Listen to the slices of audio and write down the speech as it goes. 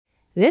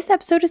This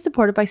episode is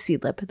supported by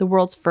Seedlip, the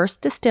world's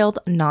first distilled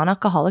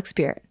non-alcoholic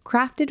spirit.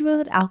 Crafted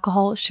without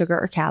alcohol, sugar,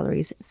 or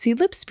calories,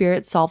 Seedlip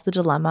Spirit solves the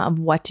dilemma of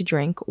what to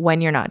drink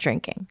when you're not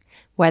drinking,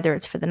 whether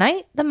it's for the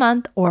night, the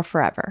month, or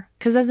forever.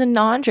 Because as a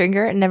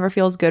non-drinker, it never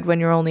feels good when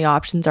your only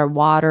options are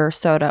water,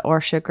 soda, or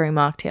sugary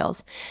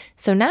mocktails.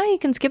 So now you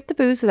can skip the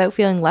booze without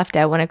feeling left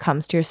out when it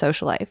comes to your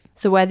social life.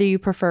 So whether you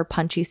prefer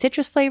punchy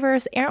citrus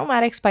flavors,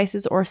 aromatic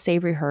spices, or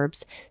savory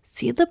herbs,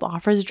 Seedlip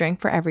offers a drink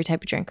for every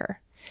type of drinker.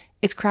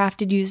 It's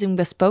crafted using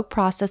bespoke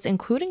process,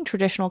 including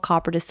traditional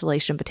copper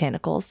distillation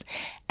botanicals,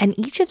 and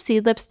each of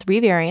Seedlip's 3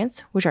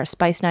 variants, which are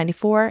Spice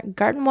 94,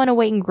 Garden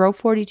 108, and Grove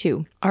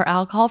 42, are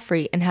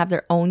alcohol-free and have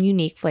their own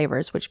unique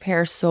flavors, which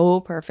pair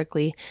so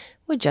perfectly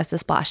with just a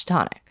splash of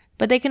tonic.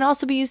 But they can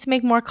also be used to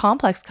make more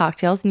complex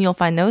cocktails, and you'll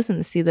find those in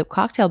the Seedlip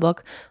cocktail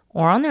book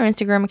or on their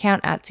Instagram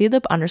account at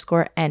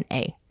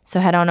Seedlip_NA. So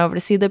head on over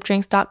to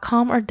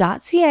seedlipdrinks.com or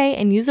 .ca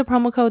and use the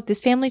promo code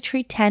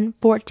ThisFamilyTree10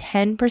 for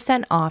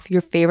 10% off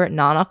your favorite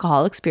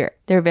non-alcoholic spirit.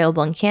 They're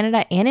available in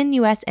Canada and in the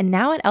US and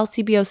now at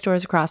LCBO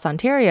stores across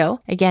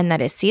Ontario. Again, that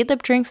is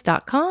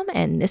seedlipdrinks.com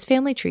and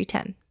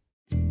ThisFamilyTree10.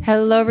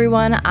 Hello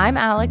everyone, I'm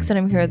Alex and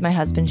I'm here with my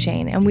husband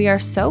Shane, and we are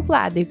so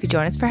glad that you could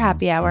join us for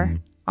Happy Hour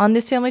on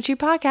This Family Tree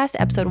Podcast,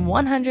 episode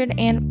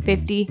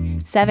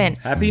 157.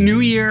 Happy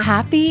New Year.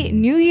 Happy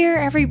New Year,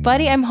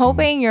 everybody. I'm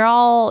hoping you're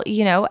all,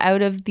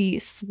 out of the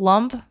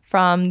slump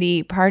from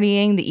the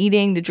partying, the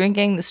eating, the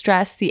drinking, the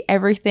stress, the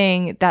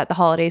everything that the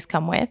holidays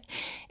come with.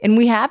 And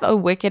we have a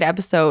wicked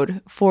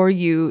episode for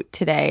you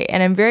today.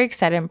 And I'm very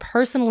excited. I'm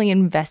personally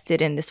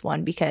invested in this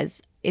one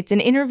because it's an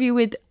interview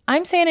with,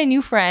 I'm saying, a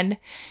new friend,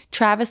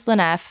 Travis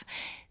Leneff.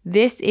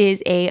 This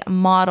is a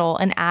model,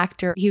 an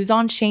actor. He was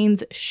on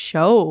Shane's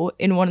show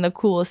in one of the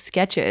coolest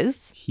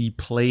sketches. He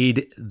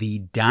played the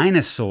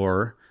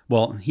dinosaur.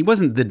 Well, he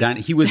wasn't the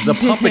dinosaur. He was the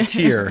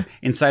puppeteer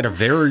inside a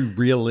very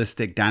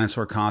realistic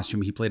dinosaur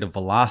costume. He played a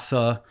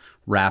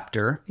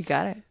velociraptor. You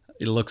got it.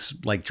 It looks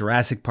like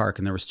Jurassic Park,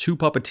 and there was 2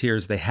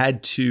 puppeteers. They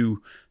had to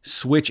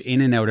switch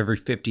in and out every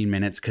 15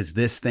 minutes because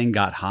this thing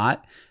got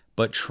hot.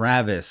 But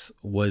Travis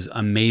was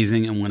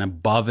amazing and went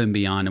above and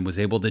beyond and was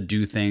able to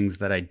do things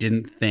that I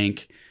didn't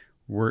think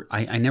were.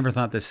 I never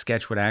thought this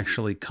sketch would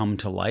actually come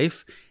to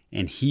life,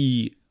 and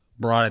he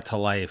brought it to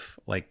life.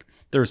 Like,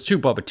 there was 2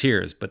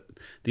 puppeteers, but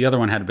the other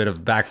one had a bit of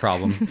a back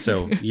problem,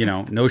 so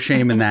no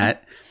shame in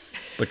that.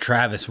 But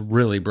Travis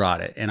really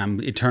brought it, and I'm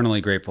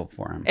eternally grateful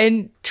for him.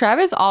 And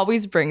Travis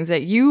always brings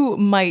it. You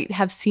might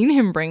have seen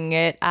him bring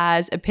it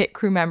as a pit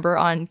crew member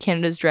on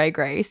Canada's Drag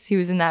Race. He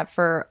was in that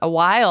for a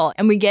while,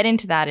 and we get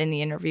into that in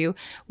the interview.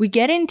 We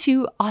get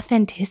into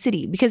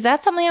authenticity because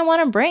that's something I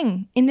want to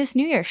bring in this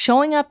new year,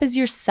 showing up as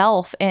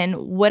yourself and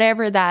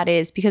whatever that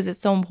is, because it's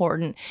so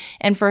important.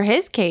 And for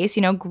his case,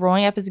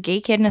 growing up as a gay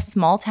kid in a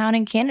small town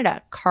in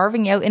Canada,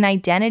 carving out an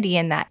identity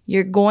in that.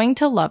 You're going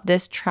to love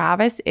this.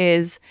 Travis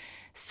is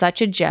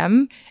such a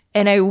gem.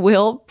 And I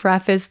will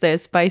preface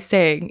this by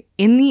saying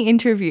in the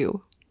interview,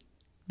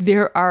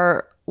 there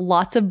are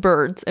lots of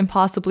birds and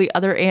possibly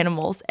other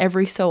animals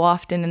every so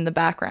often in the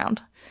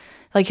background.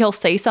 Like, he'll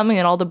say something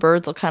and all the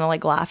birds will kind of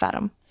like laugh at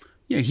him.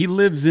 Yeah, he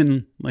lives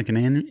in like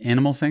an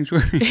animal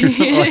sanctuary or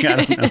something. Like,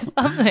 I don't know.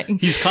 Something.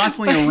 He's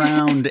constantly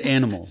around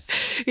animals.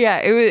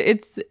 Yeah,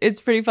 it's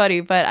pretty funny,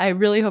 but I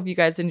really hope you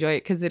guys enjoy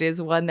it because it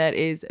is one that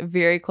is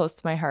very close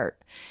to my heart.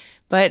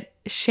 But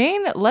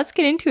Shane, let's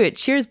get into it.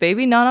 Cheers,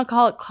 baby.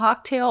 Non-alcoholic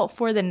cocktail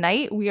for the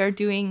night. We are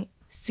doing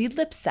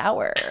Seedlip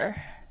Sour.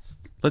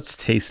 Let's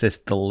taste this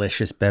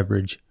delicious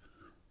beverage.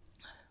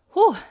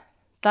 Whew.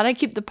 Thought I'd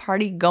keep the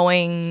party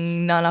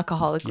going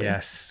non-alcoholically.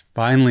 Yes,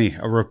 finally,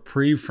 a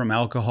reprieve from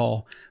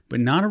alcohol, but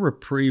not a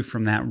reprieve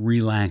from that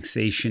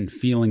relaxation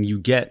feeling you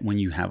get when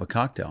you have a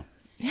cocktail.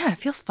 Yeah, it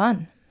feels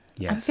fun.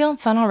 Yes. I'm feeling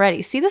fun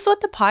already. See, this is what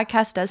the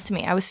podcast does to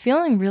me. I was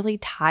feeling really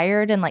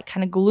tired and like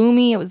kind of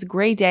gloomy. It was a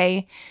gray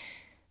day.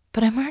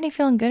 But I'm already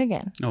feeling good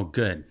again. Oh,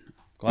 good.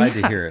 Glad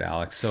to hear it,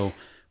 Alex. So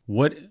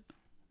what,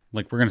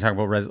 we're going to talk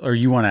about, or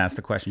you want to ask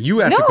the question?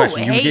 You asked the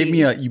question. You gave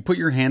me you put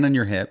your hand on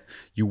your hip.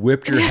 You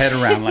whipped your head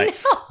around like,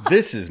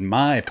 this is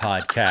my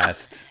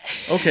podcast.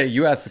 Okay,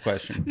 you asked the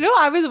question. No,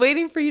 I was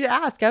waiting for you to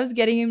ask. I was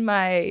getting in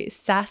my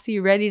sassy,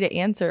 ready to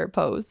answer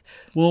pose.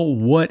 Well,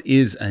 what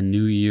is a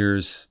New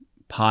Year's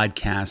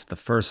podcast, the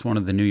first one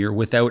of the new year,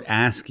 without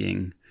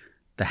asking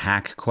the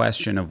hack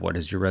question of what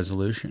is your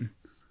resolution?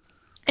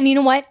 And you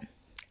know what?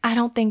 I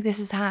don't think this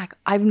is hack.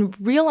 I've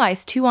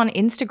realized too on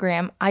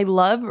Instagram, I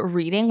love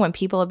reading when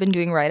people have been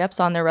doing write-ups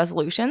on their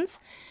resolutions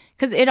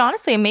because it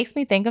makes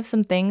me think of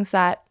some things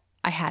that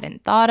I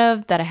hadn't thought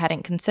of, that I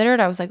hadn't considered.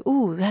 I was like,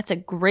 ooh, that's a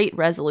great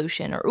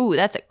resolution, or ooh,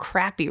 that's a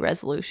crappy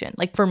resolution,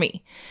 like for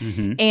me.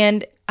 Mm-hmm.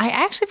 And I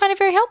actually find it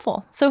very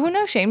helpful. So who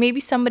knows, Shane? Maybe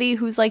somebody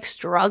who's like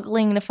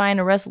struggling to find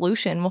a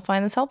resolution will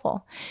find this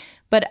helpful.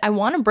 But I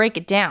want to break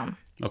it down.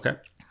 Okay.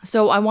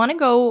 So I want to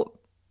go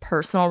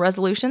personal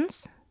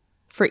resolutions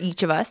for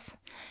each of us.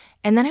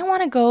 And then I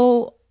want to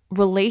go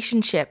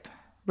relationship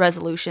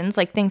resolutions,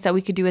 like things that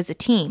we could do as a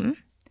team.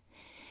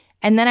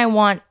 And then I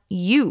want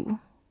you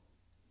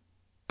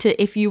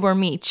to, if you were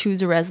me,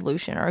 choose a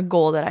resolution or a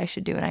goal that I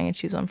should do, and I'm going to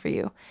choose one for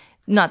you.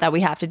 Not that we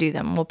have to do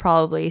them. We'll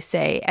probably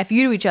say F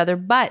you to each other,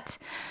 but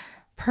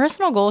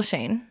personal goals,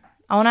 Shane,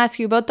 I want to ask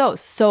you about those.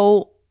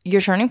 So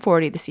you're turning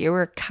 40 this year. We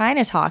were kind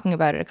of talking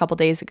about it a couple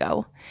days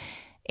ago.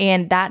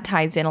 And that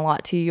ties in a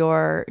lot to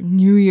your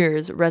New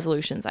Year's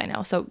resolutions, I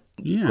know. So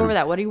go over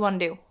that. What do you want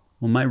to do?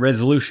 Well, my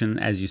resolution,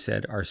 as you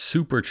said, are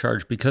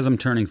supercharged because I'm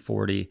turning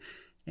 40,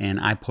 and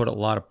I put a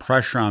lot of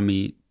pressure on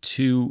me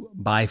to,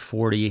 by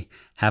 40,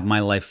 have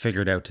my life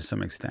figured out to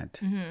some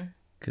extent.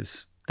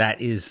 Because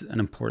that is an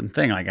important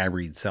thing. Like, I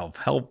read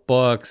self-help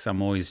books.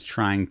 I'm always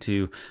trying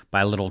to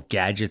buy little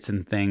gadgets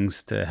and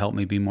things to help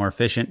me be more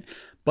efficient.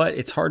 But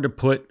it's hard to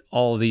put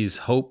all these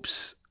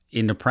hopes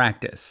into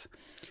practice.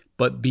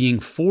 But being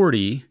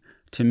 40,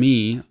 to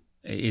me,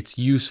 it's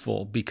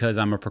useful because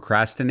I'm a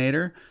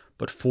procrastinator.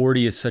 But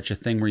 40 is such a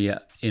thing where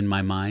in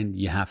my mind,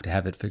 you have to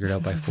have it figured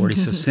out by 40.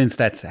 So since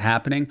that's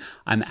happening,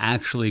 I'm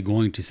actually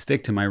going to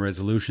stick to my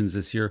resolutions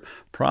this year,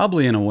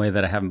 probably in a way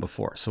that I haven't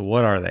before. So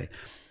what are they?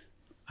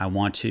 I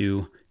want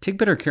to take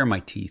better care of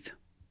my teeth.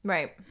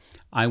 Right.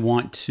 I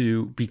want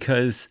to,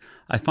 because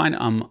I find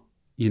I'm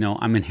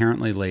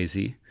inherently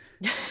lazy.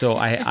 So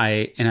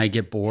I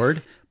get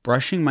bored.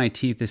 Brushing my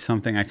teeth is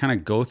something I kind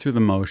of go through the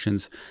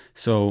motions.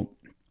 So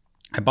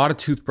I bought a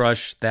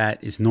toothbrush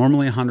that is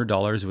normally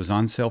 $100. It was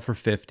on sale for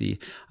 $50.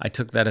 I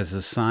took that as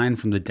a sign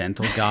from the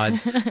dental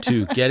gods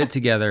to get it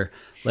together.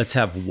 Let's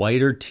have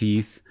whiter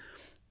teeth.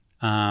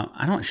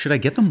 Should I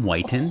get them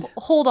whitened?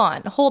 Hold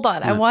on.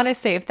 I want to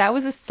say, if that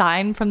was a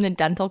sign from the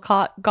dental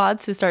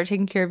gods to start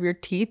taking care of your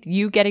teeth,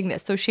 you getting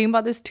this. So Shane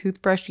bought this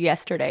toothbrush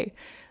yesterday.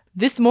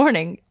 This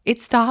morning, it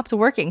stopped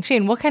working.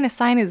 Shane, what kind of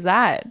sign is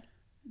that?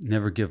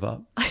 Never give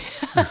up.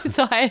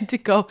 So I had to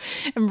go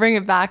and bring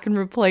it back and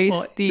replace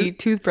the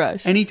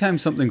toothbrush. Anytime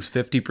something's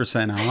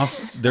 50%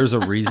 off, there's a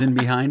reason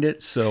behind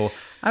it. So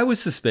I was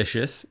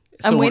suspicious.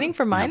 I'm waiting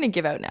for mine to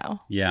give out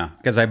now. Yeah,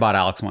 because I bought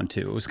Alex one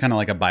too. It was kind of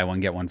like a buy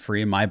one, get one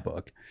free in my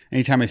book.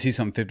 Anytime I see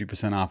something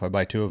 50% off, I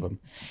buy two of them.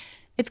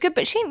 It's good.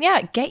 But Shane,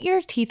 get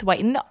your teeth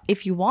whitened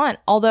if you want.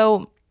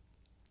 Although,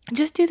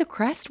 just do the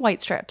Crest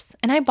white strips.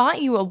 And I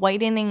bought you a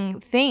whitening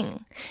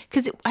thing.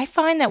 Because I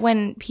find that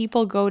when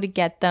people go to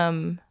get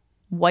them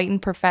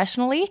whitened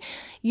professionally,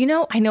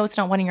 I know it's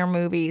not one of your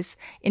movies,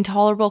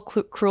 Intolerable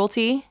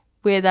Cruelty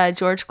with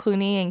George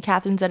Clooney and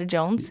Catherine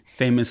Zeta-Jones.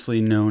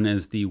 Famously known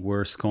as the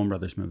worst Coen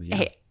Brothers movie. Yeah.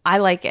 Hey, I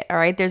like it, all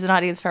right? There's an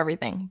audience for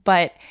everything.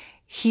 But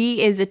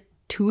he is a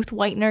teeth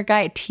whitener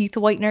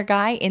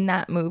guy in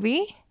that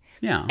movie.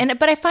 Yeah.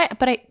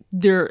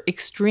 They're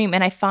extreme.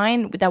 And I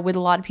find that with a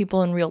lot of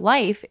people in real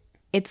life,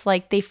 it's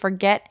like they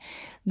forget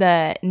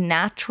the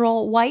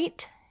natural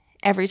white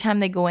every time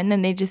they go in,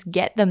 then they just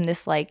get them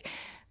this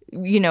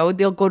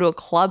they'll go to a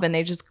club and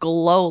they just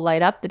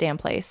light up the damn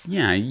place.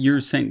 Yeah, you're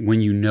saying when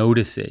you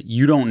notice it,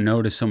 you don't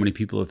notice so many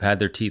people have had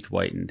their teeth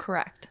whitened.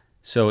 Correct.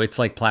 So it's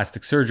like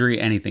plastic surgery,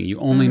 anything. You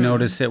only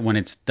notice it when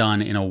it's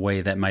done in a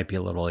way that might be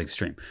a little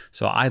extreme.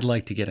 So I'd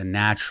like to get a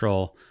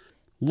natural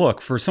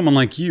look. For someone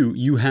like you,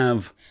 you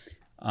have,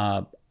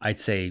 I'd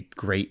say,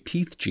 great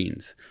teeth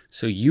genes.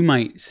 So you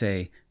might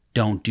say,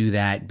 don't do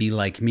that, be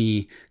like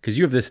me. Because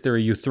you have this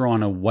theory, you throw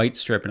on a white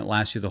strip and it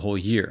lasts you the whole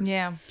year.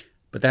 Yeah.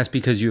 But that's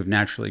because you have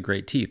naturally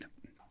great teeth.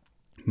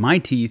 My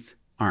teeth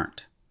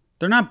aren't.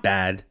 They're not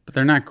bad, but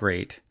they're not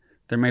great.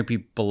 They might be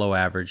below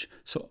average.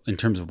 So in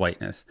terms of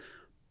whiteness,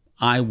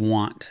 I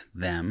want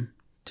them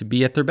to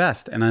be at their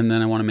best. And then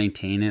I want to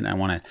maintain it. I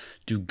want to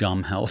do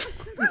gum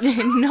health.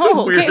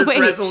 No, weirdest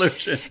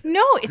resolution.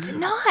 No, it's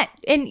not.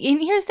 And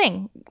here's the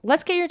thing.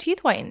 Let's get your teeth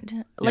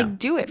whitened.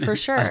 Do it for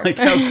sure. I like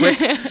how quick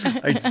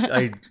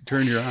I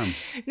turned your arm.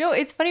 No,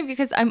 it's funny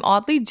because I'm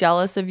oddly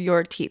jealous of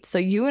your teeth. So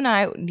you and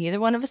I, neither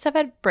one of us have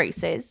had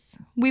braces.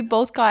 We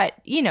both got,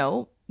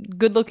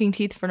 good looking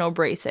teeth for no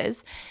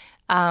braces.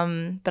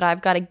 But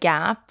I've got a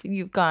gap.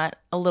 You've got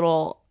a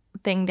little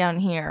thing down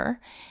here.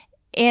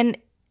 And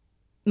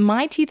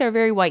my teeth are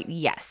very white,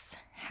 yes.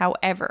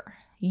 However,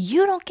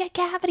 you don't get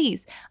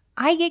cavities.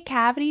 I get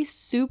cavities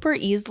super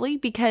easily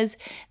because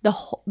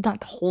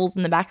not the holes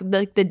in the back,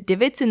 the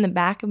divots in the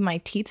back of my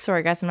teeth,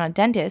 sorry guys, I'm not a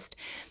dentist,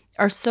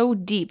 are so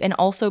deep. And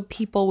also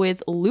people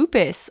with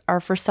lupus are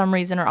for some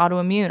reason, or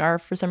autoimmune, are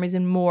for some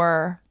reason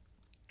more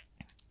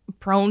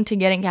prone to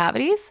getting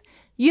cavities.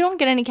 You don't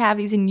get any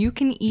cavities and you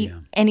can eat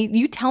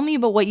you tell me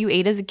about what you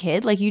ate as a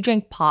kid. Like you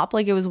drank pop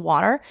like it was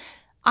water.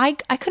 I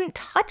couldn't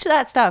touch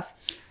that stuff.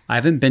 I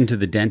haven't been to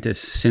the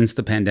dentist since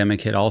the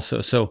pandemic hit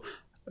also. So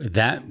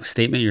that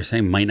statement you're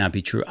saying might not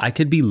be true. I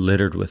could be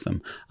littered with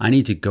them. I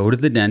need to go to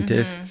the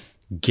dentist,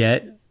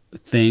 get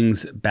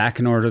things back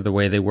in order the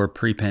way they were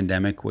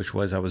pre-pandemic, which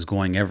was I was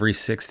going every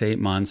 6 to 8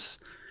 months.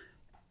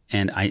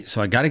 And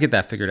so I got to get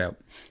that figured out.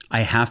 I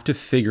have to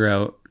figure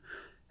out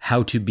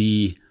how to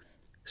be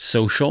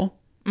social,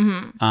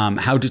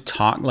 how to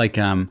talk.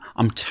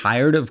 I'm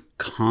tired of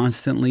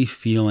constantly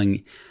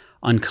feeling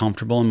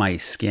uncomfortable in my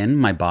skin,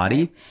 my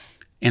body.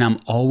 And I'm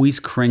always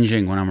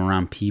cringing when I'm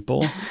around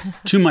people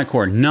to my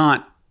core,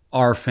 not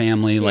our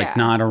family,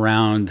 not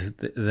around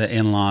the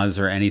in-laws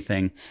or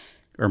anything,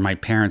 or my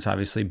parents,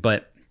 obviously,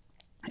 but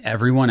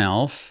everyone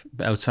else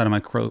outside of my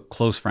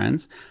close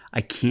friends,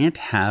 I can't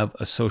have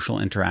a social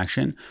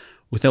interaction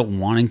without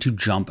wanting to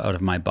jump out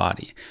of my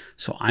body.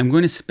 So I'm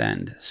going to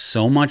spend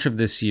so much of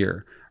this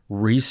year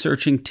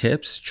researching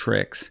tips,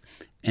 tricks,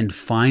 and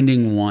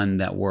finding one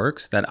that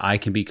works that I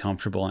can be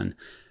comfortable in,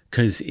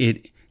 because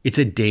it's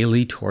a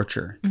daily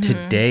torture.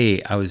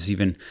 Today, I was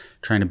even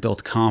trying to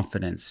build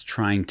confidence,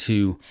 trying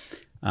to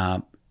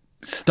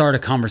start a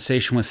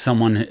conversation with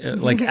someone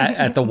like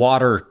at the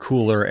water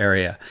cooler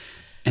area.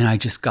 And I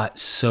just got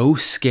so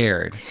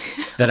scared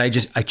that I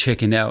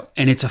chickened out.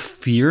 And it's a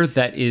fear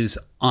that is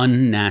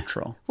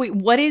unnatural. Wait,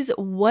 what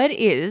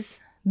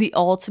is the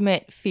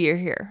ultimate fear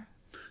here?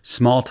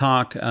 Small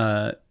talk,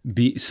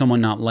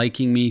 someone not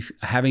liking me,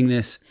 having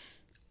this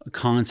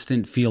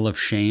constant feel of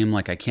shame,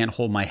 like I can't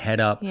hold my head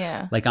up,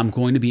 like I'm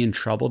going to be in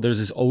trouble.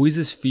 There's always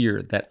this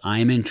fear that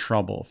I'm in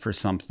trouble for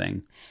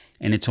something,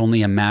 and it's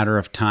only a matter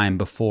of time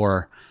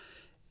before,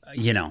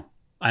 it's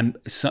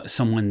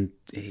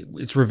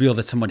revealed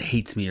that someone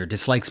hates me or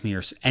dislikes me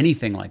or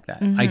anything like that.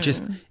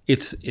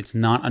 It's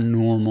not a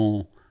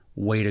normal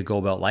way to go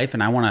about life,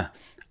 and I want to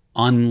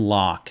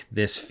unlock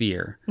this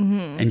fear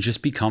and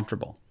just be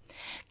comfortable.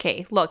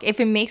 Okay, look,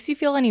 if it makes you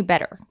feel any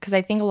better, because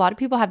I think a lot of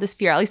people have this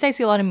fear. At least I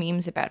see a lot of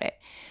memes about it.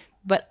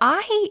 But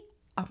I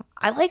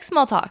like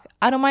small talk.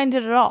 I don't mind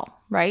it at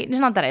all, right? It's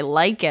not that I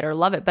like it or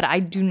love it, but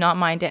I do not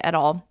mind it at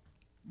all.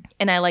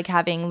 And I like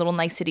having little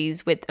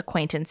niceties with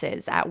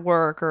acquaintances at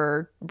work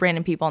or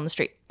random people on the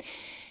street.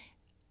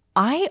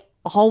 I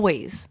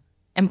always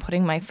am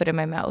putting my foot in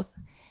my mouth,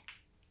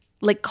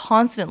 like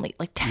constantly,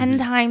 like 10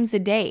 times a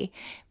day.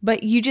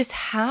 But you just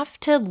have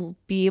to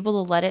be able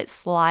to let it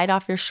slide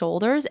off your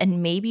shoulders.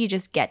 And maybe you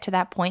just get to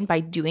that point by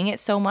doing it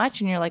so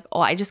much. And you're like,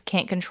 oh, I just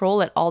can't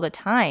control it all the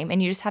time.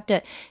 And you just have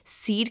to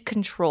cede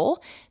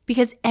control,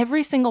 because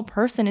every single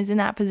person is in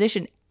that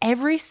position.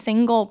 Every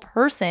single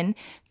person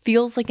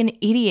feels like an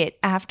idiot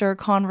after a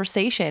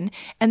conversation.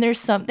 And there's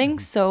something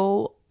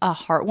so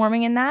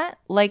heartwarming in that.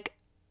 Like,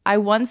 I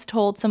once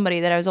told somebody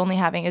that I was only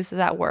having, this is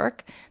at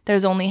work, that I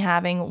was only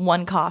having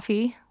one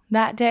coffee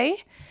that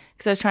day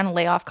because I was trying to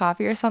lay off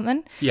coffee or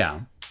something.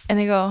 Yeah. And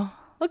they go,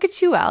 look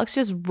at you, Alex,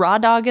 just raw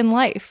dogging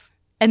life.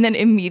 And then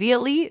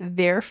immediately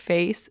their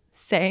face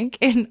sank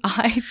and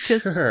I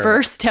just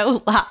burst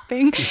out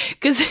laughing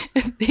because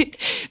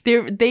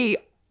they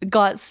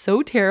got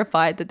so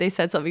terrified that they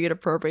said something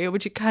inappropriate,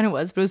 which it kind of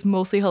was, but it was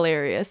mostly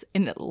hilarious.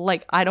 And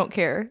like, I don't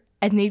care.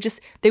 And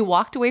they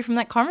walked away from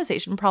that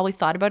conversation, probably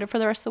thought about it for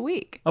the rest of the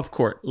week. Of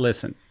course.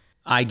 Listen,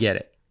 I get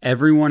it.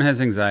 Everyone has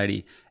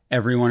anxiety.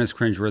 Everyone has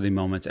cringeworthy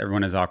moments.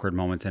 Everyone has awkward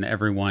moments. And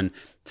everyone,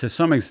 to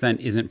some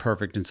extent, isn't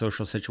perfect in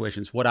social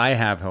situations. What I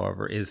have,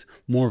 however, is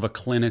more of a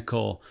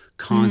clinical,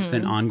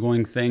 constant,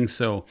 ongoing thing.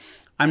 So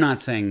I'm not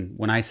saying,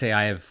 when I say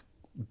I have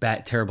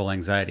terrible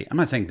anxiety, I'm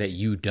not saying that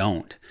you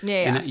don't.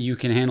 Yeah. And you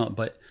can handle it.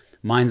 But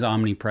mine's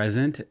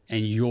omnipresent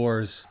and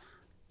yours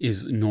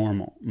is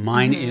normal.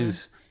 Mine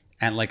is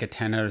at like a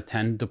 10 out of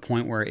 10, the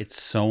point where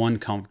it's so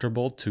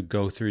uncomfortable to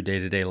go through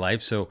day-to-day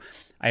life. So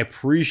I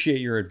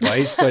appreciate your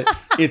advice, but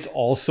it's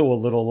also a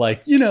little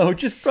like,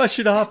 just brush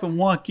it off and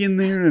walk in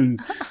there and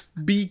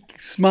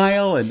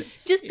smile and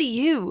just be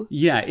you.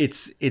 Yeah,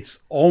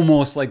 it's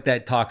almost like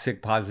that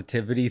toxic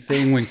positivity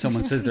thing when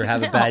someone says they're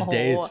having bad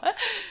days.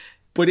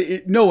 But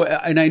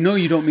and I know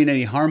you don't mean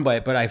any harm by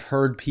it, but I've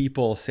heard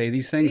people say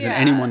these things, and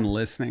anyone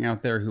listening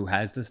out there who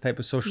has this type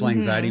of social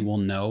anxiety will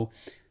know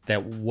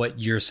that what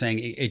you're saying,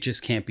 it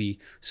just can't be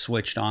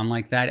switched on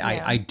like that.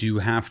 Yeah. I do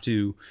have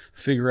to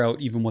figure out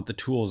even what the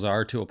tools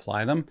are to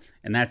apply them.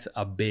 And that's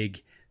a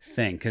big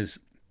thing because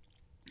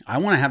I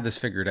want to have this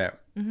figured out.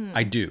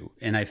 I do.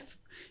 And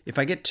if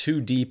I get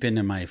too deep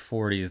into my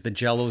 40s, the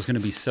jello is going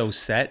to be so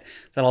set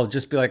that I'll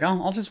just be like,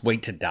 oh, I'll just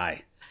wait to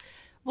die.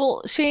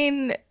 Well,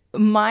 Shane,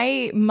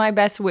 my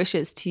best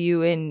wishes to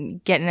you in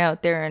getting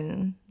out there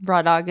and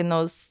raw dog in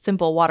those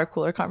simple water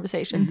cooler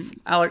conversations.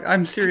 Alec,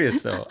 I'm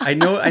serious though. I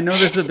know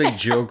this is a big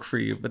joke for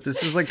you, but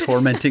this is like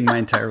tormenting my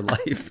entire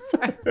life.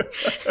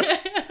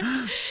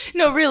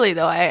 No, really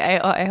though.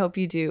 I hope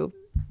you do.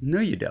 No,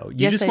 you don't.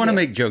 You just want to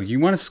make jokes. You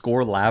want to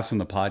score laughs on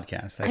the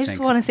podcast. I just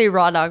want to say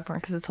raw dog more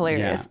because it's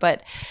hilarious. Yeah.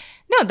 But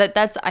no,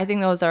 that's I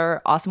think those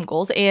are awesome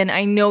goals. And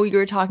I know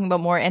you're talking about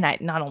more, and I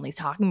not only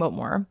talking about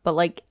more, but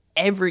like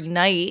every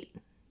night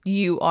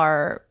you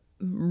are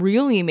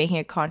really making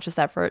a conscious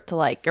effort to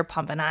like, you're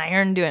pumping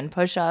iron, doing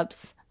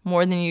push-ups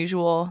more than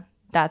usual.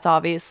 That's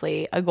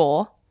obviously a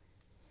goal.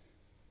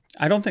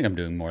 I don't think I'm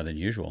doing more than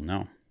usual,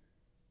 no.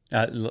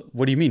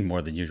 What do you mean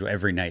more than usual?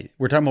 Every night?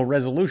 We're talking about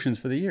resolutions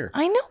for the year.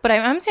 I know, but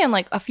I'm saying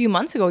like a few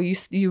months ago,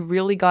 you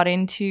really got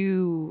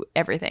into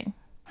everything.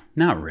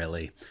 Not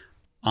really.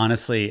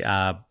 Honestly,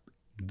 I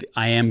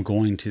am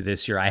going to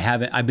this year.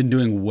 I've been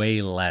doing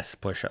way less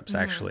push-ups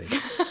actually.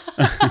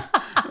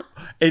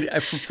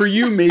 For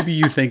you, maybe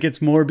you think it's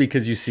more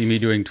because you see me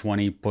doing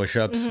 20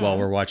 push-ups while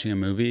we're watching a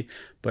movie,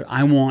 but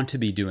I want to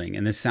be doing,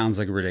 and this sounds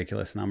like a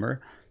ridiculous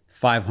number,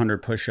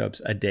 500 push-ups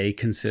a day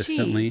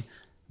consistently. Jeez.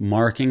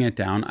 marking it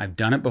down. I've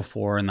done it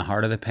before in the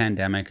heart of the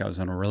pandemic. I was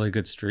on a really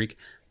good streak.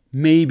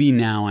 Maybe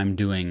now I'm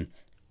doing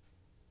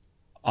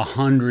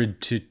 100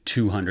 to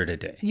 200 a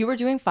day. You were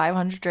doing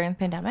 500 during the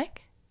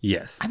pandemic?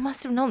 Yes. I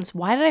must have known this.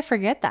 Why did I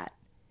forget that?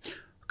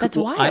 That's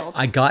wild.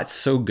 I got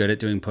so good at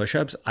doing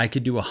push-ups, I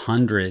could do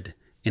 100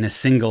 in a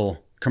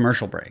single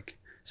commercial break.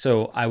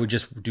 So I would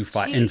just do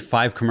in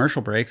 5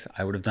 commercial breaks,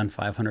 I would have done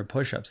 500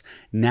 push-ups.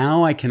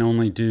 Now I can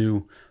only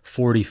do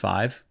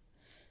 45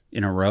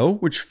 in a row,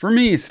 which for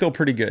me is still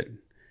pretty good.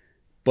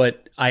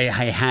 But I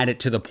had it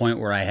to the point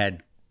where I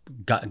had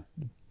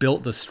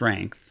built the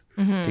strength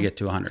to get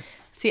to 100.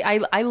 See,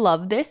 I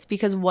love this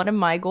because one of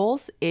my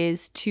goals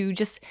is to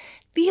just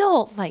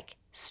feel like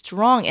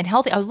strong and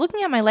healthy. I was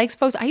looking at my legs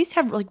post. I used to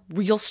have like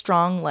real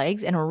strong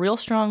legs and a real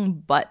strong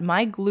butt.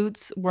 My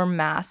glutes were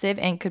massive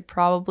and could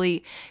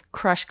probably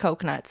crush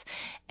coconuts.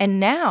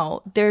 And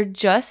now they're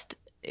just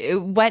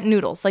wet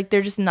noodles. Like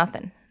they're just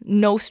nothing.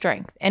 No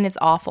strength. And it's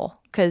awful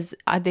because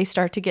they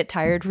start to get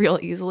tired real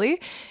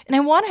easily. And I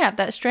want to have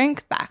that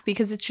strength back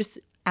because it's just,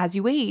 as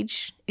you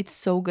age, it's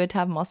so good to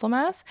have muscle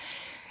mass.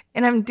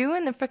 And I'm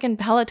doing the freaking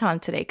Peloton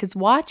today because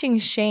watching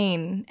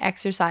Shane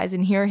exercise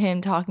and hear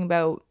him talking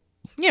about,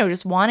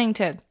 just wanting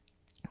to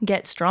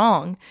get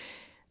strong,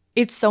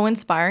 it's so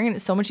inspiring and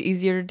it's so much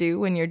easier to do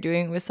when you're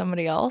doing it with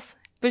somebody else.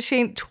 But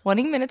Shane,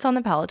 20 minutes on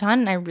the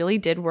Peloton and I really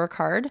did work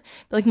hard,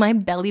 but like my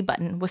belly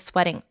button was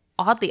sweating.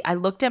 Oddly, I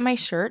looked at my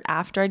shirt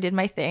after I did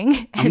my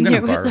thing and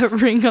there was a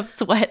ring of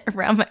sweat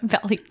around my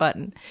belly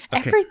button.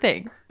 Okay.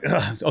 Everything.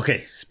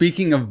 Okay,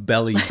 speaking of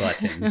belly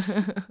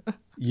buttons,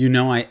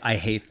 I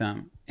hate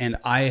them. And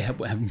I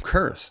have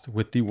cursed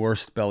with the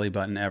worst belly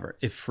button ever.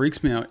 It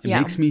freaks me out. It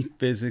makes me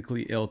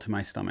physically ill to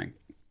my stomach.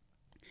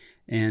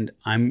 And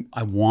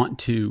I want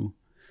to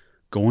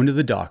go into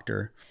the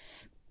doctor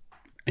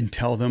and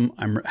tell them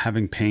I'm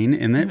having pain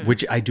in it,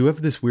 which I do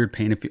have this weird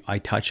pain. If I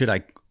touch it,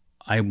 I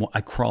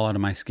crawl out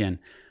of my skin.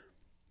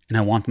 And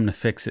I want them to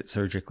fix it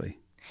surgically.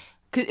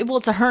 Well,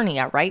 it's a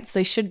hernia, right?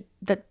 So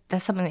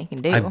that's something they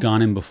can do. I've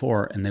gone in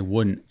before and they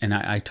wouldn't. And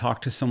I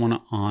talked to someone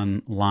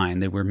online.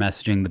 They were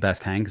messaging The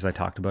Best Hang because I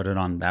talked about it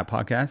on that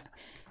podcast.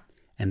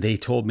 And they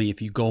told me if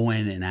you go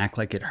in and act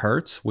like it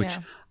hurts, which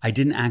I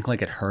didn't act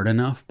like it hurt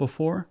enough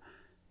before,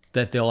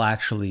 that they'll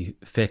actually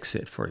fix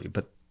it for you.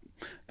 But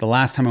the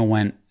last time I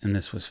went, and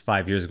this was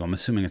 5 years ago, I'm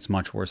assuming it's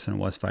much worse than it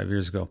was 5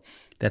 years ago,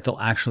 that they'll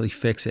actually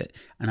fix it.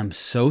 And I'm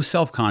so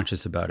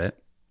self-conscious about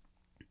it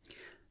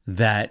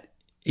that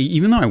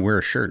even though I wear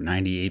a shirt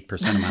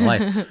 98% of my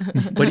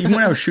life, but even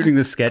when I was shooting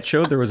the sketch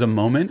show, there was a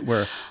moment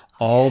where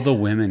all the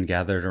women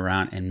gathered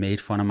around and made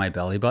fun of my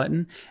belly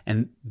button.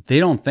 And they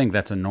don't think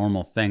that's a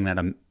normal thing that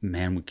a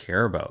man would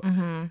care about.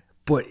 Mm-hmm.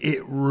 But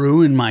it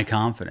ruined my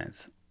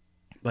confidence.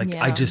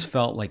 I just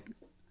felt like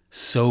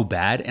so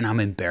bad and I'm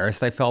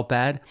embarrassed I felt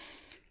bad.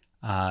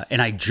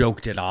 And I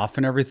joked it off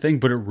and everything,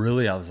 but I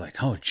was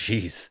like, oh,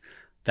 geez,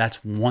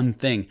 that's one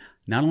thing.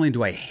 Not only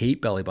do I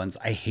hate belly buttons,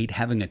 I hate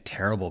having a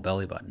terrible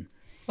belly button.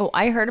 Oh,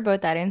 I heard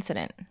about that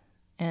incident,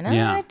 and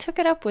I took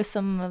it up with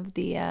some of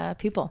the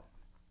people.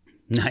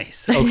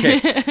 Nice.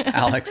 Okay.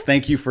 Alex,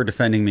 thank you for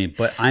defending me,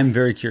 but I'm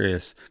very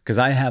curious because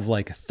I have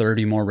like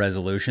 30 more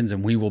resolutions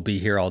and we will be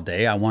here all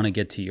day. I want to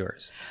get to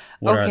yours.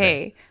 What are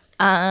they?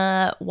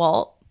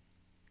 Well,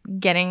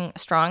 getting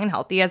strong and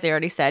healthy, as I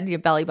already said, your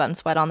belly button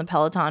sweat on the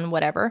Peloton,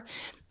 whatever.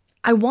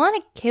 I want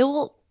to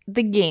kill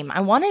the game. I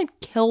want to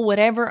kill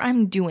whatever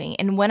I'm doing.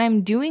 And when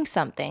I'm doing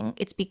something,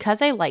 it's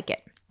because I like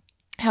it.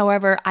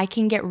 However, I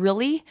can get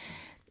really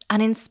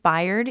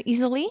uninspired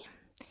easily.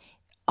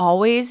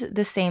 Always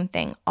the same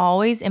thing.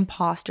 Always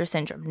imposter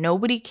syndrome.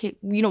 Nobody can,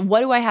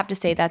 what do I have to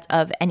say that's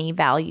of any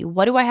value?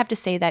 What do I have to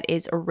say that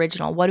is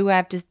original? What do I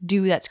have to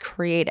do that's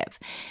creative?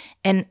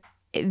 And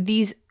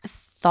these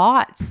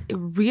thoughts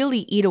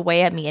really eat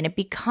away at me and it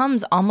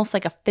becomes almost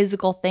like a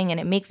physical thing and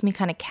it makes me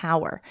kind of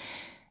cower.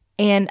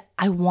 And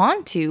I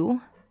want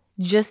to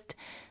just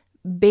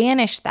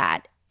banish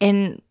that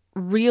and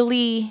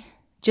really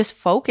just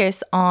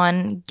focus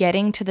on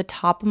getting to the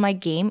top of my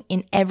game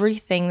in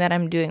everything that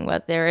I'm doing,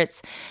 whether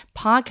it's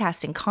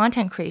podcasting,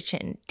 content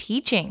creation,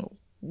 teaching,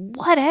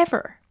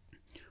 whatever.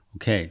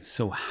 Okay,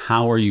 so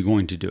how are you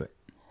going to do it?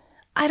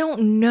 I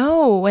don't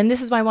know. And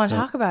this is why I want to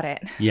talk about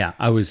it. Yeah,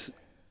 I was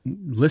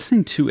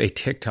listening to a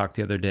TikTok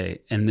the other day,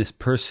 and this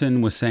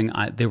person was saying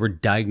they were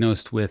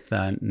diagnosed with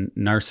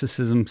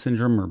narcissism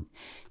syndrome or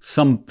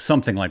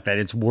something like that.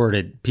 It's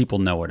worded. People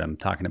know what I'm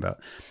talking about.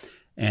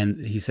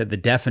 And he said the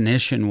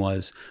definition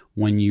was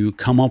when you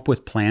come up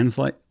with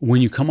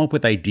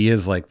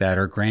ideas like that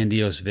or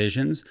grandiose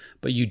visions,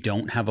 but you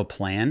don't have a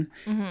plan,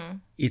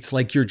 it's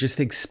like you're just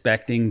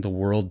expecting the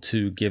world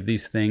to give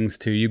these things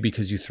to you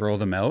because you throw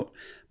them out,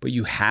 but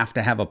you have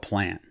to have a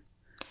plan.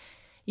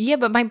 Yeah,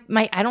 but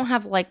my I don't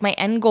have my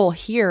end goal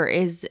here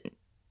is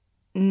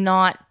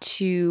not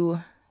to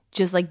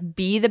just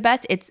be the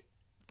best. It's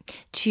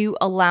to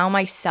allow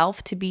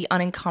myself to be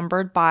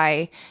unencumbered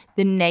by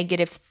the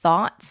negative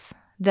thoughts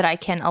that I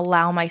can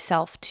allow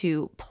myself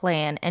to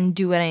plan and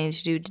do what I need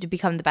to do to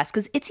become the best.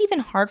 Because it's even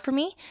hard for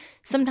me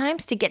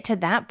sometimes to get to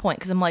that point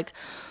because I'm like,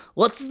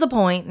 what's the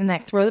point? And I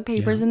throw the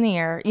papers in the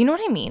air. You know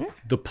what I mean?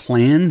 The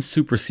plan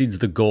supersedes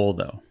the goal,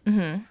 though.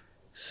 Mm-hmm.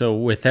 So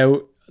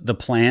without the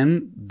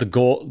plan, the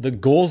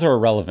goals are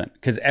irrelevant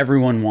because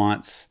everyone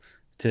wants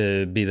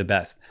to be the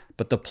best.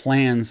 But the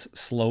plans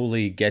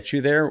slowly get you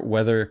there,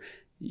 whether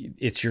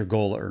it's your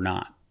goal or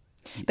not.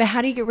 But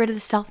how do you get rid of the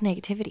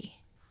self-negativity?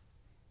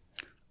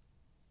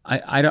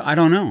 I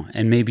don't know.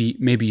 And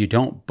maybe you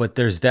don't, but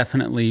there's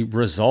definitely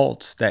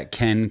results that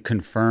can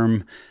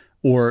confirm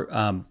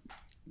or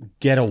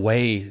get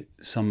away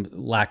some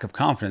lack of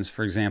confidence.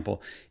 For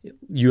example,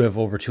 you have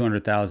over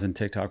 200,000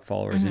 TikTok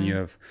followers and you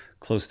have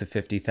close to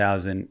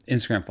 50,000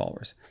 Instagram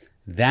followers.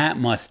 That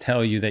must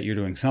tell you that you're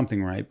doing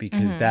something right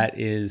because that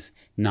is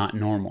not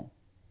normal.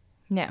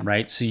 Yeah.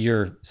 Right? So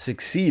you're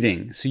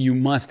succeeding. So you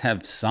must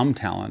have some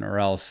talent or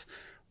else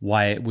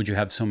why would you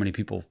have so many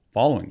people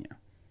following you?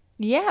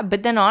 Yeah,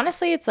 but then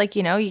honestly, it's like,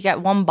 you know, you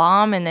get one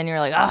bomb and then you're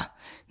like,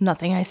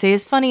 nothing I say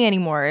is funny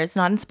anymore. It's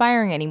not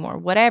inspiring anymore,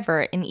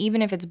 whatever. And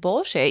even if it's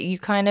bullshit, you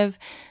kind of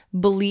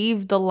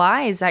believe the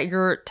lies that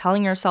you're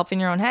telling yourself in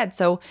your own head.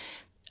 So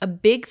a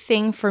big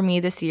thing for me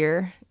this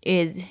year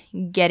is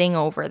getting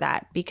over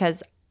that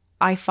because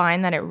I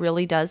find that it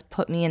really does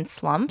put me in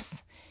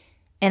slumps.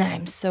 And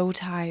I'm so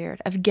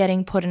tired of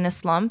getting put in a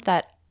slump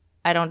that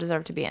I don't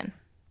deserve to be in.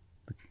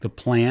 The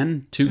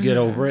plan to get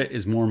over it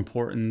is more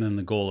important than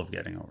the goal of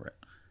getting over it.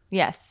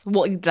 Yes.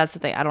 Well, that's the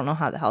thing. I don't know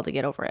how the hell to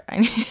get over it.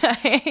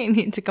 I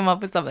need to come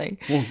up with something.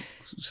 Well,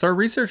 start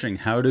researching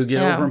how to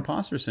get over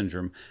imposter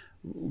syndrome.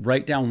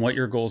 Write down what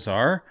your goals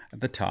are at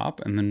the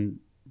top and then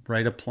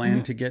write a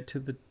plan to get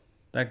to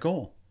that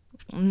goal.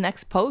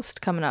 Next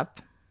post coming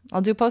up.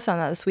 I'll do a post on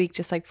that this week,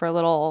 just like for a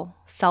little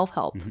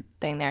self-help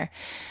thing there.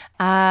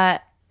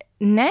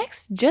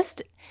 Next,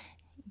 just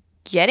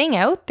getting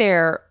out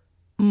there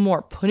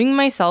more, putting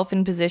myself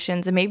in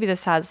positions, and maybe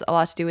this has a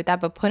lot to do with that,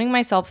 but putting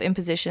myself in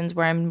positions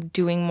where I'm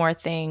doing more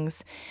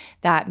things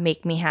that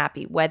make me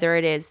happy, whether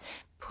it is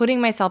putting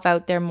myself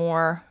out there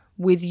more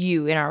with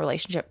you in our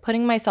relationship,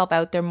 putting myself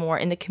out there more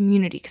in the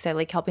community because I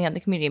like helping out the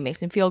community. It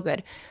makes me feel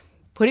good.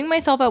 Putting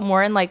myself out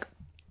more in like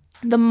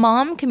the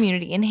mom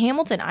community in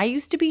Hamilton. I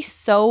used to be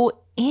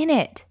so in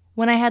it.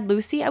 When I had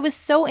Lucy, I was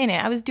so in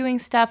it. I was doing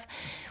stuff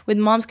with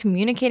moms,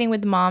 communicating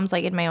with the moms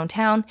like in my own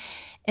town.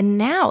 And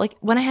now, like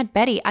when I had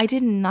Betty, I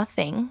did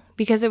nothing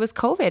because it was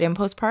COVID and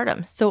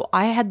postpartum. So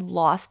I had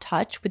lost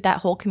touch with that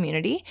whole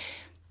community.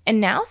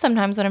 And now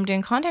sometimes when I'm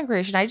doing content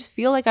creation, I just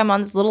feel like I'm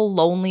on this little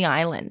lonely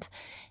island.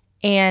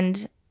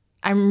 And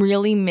I'm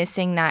really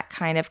missing that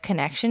kind of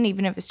connection,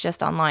 even if it's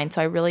just online.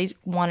 So I really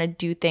want to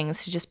do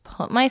things to just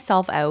put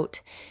myself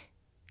out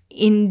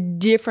in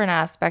different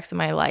aspects of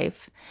my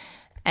life.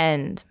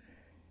 And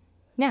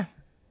yeah,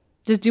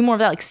 just do more of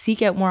that, like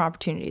seek out more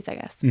opportunities, I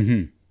guess.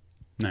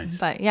 Nice.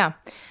 But yeah.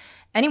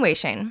 Anyway,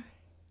 Shane,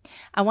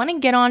 I want to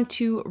get on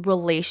to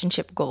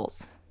relationship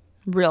goals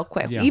real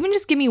quick. Yeah. Even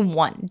just give me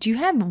one. Do you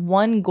have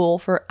one goal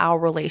for our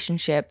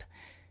relationship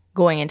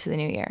going into the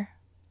new year?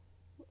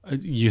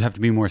 You have to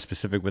be more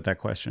specific with that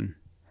question.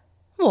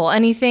 Well,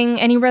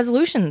 any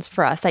resolutions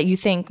for us that you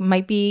think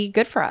might be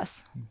good for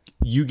us?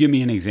 You give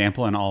me an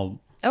example and I'll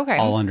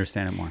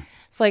understand it more.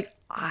 So like,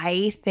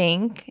 I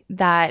think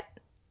that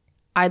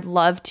I'd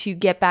love to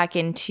get back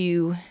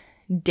into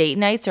date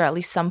nights or at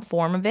least some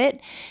form of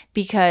it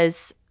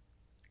because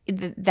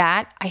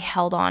that I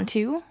held on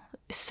to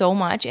so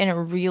much and it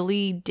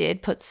really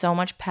did put so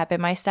much pep in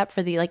my step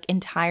for the like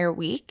entire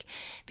week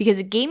because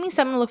it gave me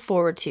something to look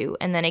forward to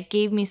and then it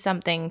gave me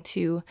something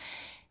to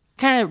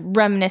kind of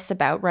reminisce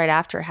about right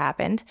after it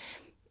happened.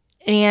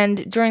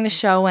 And during the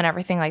show and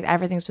everything, like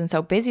everything's been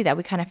so busy that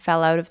we kind of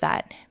fell out of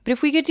that. But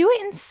if we could do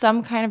it in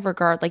some kind of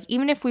regard, like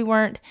even if we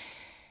weren't,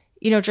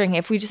 you know, drinking,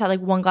 if we just had like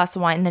one glass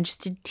of wine and then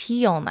just did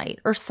tea all night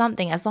or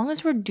something, as long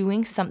as we're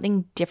doing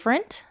something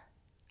different,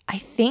 I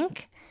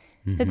think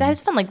that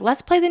is fun. Like,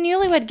 let's play the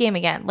newlywed game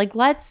again. Like,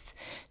 let's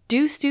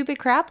do stupid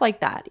crap like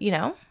that, you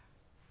know?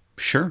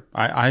 Sure.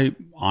 I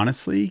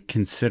honestly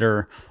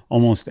consider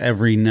almost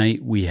every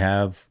night we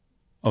have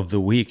of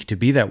the week to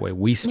be that way.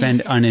 We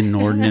spend an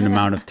inordinate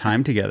amount of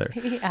time together.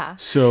 Yeah.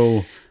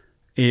 So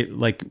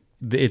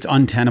it's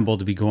untenable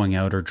to be going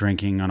out or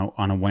drinking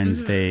on a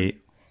Wednesday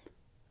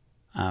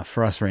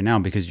for us right now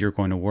because you're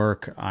going to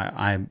work.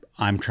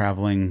 I'm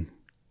traveling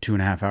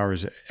 2.5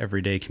 hours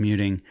every day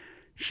commuting.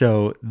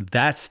 So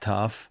that's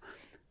tough.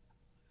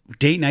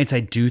 Date nights I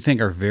do think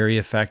are very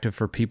effective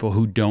for people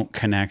who don't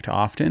connect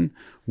often.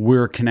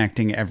 We're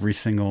connecting every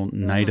single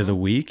night of the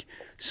week.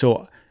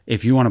 So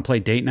if you want to play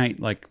date night,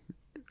 like,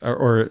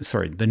 or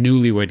the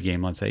newlywed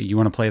game, let's say, you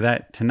want to play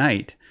that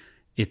tonight,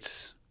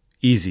 it's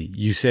easy.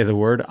 You say the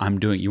word, I'm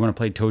doing it. You want to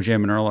play Toe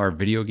Jam and Earl, our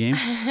video game?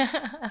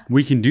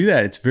 We can do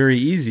that. It's very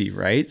easy,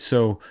 right?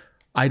 So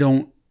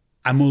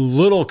I'm a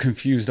little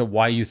confused of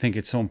why you think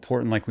it's so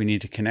important, like we need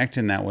to connect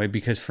in that way,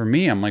 because for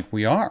me, I'm like,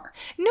 we are.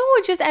 No,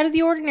 it's just out of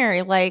the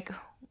ordinary, like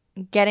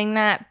getting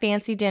that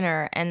fancy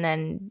dinner and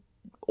then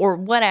or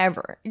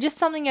whatever. Just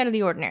something out of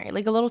the ordinary,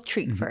 like a little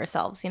treat for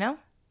ourselves, you know?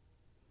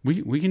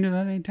 We can do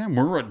that anytime.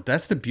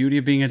 That's the beauty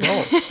of being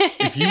adults.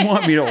 If you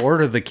want me to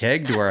order the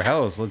keg to our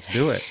house, let's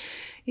do it.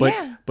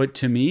 But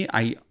to me,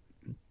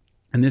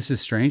 and this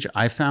is strange,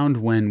 I found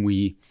when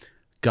we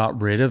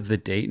got rid of the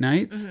date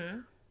nights,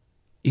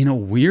 in a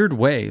weird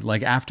way,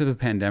 like after the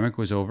pandemic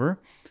was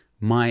over,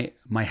 my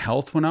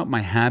health went up,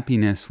 my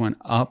happiness went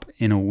up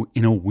in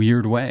a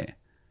weird way.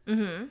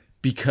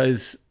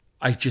 Because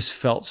I just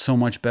felt so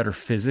much better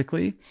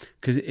physically,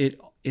 because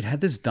it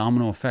had this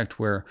domino effect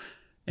where,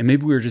 and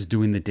maybe we were just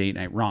doing the date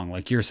night wrong.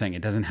 Like you're saying,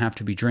 it doesn't have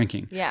to be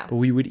drinking. Yeah. But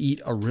we would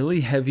eat a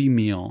really heavy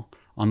meal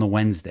on the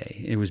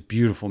Wednesday. It was a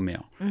beautiful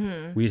meal.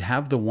 We'd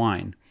have the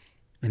wine,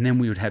 and then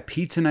we would have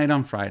pizza night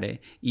on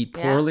Friday, eat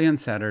poorly on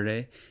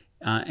Saturday,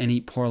 and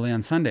eat poorly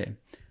on Sunday.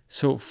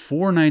 So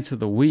 4 nights of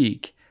the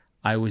week,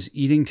 I was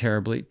eating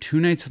terribly. 2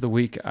 nights of the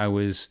week, I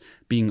was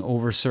being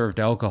overserved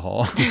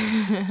alcohol.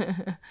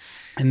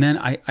 And then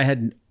I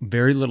had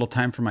very little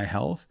time for my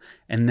health,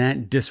 and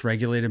that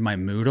dysregulated my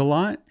mood a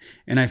lot.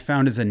 And I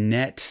found as a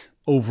net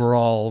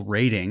overall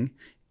rating,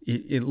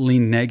 it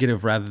leaned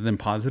negative rather than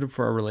positive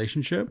for our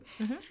relationship.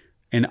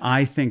 And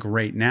I think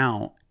right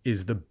now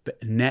is the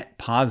net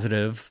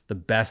positive, the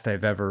best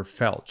I've ever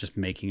felt. Just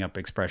making up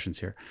expressions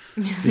here.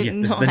 Yeah,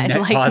 No, the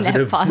net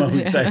positive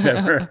most I've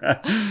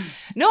ever.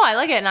 No, I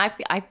like it. And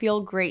I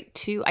feel great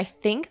too. I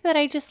think that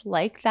I just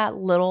like that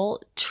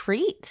little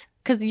treat.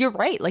 Because you're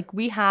right. Like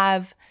we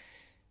have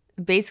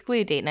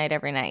basically a date night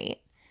every night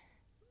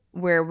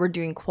where we're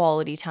doing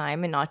quality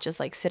time and not just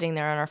like sitting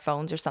there on our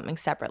phones or something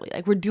separately.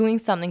 Like we're doing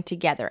something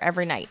together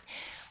every night.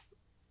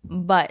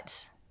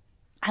 But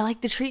I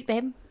like the treat,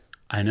 babe.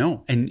 I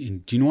know.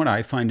 And do you know what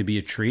I find to be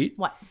a treat?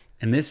 What?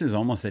 And this is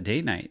almost a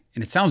date night.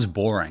 And it sounds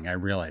boring. I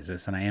realize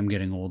this. And I am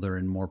getting older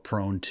and more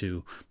prone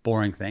to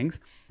boring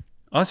things.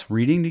 Us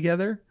reading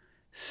together,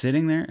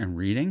 sitting there and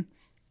reading,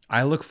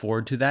 I look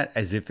forward to that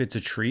as if it's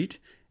a treat.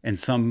 And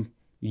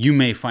you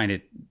may find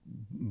it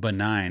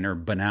benign or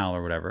banal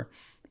or whatever.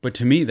 But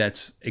to me,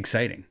 that's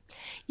exciting.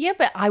 Yeah,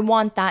 but I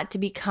want that to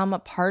become a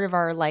part of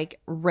our like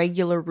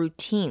regular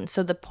routine.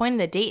 So the point of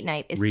the date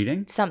night is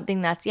reading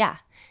something that's, Me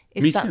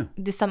too.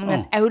 Is something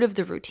that's out of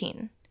the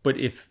routine. But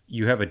if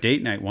you have a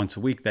date night once a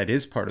week, that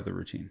is part of the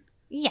routine.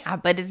 Yeah,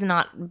 but it's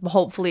not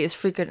hopefully as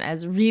frequent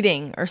as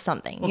reading or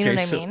something. You know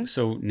what I mean?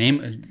 So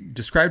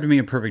describe to me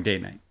a perfect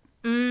date night.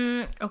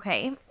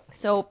 Okay.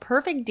 So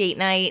perfect date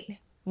night,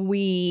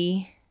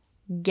 we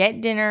get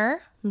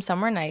dinner from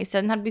somewhere nice.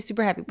 Doesn't have to be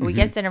super heavy, but we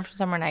get dinner from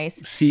somewhere nice.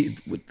 See,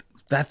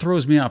 that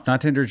throws me off. Not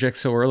to interject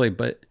so early,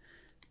 but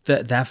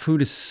that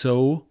food is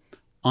so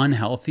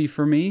unhealthy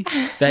for me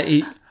that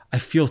I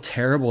feel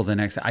terrible the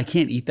next day. I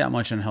can't eat that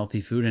much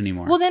unhealthy food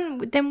anymore. Well,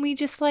 then we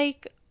just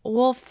like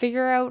we'll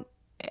figure out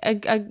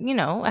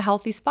a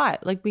healthy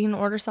spot. Like we can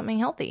order something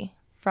healthy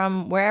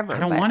from wherever. I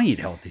don't want to eat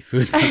healthy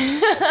food.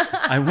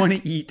 I want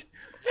to eat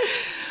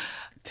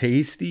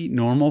tasty,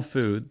 normal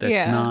food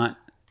that's not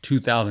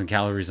 2,000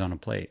 calories on a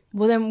plate.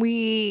 Well, then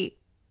I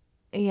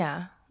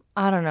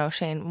don't know,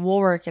 Shane. We'll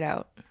work it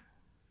out.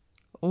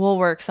 We'll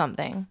work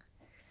something.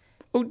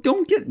 Oh,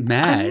 don't get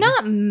mad. I'm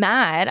not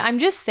mad. I'm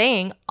just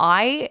saying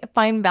I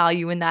find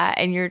value in that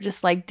and you're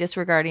just like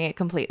disregarding it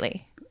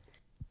completely.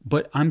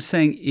 But I'm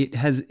saying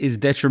is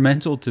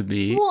detrimental to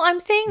me. Well, I'm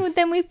saying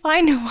then we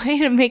find a way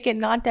to make it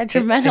not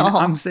detrimental. And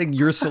I'm saying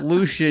your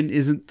solution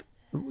isn't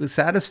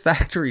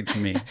satisfactory to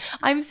me.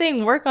 I'm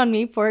saying work on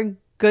me for a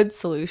good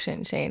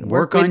solution, Shane.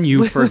 Work on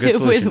you for a good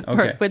solution. Okay.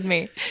 Work with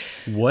me.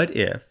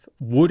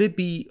 Would it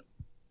be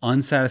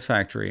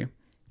unsatisfactory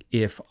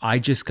if I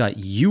just got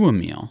you a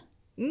meal?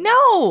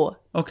 No.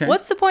 Okay.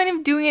 What's the point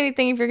of doing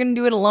anything if you're going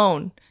to do it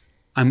alone?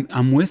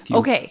 I'm with you.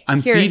 Okay.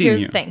 I'm feeding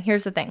you.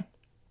 Here's the thing.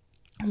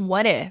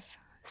 What if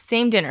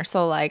same dinner?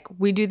 So like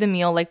we do the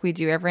meal like we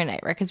do every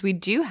night, right? Because we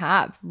do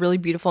have really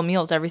beautiful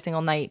meals every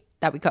single night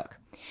that we cook.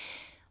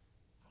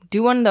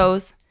 Do one of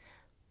those,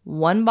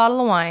 1 bottle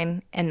of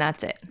wine, and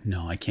that's it.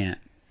 No, I can't.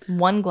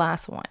 1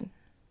 glass of wine.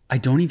 I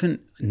don't even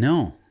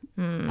know.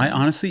 I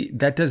honestly,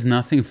 that does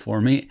nothing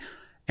for me.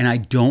 And I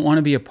don't want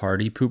to be a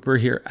party pooper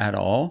here at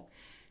all.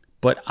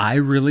 But I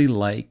really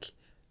like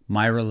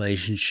my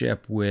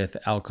relationship with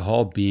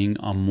alcohol being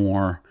a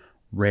more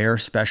rare,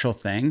 special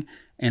thing.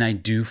 And I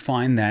do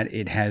find that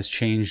it has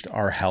changed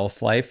our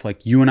health life.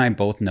 Like you and I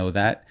both know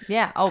that.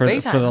 Yeah. Oh,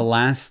 big time. For the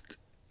last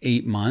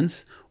 8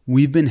 months,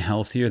 we've been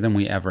healthier than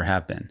we ever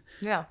have been.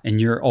 Yeah.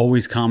 And you're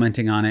always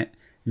commenting on it.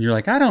 And you're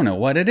like, I don't know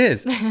what it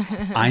is.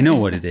 I know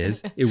what it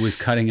is. It was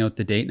cutting out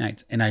the date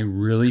nights. And I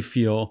really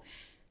feel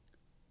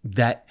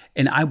that.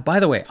 And by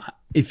the way,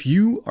 if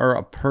you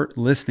are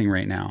listening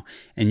right now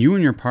and you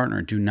and your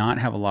partner do not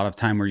have a lot of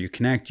time where you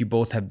connect, you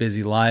both have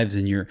busy lives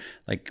and you're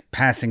like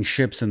passing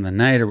ships in the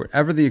night or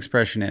whatever the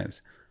expression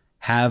is,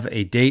 have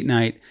a date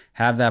night,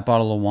 have that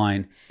bottle of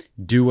wine,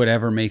 do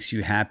whatever makes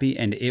you happy,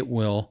 and it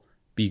will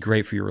be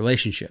great for your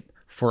relationship.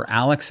 For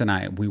Alex and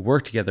I, we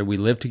work together, we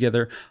live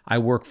together. I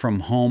work from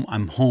home.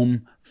 I'm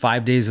home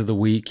 5 days of the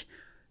week.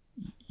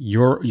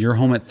 You're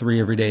home at 3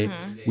 every day.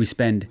 We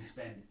spend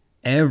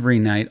every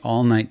night,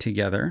 all night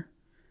together.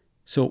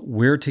 So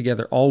we're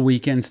together all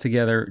weekends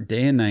together,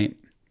 day and night.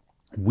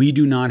 We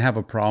do not have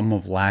a problem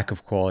of lack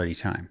of quality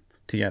time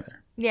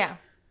together. Yeah.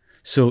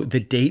 So the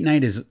date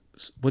night is,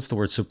 what's the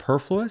word,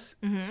 superfluous?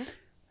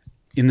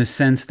 In the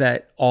sense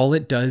that all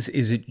it does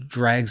is it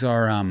drags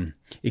our,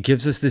 it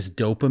gives us this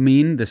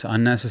dopamine, this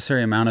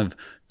unnecessary amount of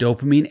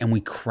dopamine, and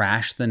we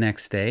crash the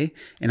next day.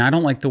 And I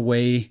don't like the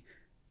way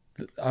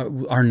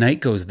our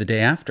night goes the day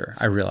after,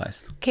 I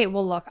realized. Okay,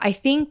 well, look, I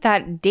think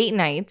that date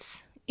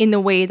nights, in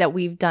the way that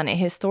we've done it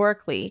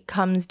historically,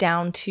 comes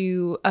down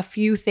to a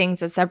few things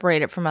that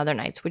separate it from other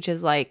nights, which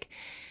is like,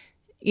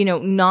 you know,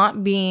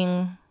 not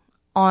being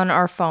on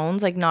our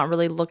phones, like not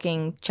really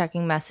looking,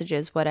 checking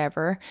messages,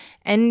 whatever,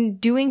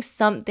 and doing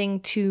something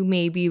to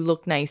maybe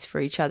look nice for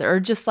each other, or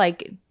just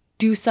like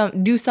do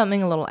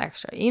something a little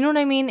extra. You know what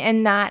I mean?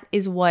 And that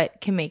is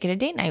what can make it a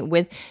date night,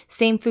 with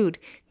same food,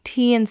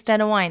 tea instead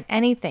of wine,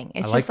 anything.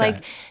 It's just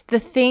like the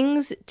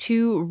things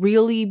to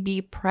really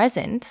be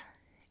present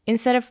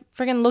instead of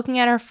freaking looking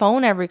at our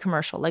phone every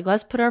commercial. Like,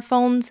 let's put our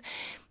phones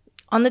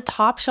on the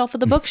top shelf of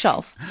the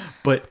bookshelf.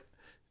 But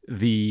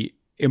the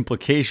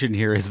implication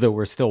here is that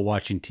we're still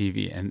watching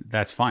TV, and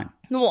that's fine.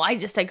 No, I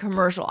just said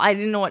commercial. I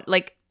didn't know what,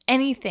 like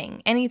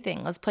anything.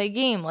 Let's play a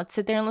game. Let's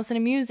sit there and listen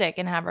to music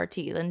and have our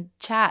tea and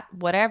chat,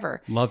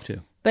 whatever. Love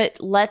to. But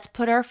let's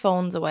put our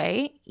phones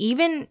away.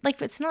 Even like,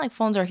 it's not like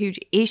phones are a huge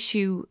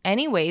issue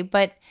anyway,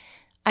 but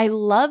I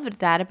loved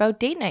that about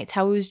date nights,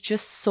 how it was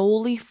just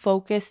solely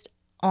focused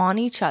on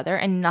each other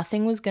and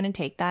nothing was going to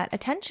take that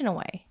attention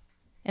away.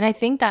 And I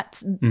think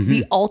that's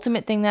the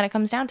ultimate thing that it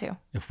comes down to.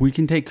 If we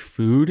can take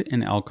food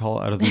and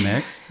alcohol out of the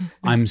mix,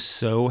 I'm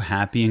so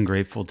happy and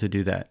grateful to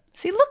do that.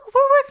 See, look,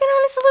 we're working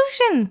on a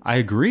solution. I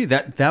agree.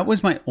 That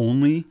was my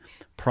only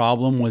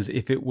problem, was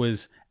if it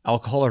was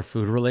alcohol or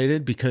food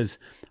related, because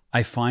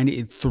I find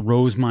it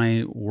throws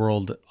my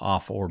world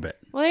off orbit.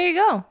 Well, there you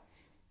go.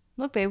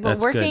 Look, babe, what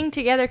working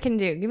together can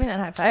do. Give me that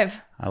high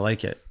five. I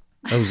like it.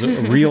 That was a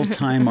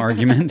real-time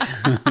argument.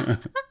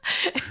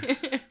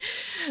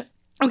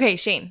 Okay,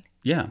 Shane.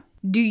 Yeah.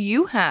 Do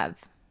you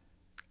have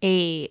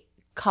a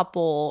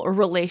couple or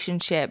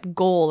relationship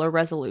goal or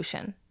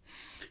resolution?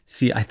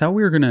 See, I thought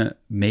we were going to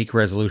make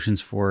resolutions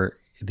for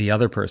the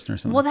other person or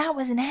something. Well, that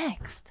was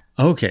next.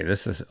 Okay,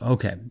 this is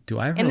okay. Do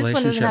I have a relationship? And this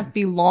one doesn't have to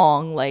be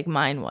long like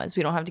mine was.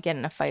 We don't have to get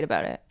in a fight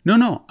about it.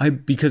 No.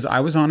 Because I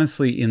was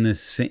honestly in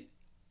this same,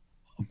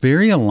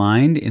 very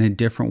aligned in a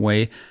different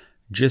way,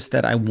 just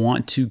that I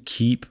want to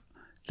keep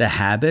the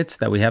habits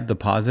that we have, the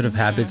positive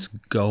habits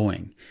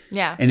going.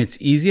 Yeah. And it's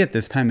easy at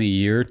this time of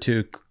year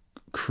to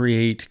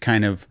create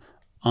kind of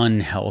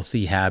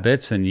unhealthy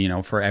habits. And, you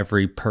know, for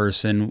every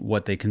person,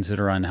 what they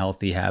consider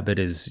unhealthy habit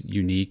is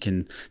unique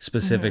and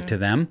specific to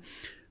them.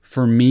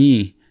 For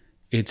me,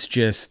 it's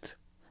just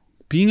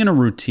being in a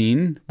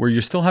routine where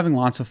you're still having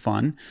lots of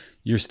fun.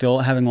 You're still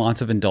having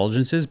lots of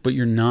indulgences, but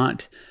you're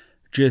not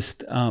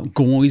just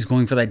always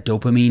going for that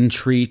dopamine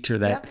treat or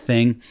that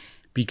thing.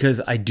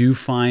 Because I do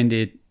find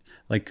it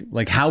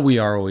like how we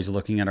are always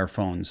looking at our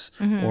phones,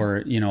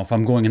 or, you know, if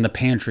I'm going in the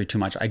pantry too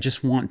much, I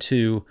just want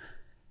to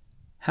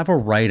have a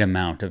right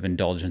amount of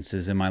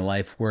indulgences in my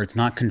life where it's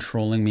not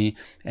controlling me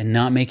and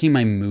not making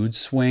my mood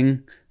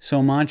swing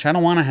so much. I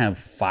don't want to have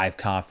 5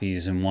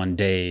 coffees in one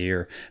day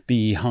or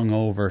be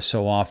hungover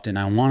so often.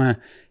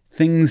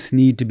 Things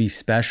need to be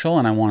special,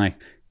 and I want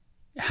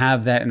to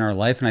have that in our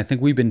life. And I think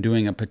we've been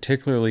doing a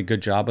particularly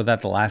good job of that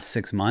the last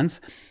 6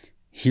 months.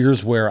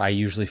 Here's where I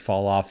usually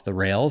fall off the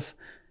rails,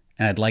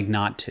 and I'd like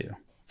not to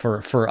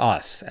for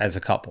us as a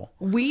couple.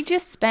 I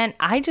just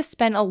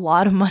spent a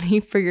lot of money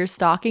for your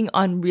stocking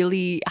on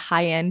really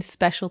high-end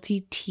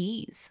specialty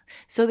teas.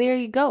 So there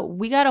you go.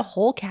 We got a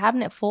whole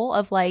cabinet full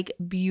of like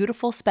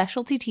beautiful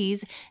specialty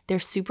teas. They're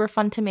super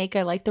fun to make.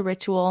 I like the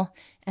ritual,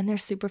 and they're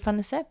super fun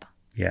to sip.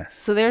 Yes.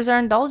 So there's our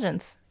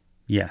indulgence.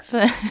 Yes.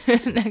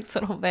 Next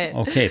little bit.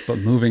 Okay, but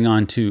moving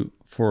on to,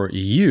 for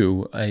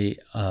you,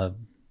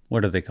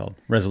 what are they called?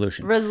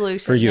 Resolution.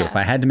 For you, if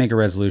I had to make a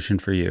resolution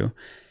for you,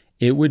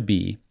 it would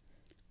be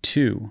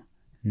to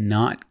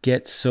not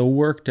get so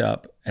worked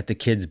up at the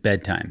kids'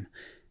 bedtime.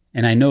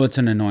 And I know it's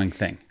an annoying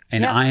thing.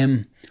 And I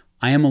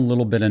am a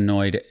little bit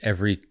annoyed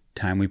every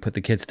time we put the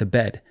kids to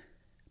bed.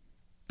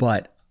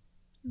 But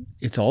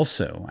it's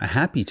also a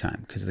happy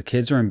time because the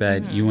kids are in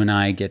bed. You and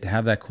I get to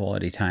have that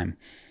quality time.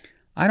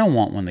 I don't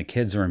want, when the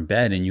kids are in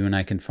bed and you and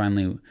I can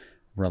finally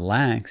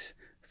relax,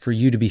 for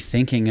you to be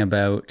thinking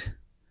about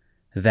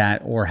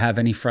that or have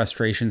any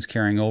frustrations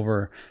carrying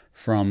over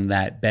from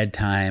that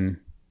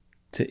bedtime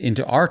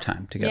into our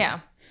time together. Yeah.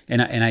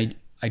 And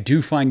I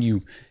do find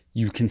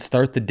you can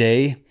start the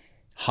day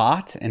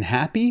hot and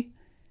happy,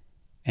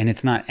 and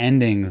it's not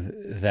ending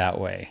that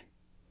way.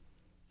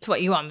 So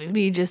what, you want me to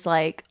be just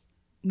like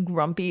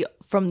grumpy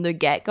from the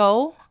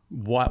get-go?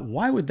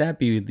 Why would that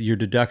be your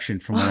deduction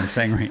from what I'm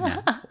saying right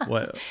now?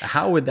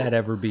 How would that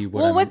ever be?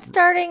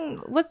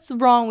 What's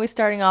wrong with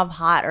starting off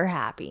hot or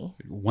happy?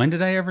 When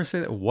did I ever say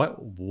that?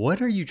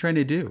 What are you trying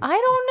to do? I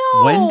don't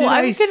know. When did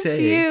I'm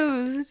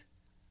confused.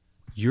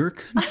 You're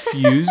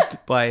confused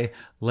by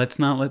let's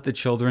not let the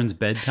children's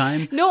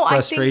bedtime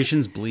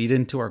frustrations bleed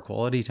into our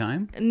quality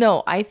time?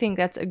 No, I think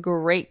that's a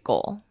great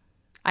goal.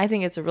 I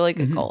think it's a really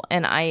good goal.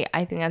 And I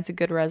think that's a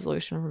good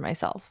resolution for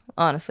myself.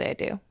 Honestly, I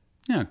do.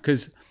 Yeah,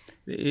 because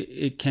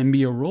it can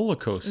be a roller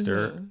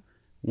coaster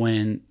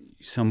when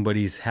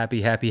somebody's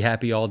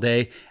happy all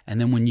day. And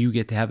then when you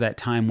get to have that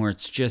time where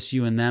it's just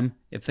you and them,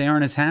 if they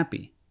aren't as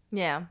happy.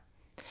 Yeah.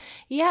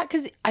 Yeah,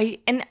 because I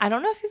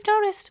don't know if you've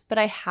noticed, but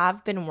I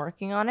have been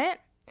working on it.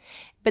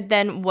 But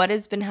then what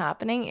has been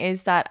happening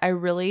is that I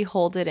really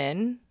hold it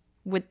in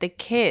with the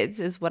kids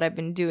is what I've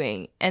been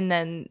doing. And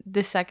then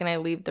the second I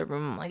leave the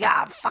room, I'm like,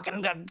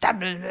 fucking, and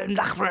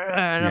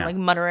I'm like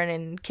muttering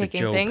and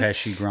kicking Joe things.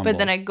 Pesci grumble. But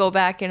then I go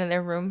back into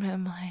their room and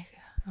I'm like,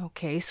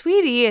 okay,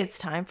 sweetie, it's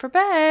time for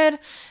bed.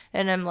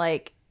 And I'm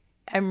like,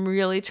 I'm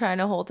really trying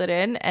to hold it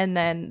in. And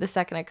then the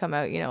second I come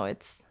out,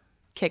 it's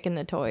kicking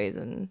the toys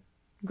and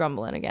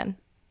grumbling again.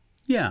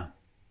 Yeah.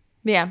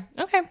 Yeah.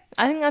 Okay.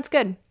 I think that's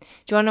good. Do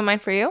you want to know mine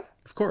for you?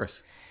 Of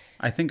course.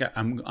 I think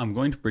I'm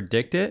going to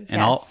predict it, and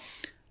Yes.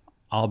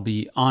 I'll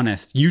be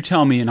honest. You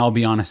tell me, and I'll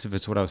be honest if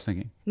it's what I was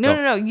thinking.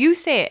 No. You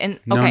say it. And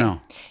okay. No.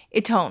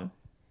 Atone.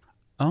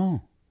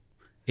 Oh,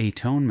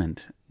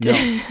 atonement. No.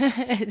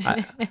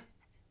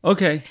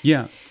 Okay.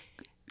 Yeah.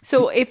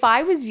 So if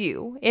I was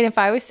you, and if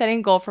I was setting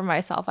a goal for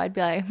myself, I'd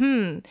be like,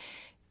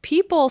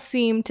 people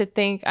seem to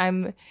think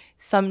I'm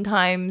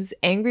sometimes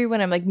angry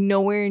when I'm like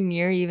nowhere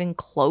near even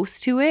close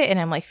to it, and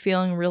I'm like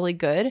feeling really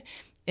good.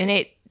 And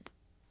it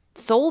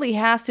solely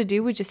has to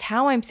do with just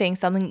how I'm saying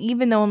something,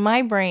 even though in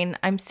my brain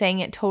I'm saying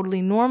it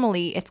totally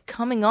normally. It's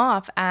coming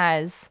off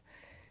as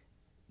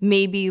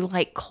maybe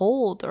like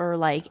cold or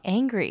like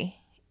angry.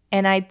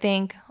 And I'd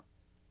think,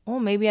 oh,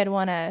 maybe I'd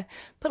want to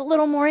put a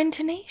little more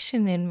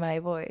intonation in my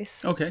voice.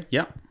 Okay.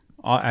 Yeah.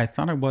 I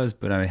thought I was,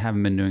 but I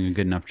haven't been doing a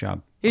good enough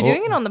job. You're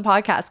doing it on the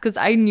podcast because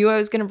I knew I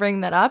was going to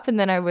bring that up. And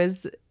then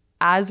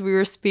as we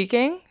were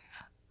speaking,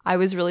 I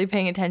was really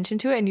paying attention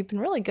to it. And you've been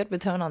really good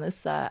with tone on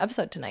this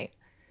episode tonight.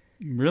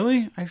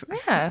 Really?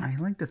 Yeah. I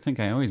like to think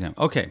I always am.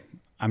 Okay.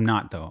 I'm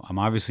not, though. I'm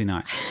obviously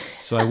not.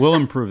 So I will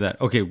improve that.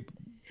 Okay.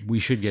 We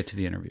should get to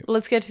the interview.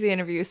 Let's get to the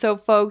interview. So,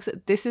 folks,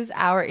 this is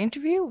our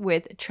interview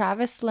with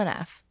Travis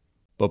Leneff.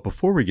 But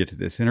before we get to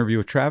this interview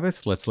with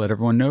Travis, let's let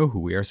everyone know who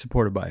we are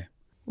supported by.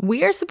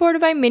 We are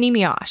supported by Mini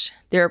Mioche.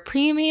 They're a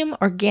premium,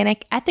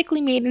 organic, ethically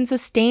made, and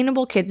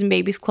sustainable kids and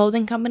babies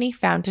clothing company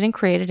founded and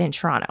created in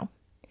Toronto.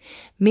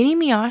 Mini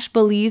Mioche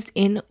believes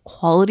in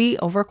quality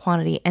over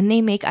quantity, and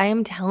they make, I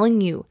am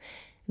telling you,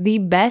 the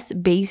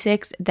best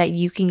basics that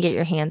you can get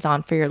your hands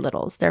on for your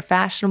littles. They're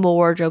fashionable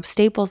wardrobe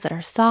staples that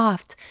are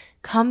soft,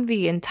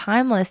 comfy, and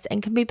timeless,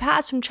 and can be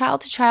passed from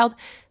child to child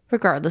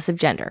regardless of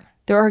gender.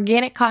 Their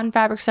organic cotton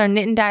fabrics are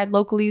knit and dyed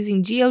locally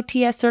using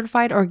GOTS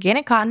certified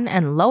organic cotton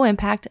and low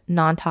impact,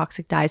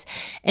 non-toxic dyes.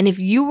 And if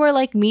you were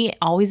like me,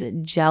 always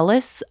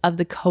jealous of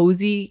the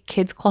cozy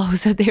kids'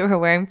 clothes that they were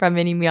wearing from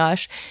Mini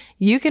Mioche,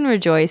 you can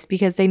rejoice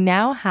because they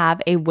now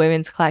have a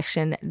women's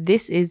collection.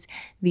 This is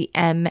the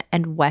M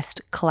and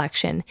West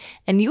collection.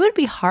 And you would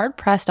be hard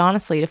pressed,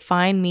 honestly, to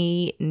find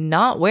me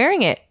not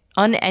wearing it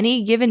on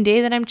any given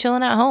day that I'm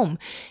chilling at home.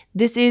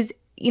 This is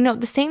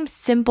the same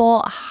simple,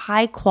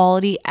 high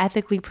quality,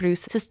 ethically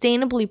produced,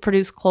 sustainably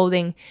produced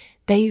clothing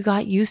that you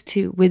got used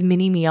to with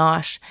Mini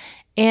Mioche.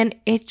 And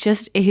it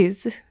just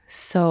is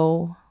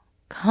so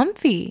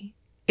comfy.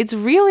 It's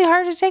really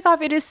hard to take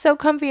off. It is so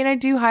comfy, and I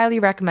do highly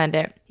recommend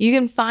it. You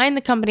can find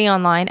the company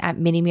online at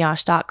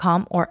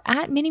minimioche.com or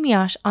at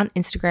minimioche on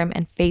Instagram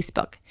and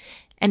Facebook.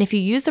 And if you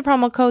use the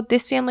promo code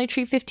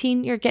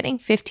ThisFamilyTree15, you're getting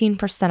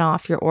 15%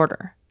 off your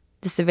order.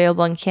 This is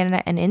available in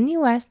Canada and in the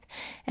US,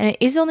 and it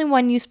is only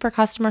one use per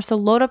customer, so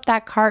load up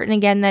that cart. And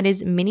again, that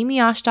is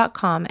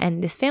minimioche.com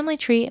and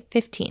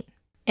ThisFamilyTree15.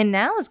 And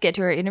now let's get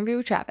to our interview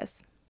with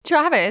Travis.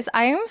 Travis,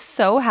 I am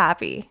so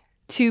happy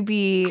to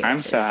be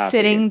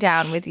sitting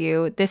down with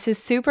you. This is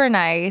super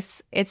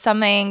nice. It's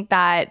something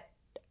that,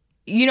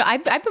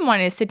 I've been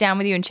wanting to sit down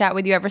with you and chat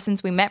with you ever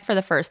since we met for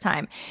the first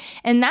time.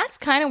 And that's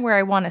kind of where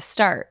I want to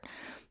start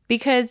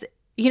because,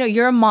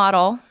 you're a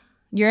model,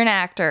 you're an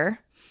actor,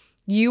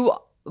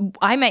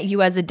 I met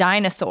you as a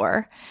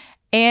dinosaur,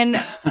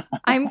 and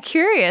I'm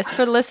curious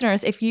for the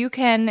listeners if you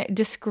can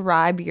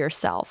describe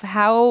yourself.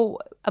 How,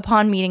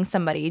 upon meeting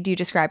somebody, do you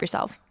describe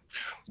yourself?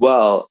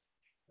 Well,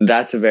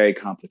 that's a very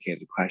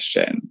complicated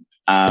question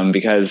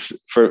because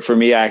for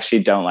me, I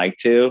actually don't like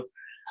to.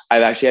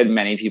 I've actually had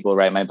many people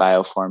write my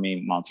bio for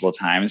me multiple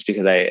times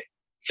because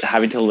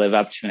having to live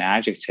up to an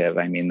adjective.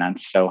 I mean,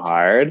 that's so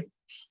hard.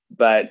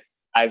 But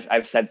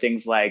I've said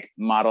things like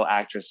model,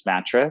 actress,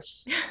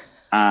 mattress.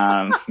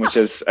 Which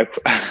is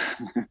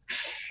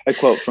a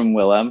quote from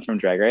Willem from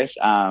Drag Race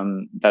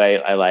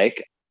that I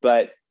like.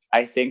 But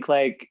I think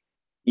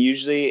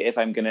usually if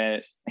I'm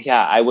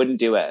I wouldn't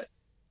do it.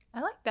 I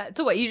like that.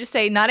 So what, you just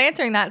say, not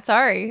answering that,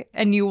 sorry,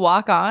 and you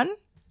walk on?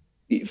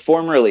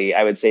 formerly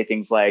I would say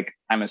things like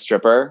I'm a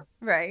stripper,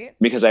 Right.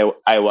 because I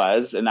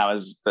was, and that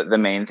was the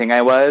main thing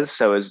I was.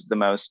 So it was the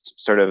most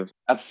sort of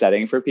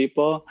upsetting for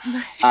people.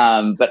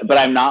 But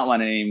I'm not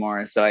one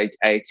anymore. So I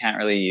can't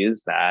really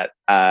use that.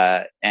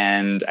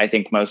 And I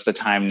think most of the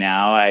time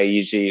now I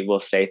usually will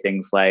say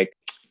things like,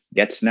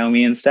 get to know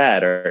me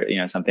instead, or,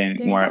 something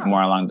more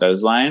along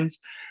those lines.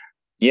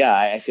 Yeah,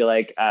 I feel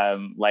like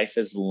life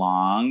is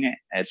long.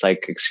 It's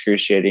like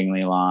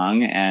excruciatingly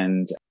long,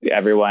 and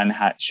everyone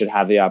should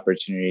have the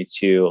opportunity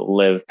to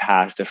live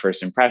past a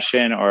first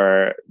impression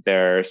or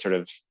their sort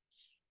of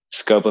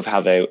scope of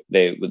how they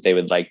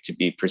would like to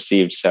be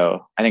perceived.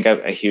 So I think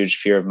a huge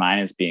fear of mine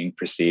is being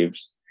perceived,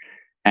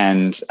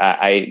 and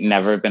I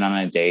never been on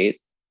a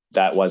date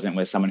that wasn't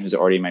with someone who's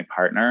already my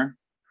partner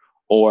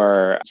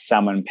or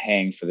someone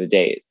paying for the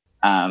date.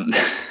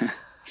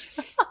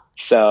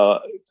 So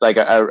like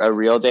a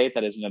real date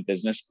that isn't a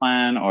business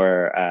plan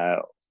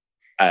or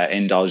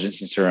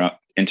indulgence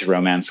into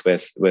romance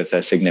with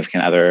a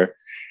significant other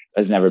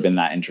has never been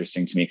that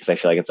interesting to me, because I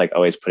feel like it's like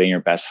always putting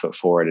your best foot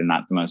forward and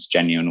not the most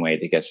genuine way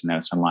to get to know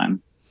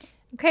someone.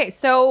 Okay,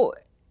 so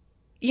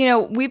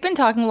we've been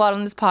talking a lot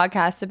on this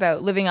podcast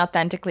about living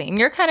authentically, and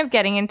you're kind of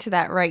getting into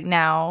that right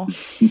now.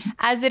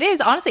 As it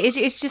is, honestly,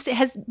 it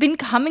has been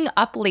coming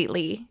up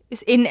lately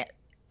in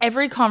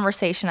every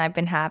conversation I've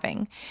been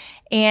having.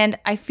 And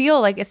I feel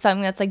like it's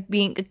something that's like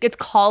it's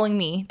calling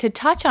me to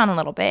touch on a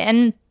little bit.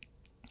 And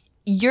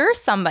you're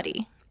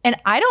somebody, and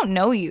I don't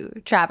know you,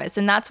 Travis,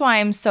 and that's why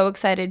I'm so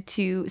excited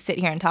to sit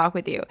here and talk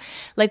with you.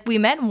 Like, we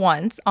met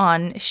once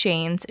on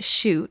Shane's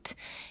shoot,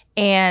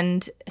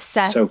 and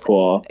Seth. So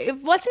cool.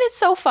 Wasn't it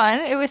so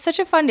fun? It was such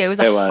a fun day. It was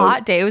a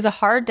hot day. It was a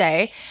hard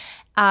day.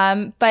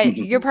 But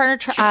your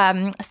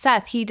partner,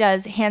 Seth, he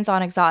does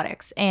hands-on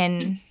exotics,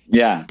 and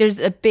there's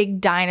a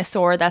big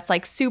dinosaur that's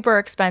like super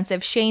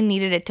expensive. Shane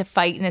needed it to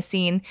fight in a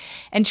scene,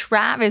 and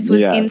Travis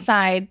was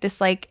inside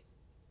this like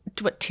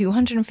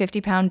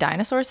 250-pound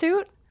dinosaur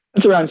suit.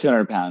 It's around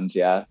 200 pounds.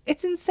 Yeah,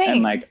 it's insane.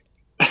 And like,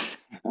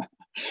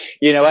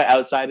 you know what?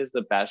 Outside is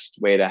the best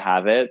way to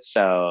have it.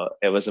 So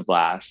it was a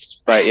blast.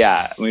 But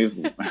yeah,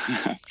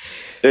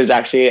 there's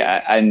actually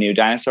a new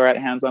dinosaur at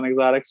Hands On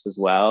Exotics as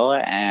well.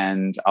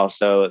 And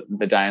also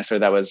the dinosaur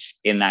that was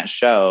in that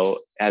show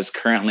has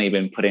currently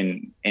been put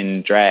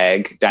in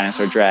drag,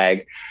 dinosaur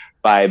drag,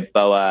 by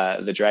Boa,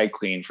 the drag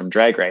queen from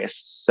Drag Race.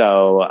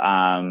 So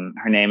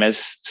her name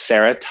is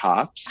Sarah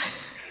Tops.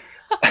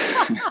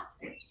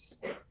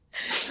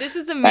 This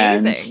is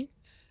amazing.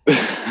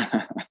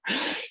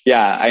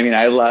 Yeah, I mean,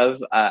 I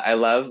love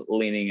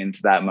leaning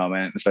into that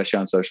moment, especially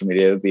on social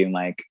media, being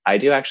like, I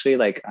do actually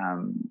like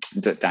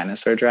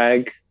dinosaur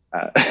drag.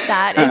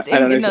 That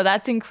is, no,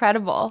 that's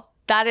incredible.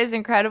 That is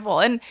incredible.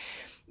 And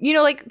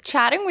like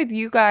chatting with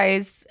you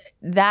guys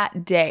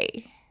that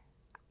day,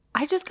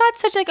 I just got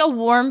such like a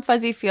warm,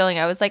 fuzzy feeling.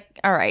 I was like,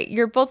 all right,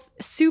 you're both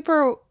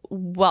super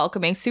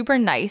welcoming, super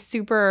nice,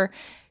 super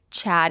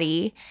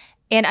chatty.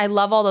 And I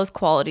love all those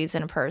qualities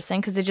in a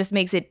person, because it just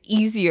makes it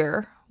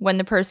easier when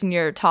the person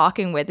you're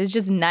talking with is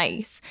just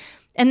nice.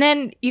 And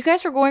then you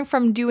guys were going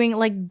from doing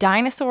like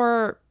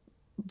dinosaur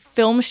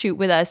film shoot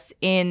with us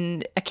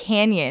in a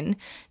canyon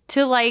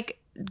to like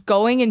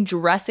going and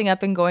dressing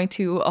up and going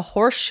to a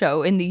horse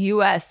show in the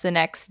US the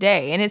next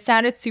day. And it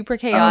sounded super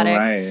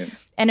chaotic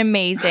and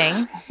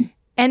amazing.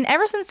 And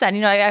ever since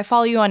then, I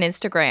follow you on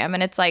Instagram,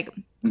 and it's like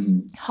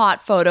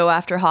hot photo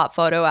after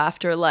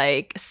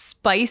like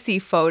spicy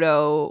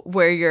photo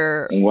where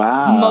you're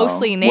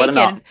mostly naked.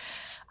 And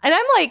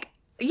I'm like,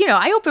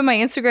 I open my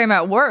Instagram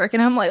at work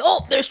and I'm like,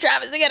 oh, there's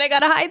Travis again. I got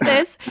to hide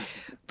this.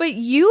 But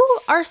you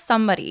are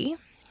somebody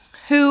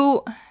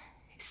who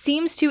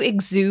seems to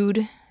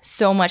exude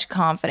so much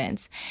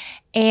confidence.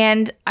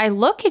 And I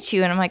look at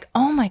you and I'm like,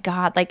 oh my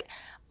God, like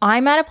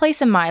I'm at a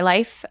place in my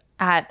life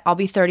I'll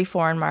be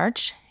 34 in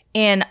March.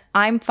 And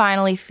I'm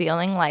finally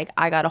feeling like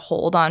I got a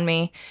hold on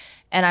me.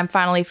 And I'm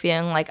finally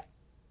feeling like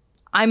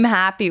I'm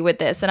happy with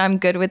this and I'm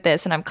good with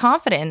this and I'm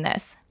confident in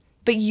this.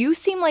 But you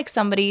seem like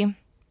somebody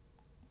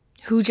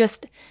who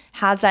just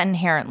has that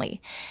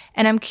inherently.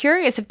 And I'm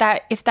curious if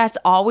that's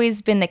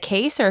always been the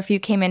case, or if you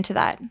came into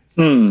that.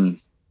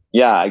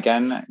 Yeah,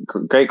 again,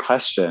 great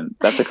question.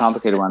 That's a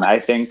complicated one. I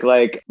think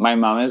like my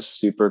mom is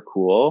super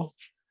cool.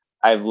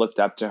 I've looked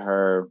up to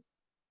her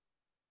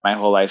my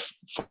whole life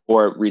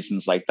for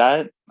reasons like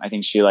that. I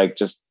think she like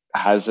just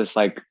has this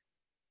like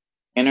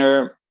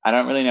inner, I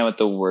don't really know what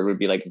the word would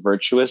be, like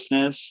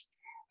virtuousness,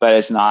 but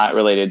it's not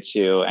related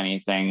to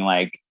anything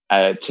like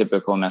a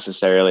typical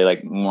necessarily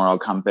like moral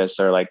compass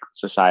or like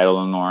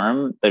societal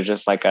norm. There's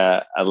just like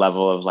a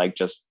level of like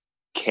just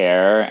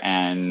care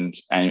and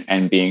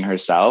being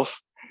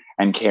herself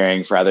and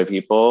caring for other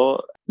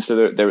people.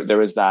 So there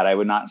was that. I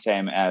would not say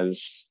I'm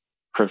as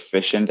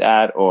proficient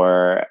at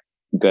or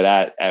good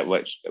at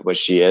what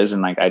she is,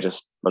 and like I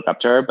just look up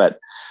to her. But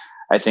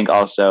I think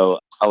also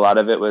a lot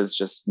of it was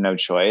just no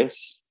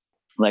choice.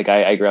 Like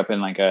I grew up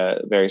in like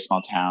a very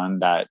small town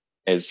that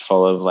is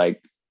full of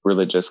like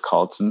religious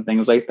cults and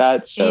things like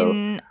that. So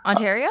in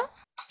Ontario?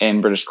 In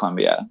British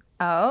Columbia.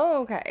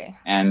 Oh, okay.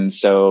 And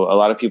so a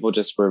lot of people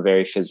just were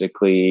very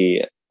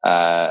physically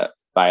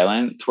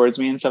violent towards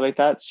me and stuff like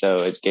that. So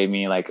it gave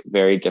me like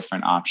very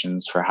different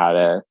options for how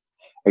to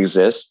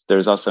exist.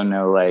 There's also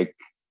no like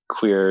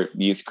queer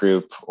youth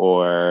group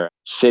or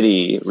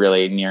city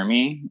really near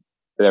me.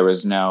 There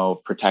was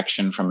no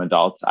protection from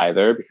adults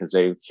either because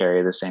they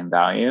carry the same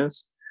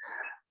values.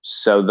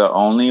 So the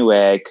only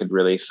way I could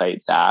really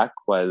fight back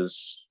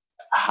was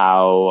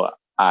how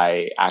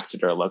I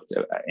acted or looked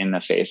in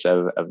the face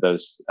of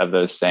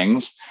those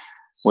things,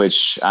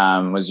 which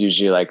was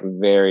usually like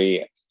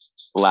very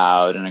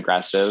loud and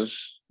aggressive.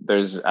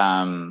 There's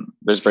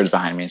birds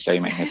behind me, so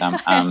you might hear them.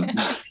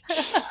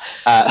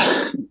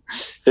 Uh,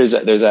 there's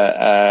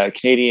a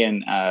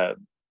Canadian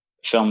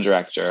film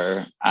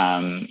director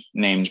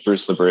named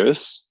Bruce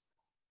LaBruce,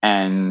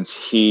 and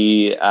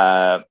he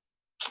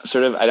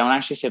sort of, I don't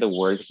actually say the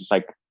word because it's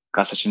like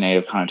got such a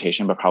negative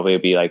connotation, but probably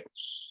would be like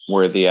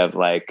worthy of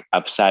like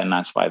upset, and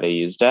that's why they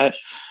used it.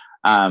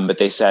 But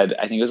they said,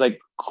 I think it was like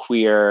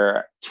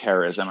queer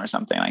terrorism or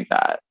something like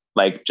that,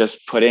 like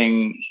just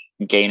putting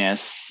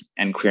gayness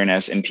and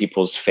queerness in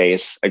people's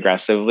face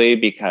aggressively,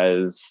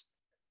 because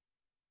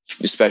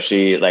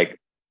especially like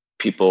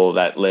people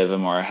that live a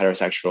more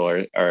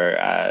heterosexual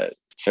or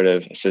sort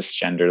of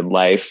cisgendered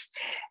life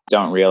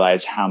don't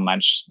realize how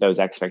much those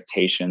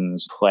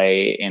expectations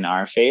play in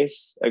our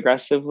face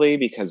aggressively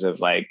because of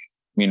like,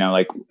 you know,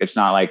 like it's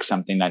not like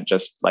something that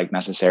just like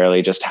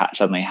necessarily just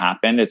suddenly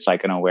happened. It's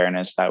like an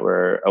awareness that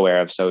we're aware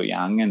of so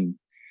young. And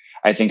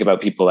I think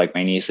about people like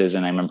my nieces,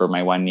 and I remember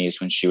my one niece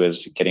when she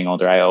was getting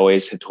older, I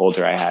always had told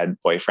her I had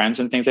boyfriends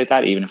and things like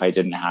that, even if I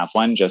didn't have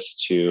one,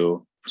 just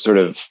to sort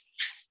of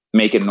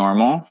make it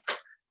normal.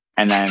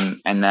 And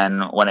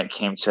then when it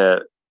came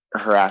to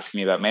her asking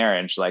me about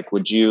marriage, like,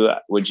 would you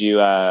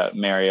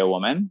marry a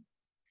woman?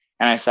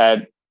 And I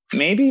said,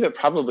 maybe, but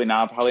probably not.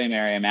 I'll probably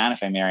marry a man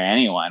if I marry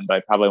anyone, but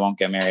I probably won't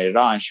get married at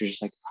all. And she was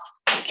just like,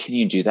 can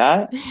you do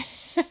that?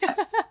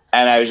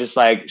 And I was just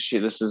like,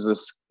 this is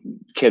this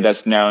kid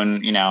that's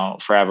known, you know,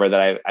 forever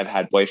that I've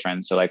had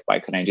boyfriends. So like, why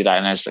couldn't I do that?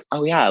 And I was like,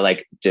 oh yeah,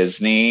 like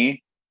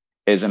Disney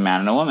is a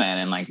man and a woman.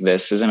 And like,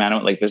 this is a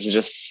man, like, this is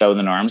just so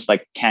the norms.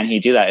 Like, can he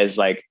do that is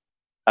like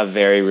a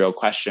very real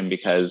question,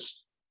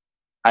 because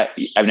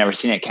I've never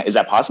seen it. Is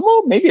that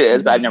possible? Maybe it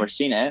is, but I've never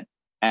seen it.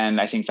 And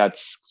I think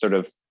that's sort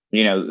of,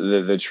 you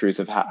know, the truth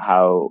of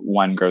how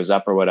one grows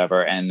up or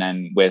whatever. And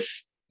then with,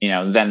 you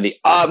know, then the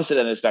opposite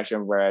end of the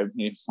spectrum where I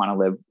want to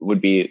live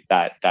would be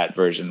that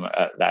version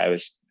that I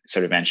was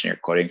sort of mentioning or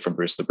quoting from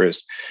Bruce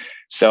LaBruce.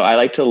 So I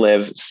like to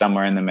live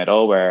somewhere in the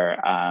middle where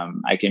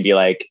I can be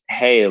like,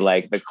 hey,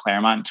 like the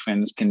Claremont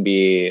twins can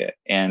be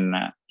in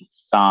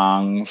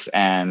thongs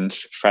and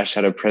fresh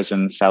out of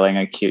prison selling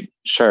a cute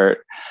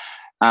shirt.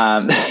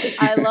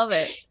 I love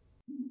it.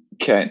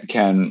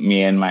 Can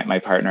me and my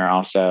partner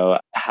also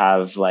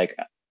have like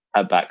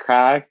a butt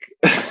crack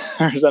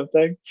or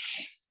something?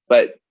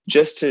 But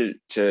just to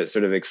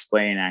sort of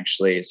explain,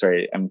 actually,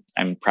 sorry,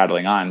 I'm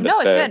prattling on. But no,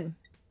 it's good.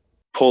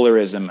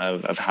 Polarism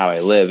of how I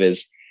live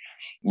is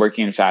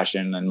working in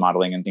fashion and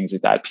modeling and things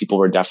like that. People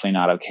were definitely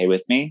not okay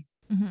with me.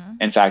 Mm-hmm.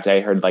 In fact, I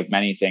heard like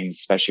many things,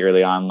 especially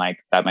early on,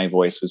 like that my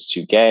voice was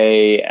too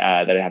gay,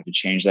 that I'd have to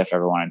change that if I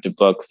ever wanted to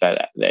book,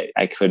 that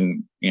I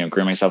couldn't, you know,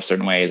 groom myself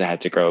certain ways. I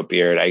had to grow a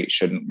beard. I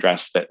shouldn't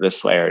dress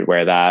this way or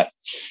wear that,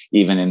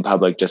 even in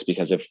public, just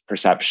because of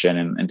perception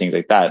and things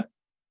like that.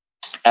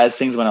 As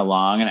things went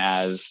along, and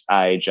as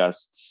I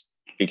just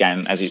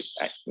began, as you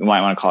might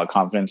want to call it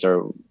confidence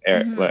or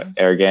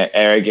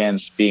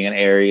arrogance, being an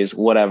Aries,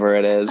 whatever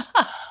it is,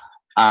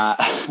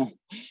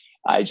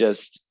 I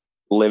just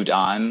lived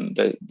on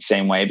the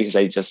same way, because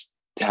I just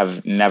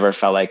have never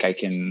felt like I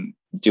can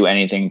do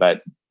anything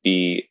but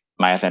be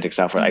my authentic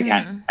self. Where I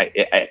can't.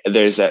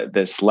 There's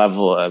this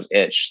level of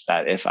itch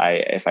that if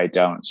I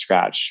don't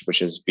scratch,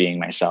 which is being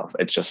myself,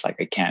 it's just like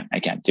I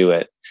can't do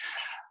it.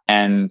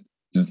 And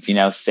you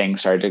know, things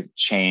started to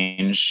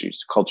change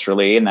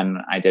culturally, and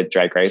then I did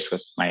Drag Race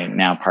with my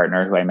now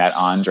partner, who I met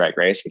on Drag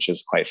Race, which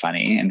is quite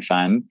funny and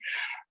fun.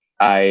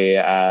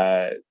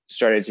 I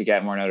started to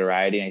get more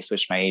notoriety, and I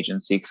switched my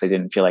agency because I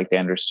didn't feel like they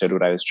understood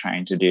what I was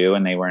trying to do,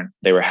 and they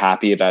were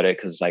happy about it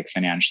because like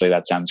financially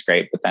that sounds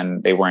great, but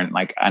then they weren't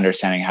like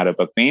understanding how to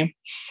book me.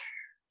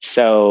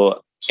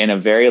 So in a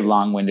very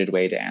long-winded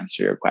way to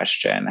answer your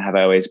question, have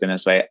I always been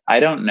this way? I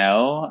don't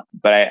know,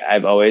 but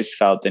I've always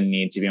felt the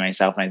need to be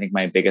myself. And I think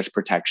my biggest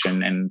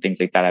protection and things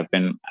like that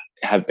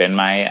have been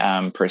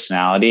my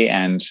personality,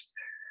 and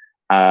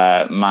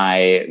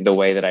the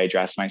way that I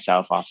dress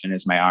myself often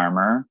is my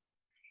armor,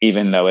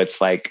 even though it's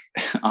like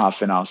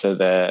often also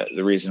the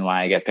reason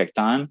why I get picked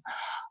on.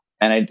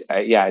 And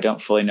I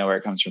don't fully know where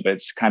it comes from, but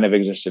it's kind of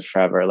existed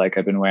forever. Like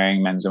I've been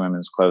wearing men's and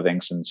women's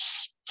clothing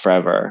since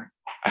forever.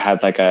 I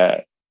had like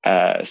a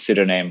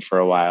pseudonym for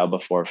a while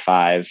before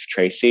 5,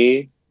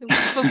 Tracy.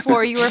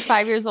 Before you were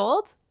 5 years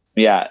old?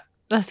 Yeah.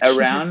 That's cute.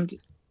 Around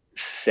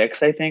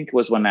 6, I think,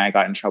 was when I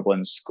got in trouble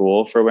in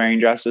school for wearing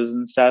dresses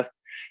and stuff.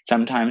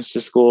 Sometimes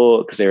to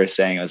school, because they were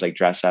saying it was like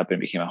dress up, and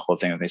it became a whole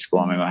thing with my school,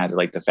 and my mom had to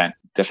like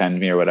defend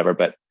me or whatever.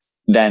 But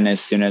then as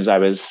soon as I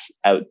was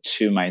out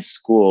to my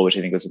school, which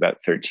I think was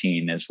about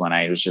 13, is when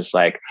I was just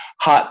like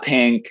hot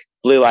pink,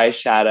 blue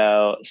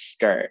eyeshadow,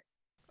 skirt.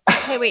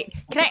 Okay, wait.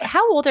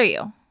 How old are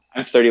you?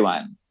 I'm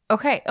 31.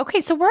 Okay.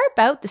 Okay. So we're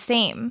about the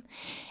same.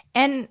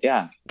 And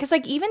Yeah. because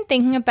like even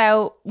thinking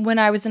about when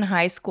I was in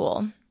high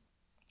school,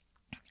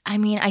 I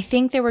mean, I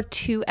think there were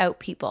 2 out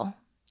people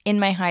in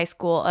my high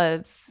school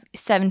of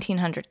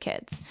 1,700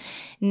 kids.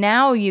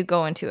 Now you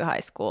go into a high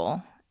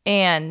school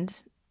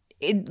and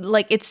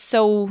it's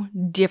so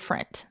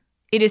different.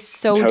 It is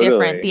so Totally.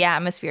 different, the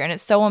atmosphere, and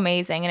it's so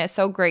amazing. And it's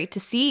so great to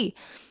see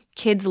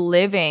kids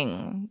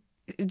living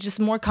just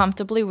more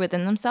comfortably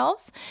within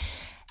themselves.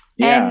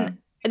 Yeah. And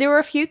there were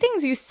a few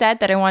things you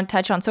said that I want to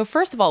touch on. So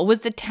first of all,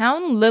 was the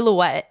town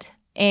Lillooet?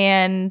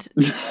 And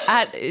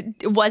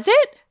was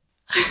it?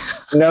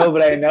 No,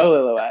 but I know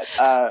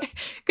Lillooet.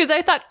 Because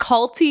I thought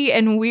culty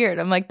and weird.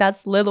 I'm like,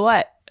 that's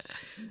Lillooet.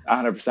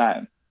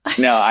 100%.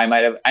 No, I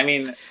might have. I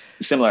mean,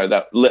 similar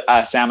though.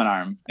 Salmon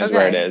Arm is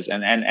where it is,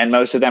 and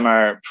most of them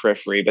are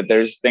periphery. But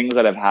there's things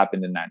that have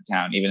happened in that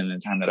town, even in the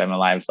time that I'm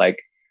alive. Like,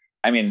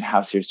 I mean,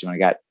 how serious do you want to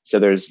get? So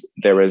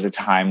there was a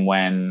time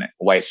when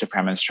white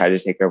supremacists tried to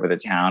take over the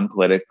town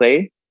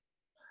politically,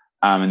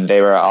 and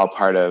they were all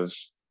part of.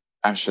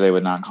 I'm sure they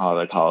would not call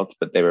it a cult,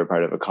 but they were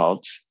part of a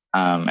cult,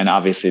 and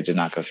obviously it did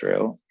not go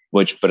through.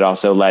 But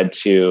also led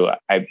to.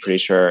 I'm pretty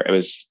sure it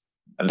was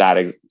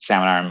that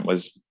Salmon Arm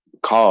was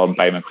called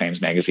by Maclean's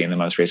magazine the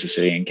most racist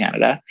city in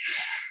Canada.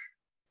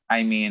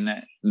 I mean,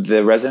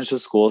 the residential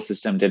school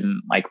system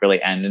didn't like really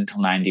end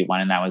until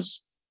 91, and that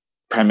was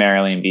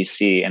primarily in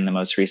BC. And the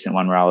most recent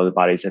one where all of the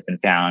bodies have been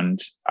found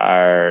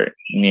are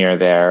near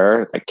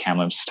there, like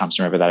Kamloops,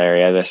 Thompson River, that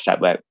area, the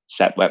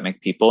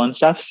Setwetmik people and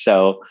stuff.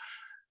 So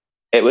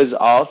it was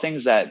all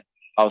things that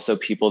also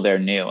people there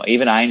knew.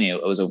 Even I knew.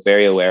 I was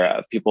very aware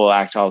of. People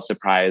act all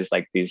surprised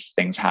like these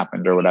things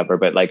happened or whatever,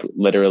 but like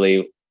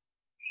literally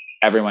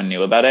everyone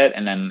knew about it.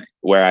 And then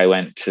where I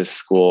went to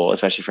school,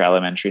 especially for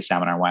elementary,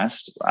 Salmon Arm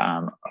West,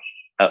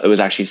 it was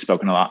actually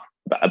spoken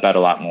about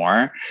a lot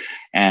more.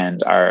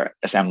 And our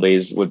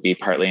assemblies would be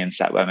partly in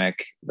Setwetmik,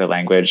 the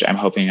language. I'm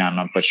hoping I'm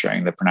not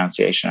butchering the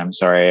pronunciation. I'm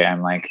sorry.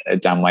 I'm like a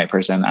dumb white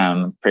person.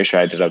 I'm pretty sure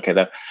I did okay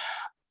though.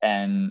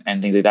 And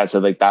things like that. So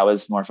like that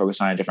was more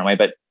focused on a different way,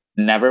 but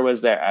never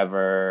was there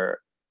ever,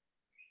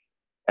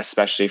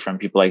 especially from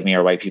people like me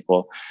or white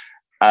people,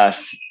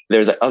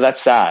 there's like, oh,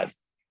 that's sad.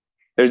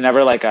 There's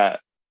never like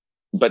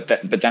but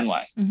then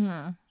what?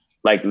 Mm-hmm.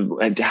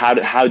 Like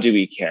how do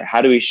we care?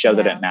 How do we show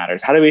that it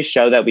matters? How do we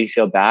show that we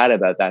feel bad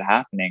about that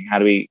happening?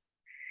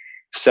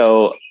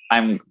 So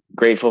I'm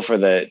grateful for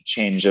the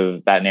change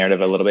of that narrative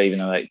a little bit, even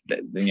though like,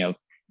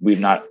 we've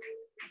not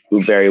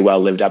very well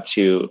lived up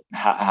to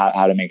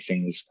how to make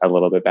things a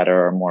little bit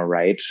better or more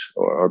right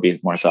or be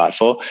more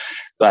thoughtful.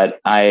 But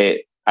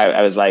I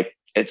was like,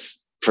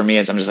 for me,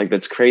 I'm just like,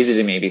 that's crazy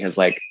to me because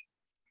like,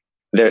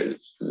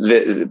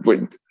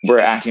 we're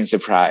acting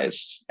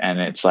surprised, and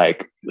it's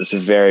like this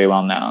is very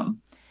well known,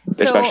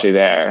 especially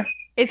there.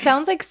 It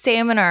sounds like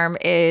Salmon Arm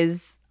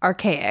is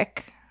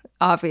archaic.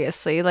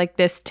 Obviously, like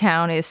this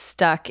town is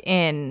stuck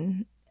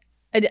in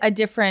a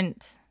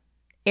different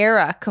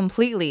era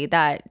completely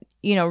that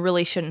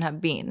really shouldn't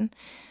have been.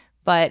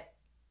 But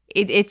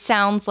it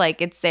sounds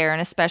like it's there,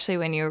 and especially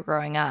when you were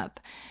growing up.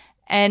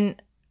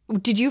 And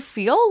did you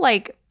feel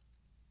like,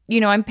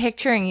 I'm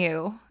picturing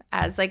you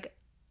as like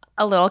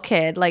a little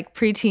kid, like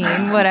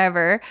preteen,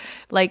 whatever,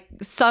 like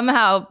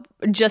somehow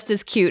just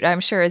as cute, I'm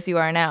sure, as you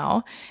are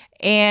now.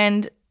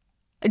 And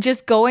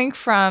just going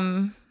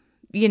from,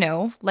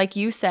 like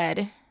you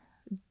said,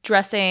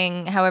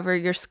 dressing however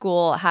your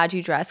school had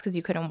you dress because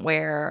you couldn't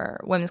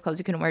wear women's clothes,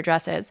 you couldn't wear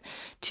dresses,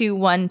 to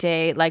one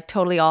day like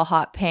totally all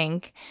hot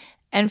pink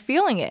and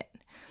feeling it.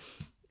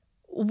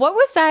 What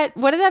was that?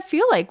 What did that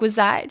feel like? Was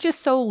that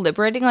just so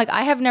liberating? Like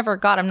I'm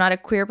not a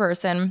queer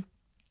person.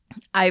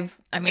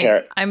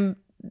 I'm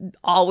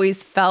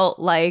always felt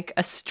like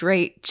a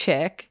straight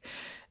chick.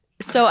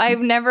 So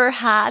I've never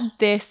had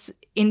this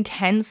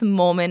intense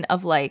moment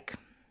of like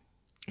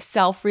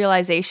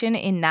self-realization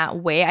in that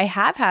way. I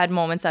have had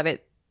moments of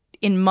it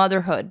in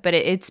motherhood, but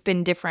it's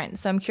been different.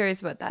 So I'm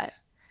curious about that.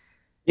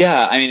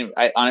 Yeah. I mean,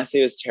 honestly,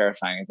 it was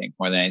terrifying, I think,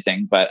 more than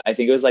anything, but I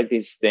think it was like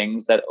these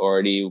things that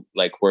already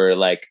like were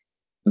like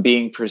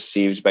being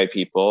perceived by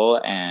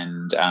people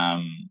and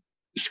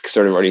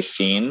sort of already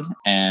seen.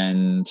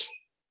 And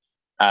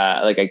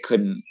like I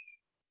couldn't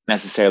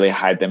necessarily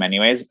hide them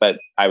anyways, but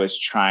I was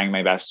trying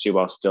my best to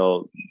while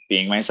still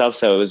being myself.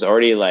 So it was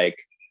already like,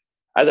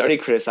 I was already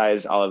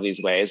criticized all of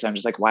these ways. I'm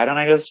just like, why don't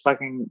I just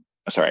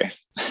sorry.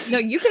 No,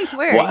 you can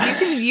swear.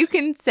 You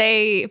can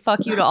say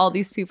fuck you to all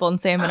these people in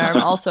Salmon Arm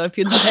also if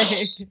you'd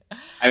like.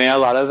 I mean, a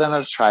lot of them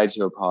have tried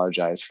to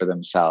apologize for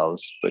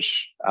themselves,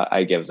 which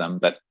I give them,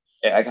 but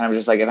I kind of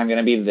just like, if I'm going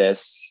to be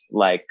this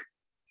like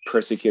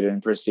persecuted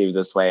and perceived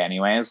this way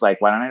anyways, like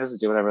why don't I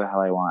just do whatever the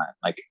hell I want?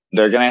 Like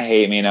they're gonna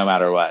hate me no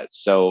matter what,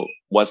 so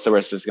what's the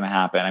worst that's gonna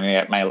happen? I'm gonna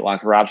get my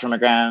locker robbed from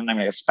again, I'm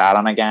gonna get spat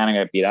on again, I'm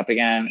gonna get beat up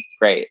again.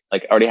 Great,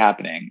 like already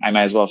happening. I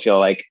might as well feel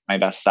like my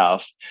best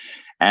self.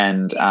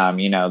 And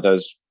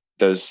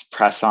those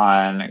press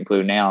on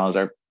glue nails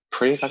are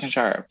pretty fucking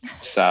sharp.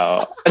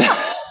 So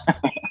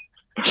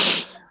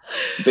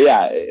but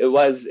yeah, it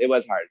was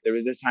hard.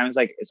 There's times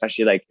like,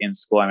 especially like in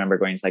school, I remember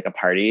going to like a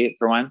party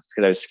for once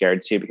because I was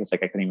scared too, because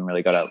like I couldn't even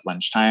really go to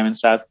lunchtime and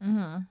stuff,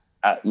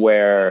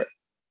 where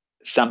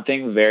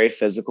something very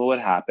physical would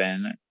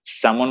happen.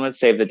 Someone would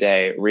save the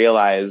day,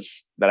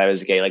 realize that I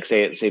was gay. Like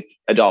say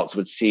adults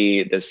would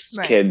see this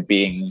kid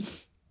being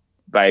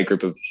by a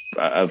group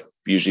of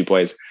usually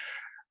boys,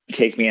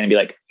 take me in and be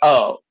like,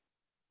 "Oh,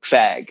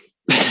 fag.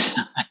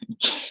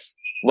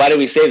 Why did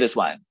we save this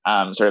one?"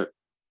 Sort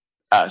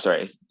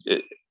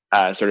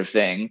of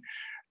thing.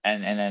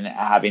 And then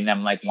having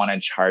them like want to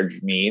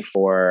charge me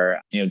for,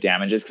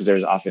 damages, because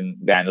there's often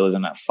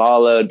vandalism that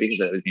followed because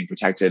it was being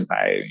protected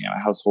by, a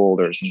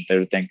household or some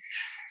other thing.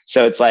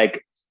 So it's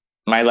like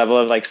my level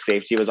of like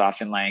safety was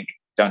often like,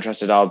 don't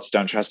trust adults,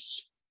 don't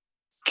trust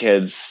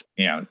kids,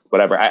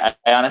 whatever. I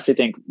honestly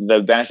think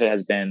the benefit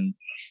has been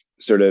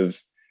sort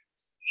of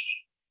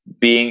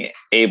being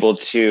able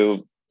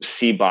to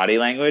see body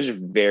language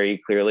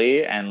very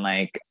clearly. And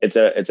like, it's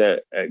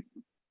a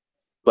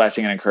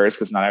blessing and a curse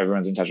because not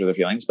everyone's in touch with their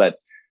feelings, but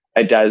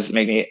it does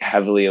make me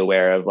heavily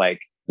aware of like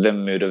the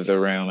mood of the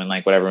room and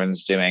like what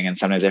everyone's doing. And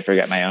sometimes I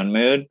forget my own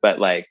mood, but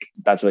like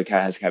that's what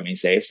has kept me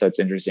safe. So it's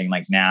interesting,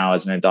 like now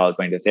as an adult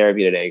going to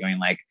therapy today, going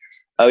like,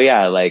 oh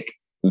yeah, like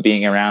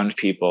being around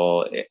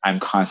people, I'm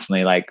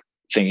constantly like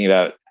thinking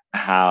about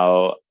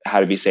how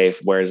to be safe,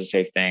 where is a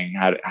safe thing,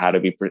 how to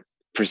be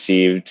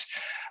perceived,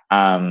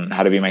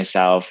 how to be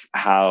myself,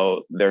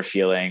 how they're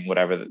feeling,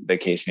 whatever the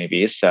case may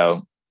be.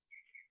 So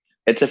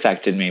it's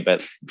affected me,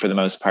 but for the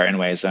most part in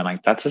ways that I'm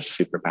like, that's a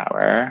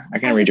superpower. I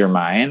can read your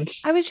mind.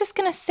 I was just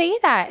going to say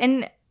that.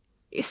 And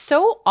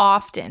so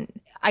often,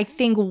 I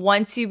think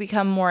once you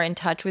become more in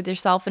touch with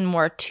yourself and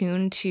more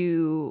attuned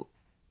to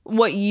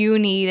what you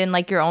need and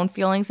like your own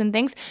feelings and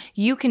things,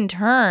 you can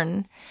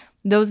turn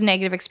those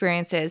negative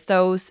experiences,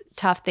 those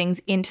tough things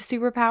into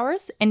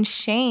superpowers. And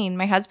Shane,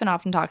 my husband,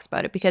 often talks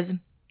about it because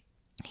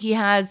he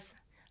has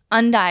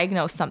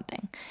undiagnosed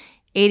something,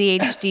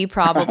 ADHD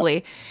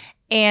probably.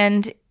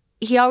 And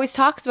he always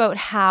talks about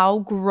how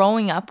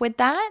growing up with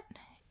that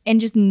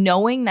and just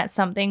knowing that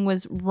something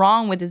was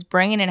wrong with his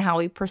brain and how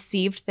he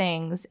perceived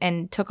things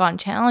and took on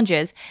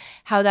challenges,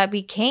 how that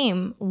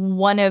became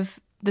one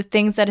of the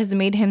things that has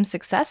made him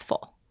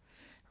successful,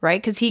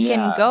 right? Because he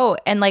can go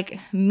and like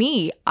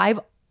me, I've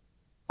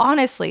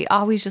honestly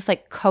always just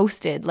like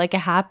coasted like a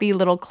happy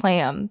little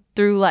clam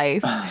through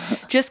life,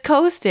 just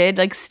coasted,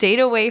 like stayed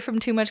away from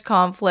too much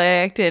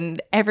conflict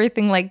and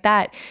everything like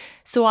that.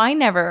 So I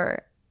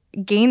never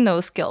gain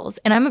those skills.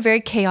 And I'm a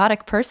very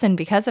chaotic person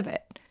because of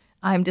it.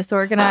 I'm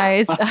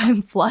disorganized.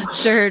 I'm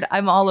flustered.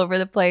 I'm all over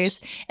the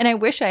place. And I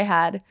wish I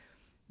had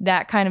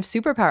that kind of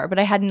superpower, but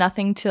I had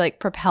nothing to like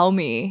propel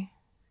me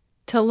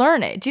to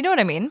learn it. Do you know what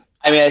I mean?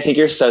 I mean, I think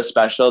you're so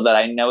special that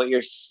I know what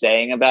you're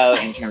saying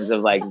about in terms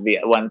of like the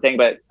one thing,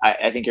 but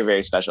I think you're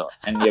very special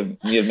and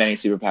you have many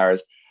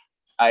superpowers.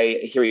 I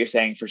hear what you're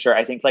saying for sure.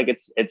 I think like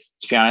it's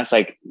to be honest,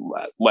 like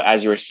what,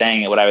 as you were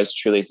saying it, what I was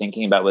truly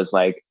thinking about was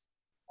like,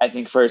 I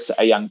think for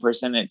a young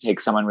person, it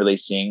takes someone really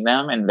seeing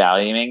them and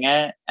valuing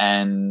it.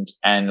 And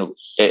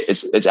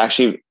it's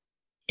actually,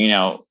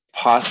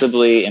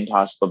 possibly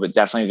impossible, but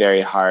definitely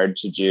very hard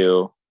to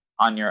do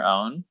on your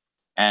own.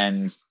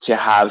 And to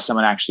have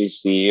someone actually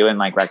see you and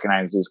like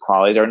recognize these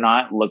qualities or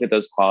not look at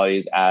those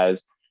qualities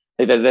as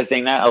like the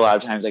thing that a lot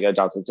of times like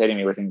adults would say to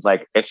me were things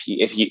like, if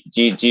you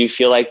do you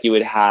feel like you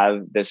would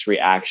have this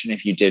reaction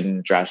if you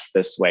didn't dress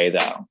this way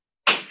though?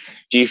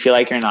 Do you feel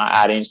like you're not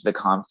adding to the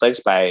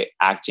conflicts by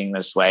acting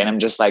this way? And I'm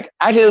just like,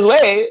 acting this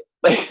way,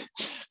 like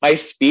my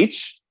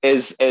speech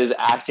is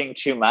acting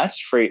too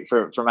much for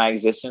my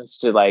existence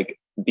to like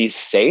be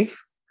safe.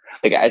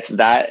 Like it's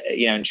that,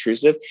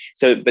 intrusive.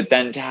 So, but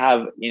then to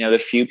have, the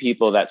few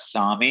people that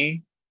saw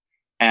me,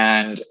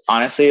 and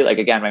honestly, like,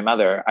 again, my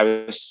mother, I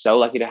was so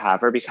lucky to have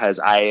her because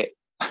I'm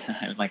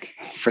like,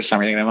 for some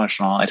reason, I'm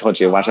emotional. I told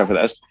you, watch out for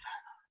this.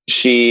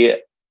 She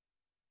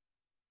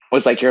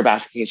was like, you're a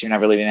basket case. You're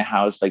never leaving the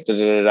house. Like,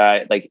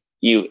 like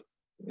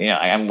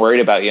I'm worried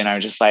about you. And I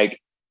was just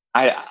like,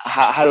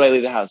 how do I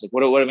leave the house? Like,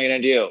 what am I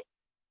going to do?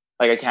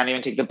 Like, I can't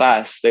even take the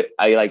bus.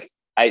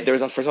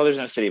 First of all, there's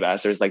no city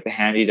bus. There's like the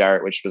Handy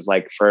Dart, which was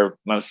like for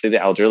mostly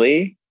the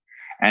elderly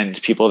and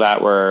people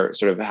that were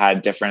sort of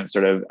had different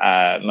sort of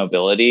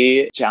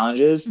mobility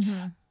challenges.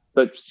 Mm-hmm.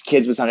 But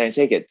kids would sometimes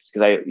take it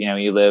because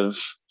you live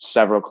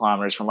several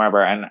kilometers from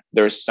wherever. And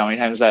there were so many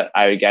times that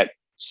I would get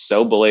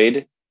so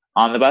bullied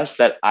on the bus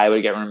that I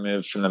would get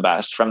removed from the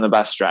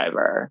bus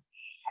driver.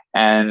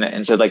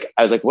 And so like,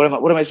 I was like, what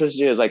am I supposed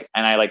to do? Is like,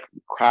 and I like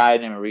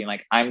cried and being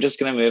like, I'm just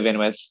going to move in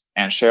with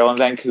Aunt Cheryl in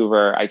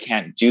Vancouver. I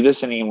can't do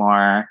this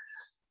anymore.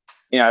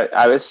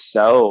 I was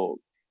so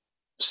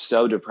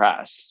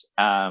depressed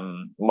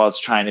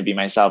whilst trying to be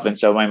myself. And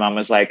so my mom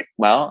was like,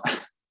 well,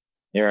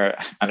 you're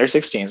under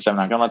 16, so I'm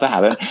not going to let that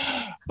happen.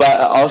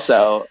 But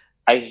also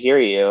I hear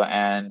you,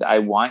 and I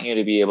want you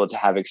to be able to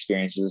have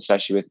experiences,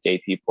 especially with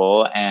gay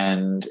people.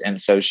 And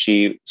so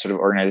she sort of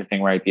organized a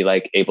thing where I'd be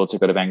like able to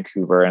go to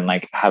Vancouver and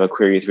like have a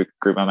queer youth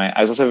group on my.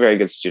 I was also a very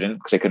good student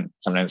because I couldn't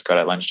sometimes go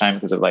at lunchtime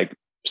because of like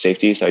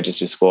safety, so I just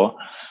do school.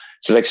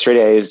 So like straight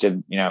A's,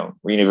 did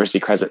university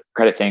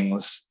credit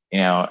things,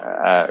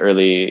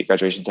 early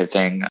graduation type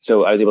thing.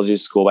 So I was able to do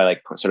school by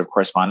like sort of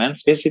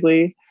correspondence,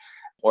 basically.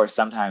 Or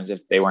sometimes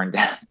if they weren't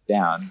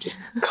down,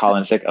 just call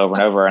in sick over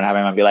and over and have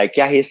my mom be like,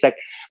 yeah, he's sick.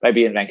 But I'd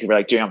be in Vancouver,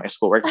 like doing all my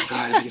schoolwork.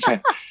 And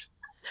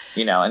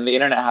the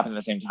internet happened at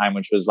the same time,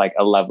 which was like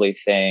a lovely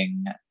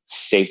thing,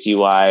 safety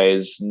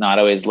wise, not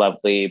always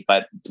lovely,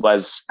 but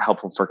was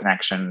helpful for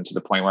connection to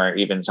the point where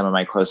even some of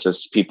my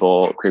closest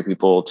people, queer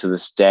people to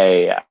this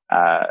day,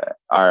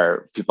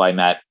 are people I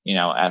met,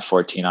 at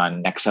 14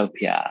 on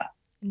Nexopia.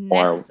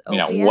 Or,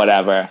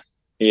 whatever.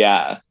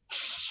 Yeah.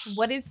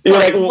 What is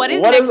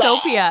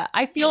Nexopia?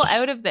 I feel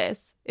out of this.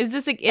 Is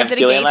it a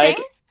gay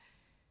thing?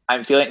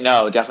 I'm feeling,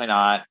 no, definitely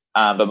not.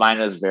 But mine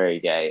was very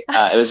gay.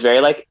 It was very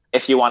like,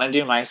 if you want to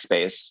do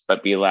MySpace,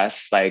 but be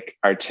less like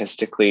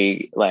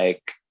artistically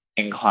like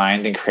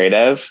inclined and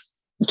creative,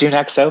 do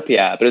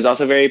Nexopia. But it was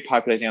also very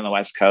popular on the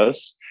West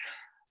Coast.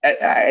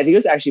 I think it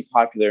was actually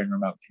popular in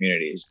remote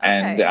communities.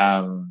 Okay.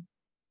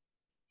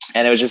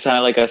 And it was just kind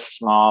of like a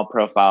small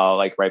profile,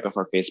 like right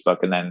before Facebook,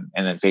 and then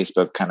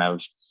Facebook kind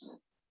of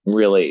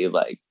really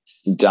like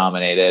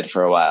dominated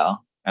for a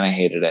while, and I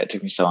hated it. It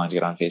took me so long to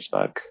get on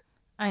Facebook.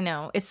 I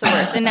know, it's the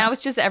worst. And now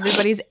it's just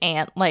everybody's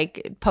aunt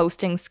like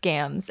posting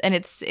scams, and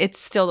it's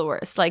still the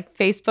worst. Like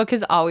Facebook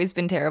has always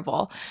been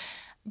terrible.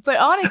 But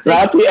honestly,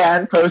 not the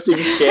aunt posting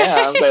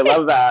scams. I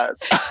love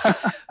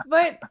that.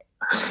 But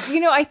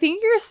I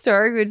think your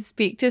story would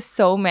speak to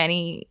so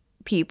many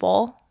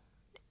people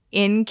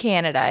in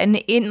Canada, and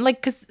in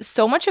like, because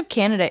so much of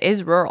Canada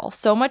is rural.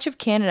 So much of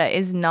Canada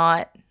is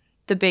not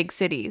the big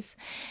cities.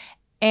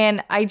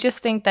 And I just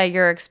think that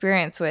your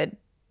experience would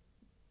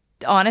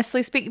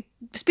honestly speak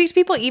to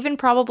people even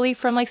probably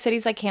from like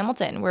cities like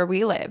Hamilton, where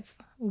we live,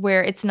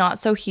 where it's not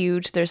so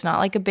huge. There's not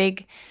like a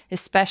big,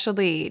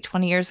 especially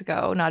 20 years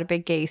ago, not a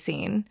big gay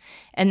scene.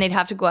 And they'd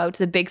have to go out to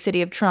the big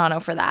city of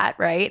Toronto for that,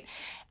 right?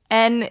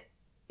 And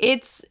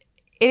it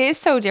is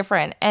so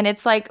different. And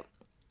it's like,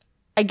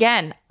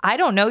 again, I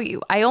don't know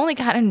you. I only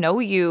kind of know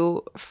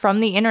you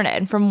from the internet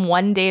and from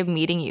one day of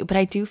meeting you. But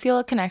I do feel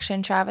a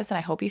connection, Travis, and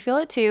I hope you feel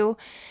it too.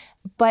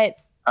 But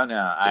oh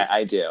no,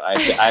 I do. I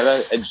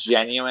have a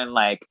genuine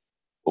like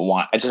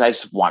I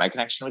just want a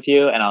connection with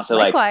you, and also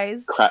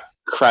likewise. Like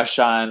crush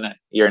on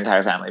your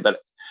entire family, but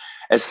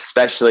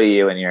especially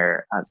you and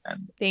your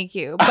husband. Thank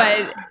you.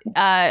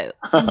 But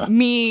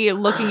me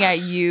looking at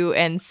you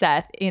and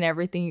Seth in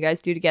everything you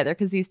guys do together,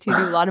 because these two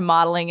do a lot of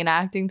modeling and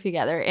acting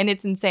together, and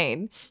it's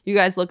insane. You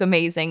guys look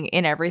amazing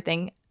in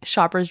everything.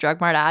 Shoppers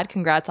Drug Mart ad.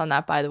 Congrats on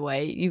that, by the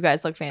way. You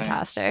guys look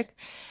fantastic.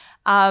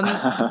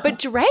 Thanks. But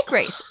Drag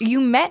Race, you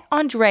met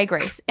on Drag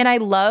Race, and I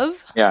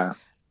love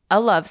a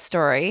love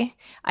story.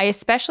 I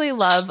especially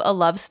love a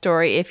love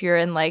story if you're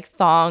in like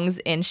thongs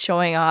and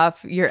showing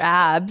off your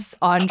abs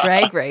on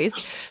Drag Race.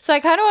 So I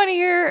kind of want to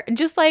hear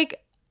just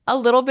like a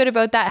little bit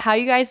about that, how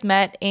you guys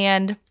met,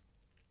 and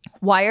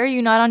why are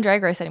you not on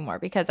Drag Race anymore?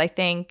 Because I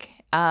think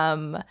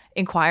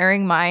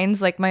inquiring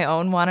minds like my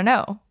own want to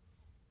know.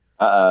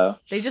 Uh-oh.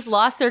 They just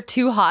lost their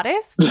two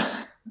hottest?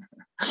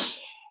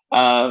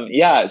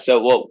 Yeah.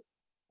 So,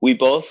 we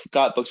both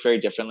got booked very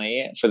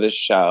differently for the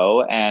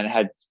show, and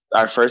had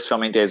our first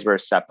filming days were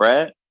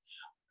separate.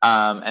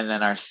 And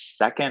then our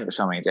second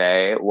filming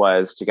day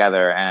was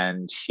together,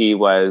 and he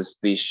was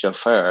the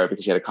chauffeur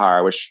because he had a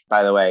car, which,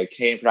 by the way,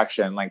 K in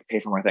production, like, pay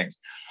for more things.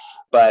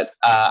 But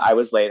I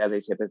was late, as I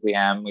typically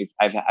am.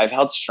 I've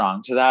held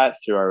strong to that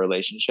through our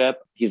relationship.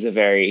 He's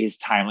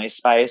timely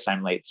Spice.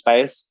 I'm late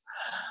Spice.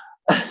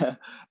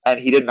 And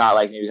he did not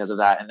like me because of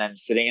that. And then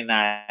sitting in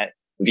that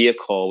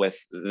vehicle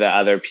with the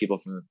other people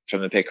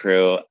from the pit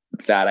crew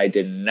that I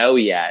didn't know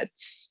yet,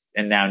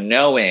 and now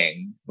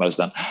knowing most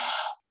of them,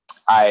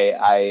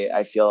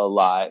 I feel a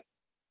lot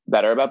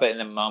better about. But in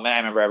the moment, I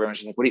remember everyone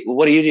was just like,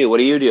 what do you do? What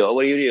do you do?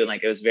 What do you do? And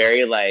like, it was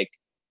very like,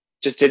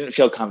 just didn't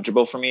feel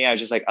comfortable for me. I was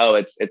just like, oh,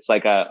 it's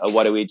like a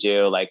what do we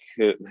do? Like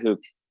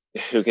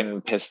who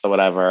can piss the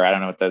whatever? I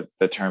don't know what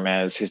the term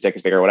is, whose dick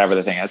is bigger, whatever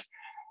the thing is.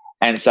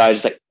 And so I was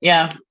just like,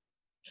 yeah,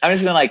 I'm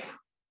just gonna like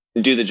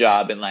do the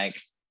job and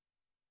like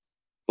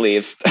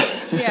leave.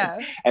 Yeah.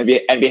 and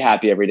be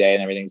happy every day,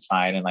 and everything's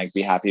fine, and like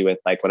be happy with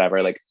like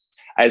whatever. Like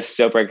I was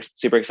super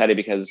excited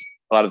because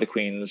a lot of the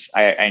queens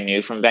I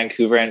knew from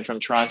Vancouver and from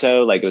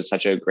Toronto. Like it was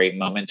such a great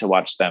moment to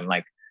watch them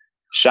like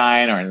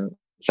shine, or in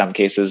some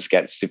cases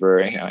get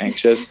super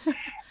anxious.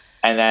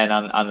 And then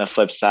on the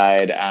flip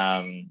side,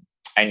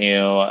 I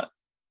knew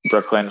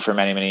Brooklyn for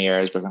many, many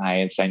years, Brooklyn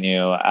Heights. I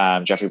knew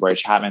Jeffrey Boyer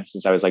Chapman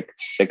since I was like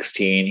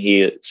 16.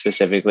 He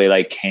specifically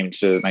like came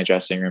to my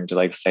dressing room to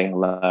like say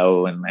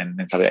hello and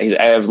stuff.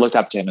 I've looked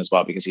up to him as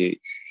well because he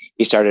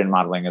started in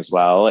modeling as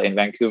well in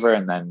Vancouver,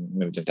 and then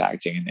moved into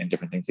acting and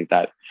different things like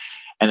that.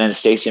 And then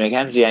Stacey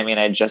McKenzie, I mean,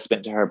 I'd just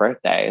been to her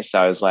birthday.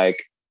 So I was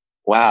like,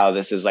 wow,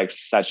 this is like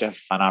such a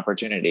fun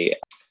opportunity.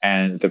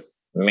 And the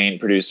main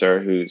producer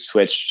who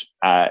switched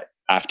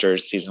after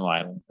season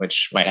 1,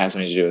 which might have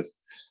something to do with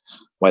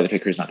why the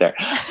pit crew's not there,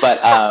 but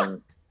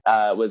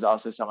was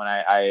also someone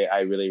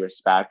I really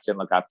respect and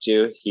look up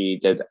to. He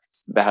did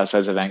the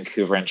Housewives of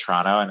Vancouver and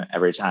Toronto, and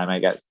every time I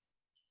get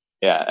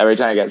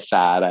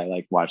sad, I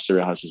like watch the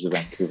Real Housewives of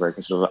Vancouver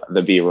because of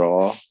the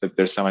B-roll. Like,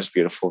 there's so much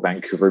beautiful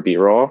Vancouver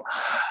B-roll.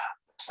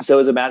 So it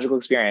was a magical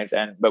experience,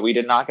 but we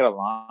did not get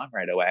along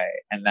right away.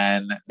 And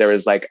then there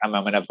was like a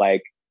moment of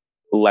like,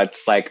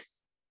 let's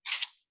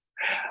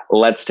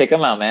take a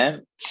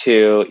moment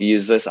to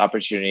use this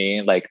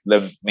opportunity, like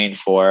the main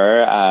 4.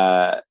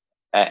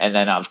 And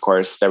then of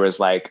course there was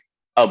like,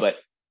 oh, but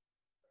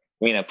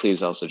Mina,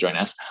 please also join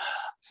us.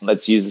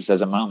 Let's use this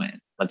as a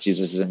moment. Let's use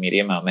this as a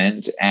media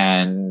moment.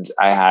 And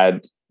I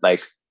had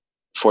like,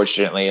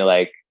 fortunately,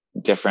 like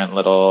different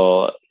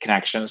little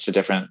connections to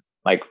different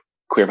like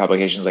queer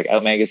publications like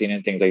Out Magazine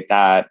and things like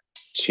that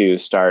to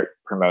start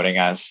promoting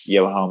us.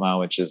 Yo Homo,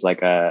 which is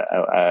like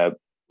a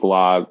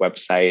blog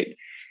website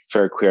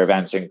for queer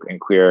events and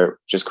queer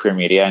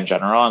media in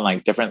general, and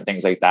like different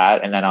things like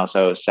that. And then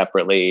also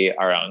separately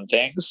our own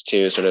things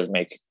to sort of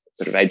make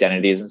sort of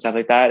identities and stuff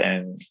like that.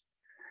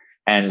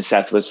 And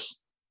Seth was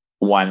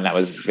one that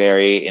was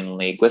very in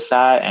league with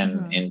that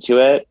and into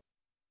it.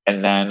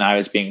 And then I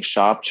was being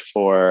shopped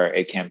for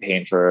a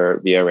campaign for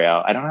Via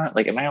Rail. I don't know,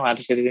 like, am I allowed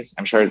to say this?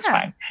 I'm sure it's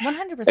fine.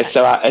 100%.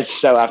 It's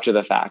so after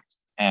the fact.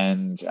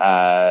 And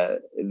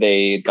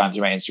they'd gone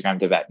through my Instagram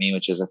to vet me,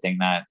 which is a thing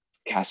that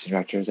casting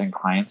directors and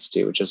clients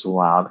do, which is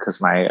wild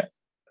because my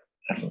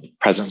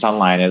presence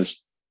online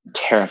is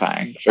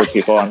terrifying for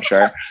people, I'm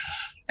sure.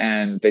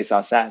 And they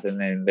saw Seth and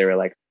then they were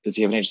like, does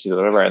he have an agency or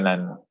whatever? And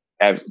then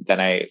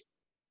I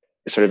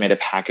sort of made a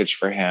package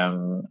for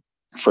him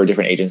for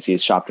different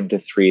agencies, shopped him to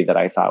 3 that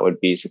I thought would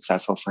be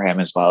successful for him,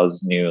 as well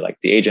as knew like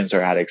the agents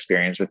or had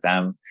experience with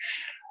them.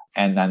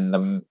 And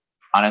then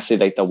honestly,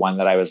 like the one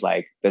that I was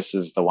like, this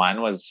is the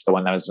one, was the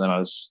one that was the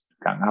most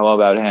gung-ho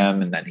about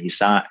him. And then he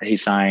signed,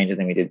 and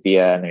then we did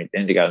Via, and then we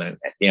did Indigo, and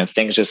then,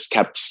 things just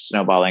kept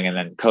snowballing. And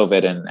then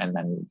COVID and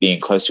then being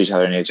close to each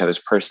other and each other's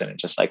person, it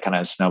just like kind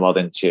of snowballed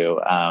into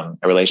a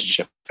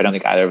relationship. I don't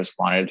think either of us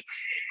wanted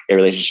a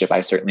relationship.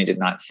 I certainly did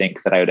not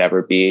think that I would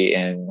ever be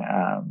in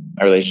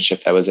a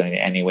relationship that was in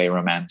any way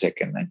romantic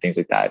and things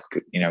like that.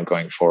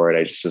 Going forward,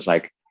 I just was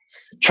like,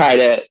 tried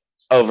it,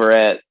 over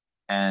it.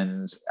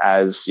 And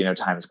as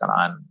time's gone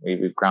on,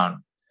 we've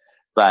grown.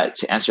 But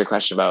to answer your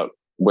question about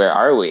where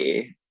are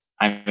we?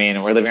 I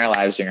mean, we're living our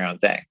lives doing our own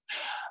thing.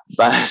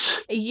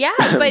 But yeah,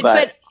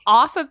 but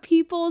off of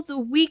people's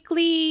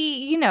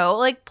weekly,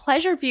 like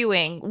pleasure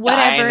viewing,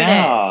 whatever it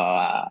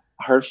is.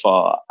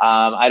 Hurtful.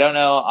 I don't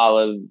know all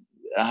of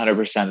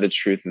 100% the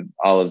truth of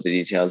all of the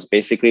details.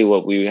 Basically,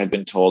 what we had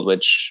been told,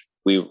 which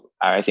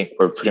I think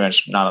we're pretty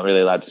much not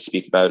really allowed to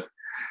speak about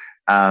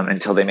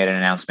until they made an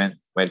announcement,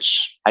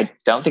 which I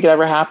don't think it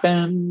ever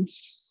happened.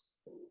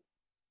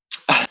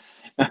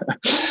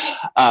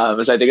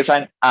 So I think it's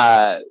fine.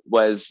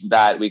 Was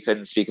that we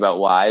couldn't speak about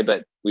why,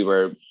 but we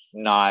were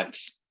not,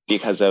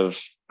 because of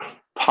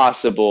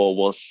possible,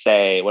 we'll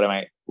say, what am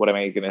I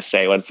going to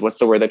say? What's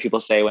the word that people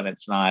say when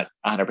it's not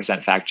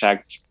 100% fact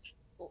checked?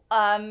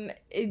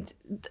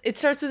 It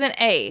starts with an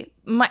A.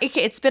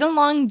 It's been a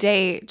long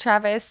day,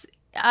 Travis.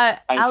 I'm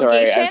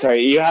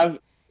sorry. You have,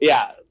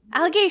 yeah.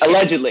 Allegation.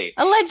 Allegedly,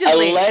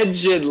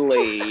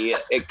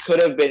 it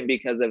could have been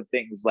because of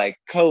things like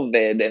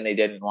COVID, and they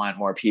didn't want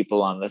more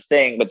people on the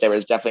thing. But there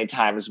was definitely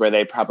times where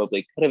they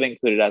probably could have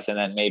included us, and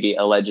then maybe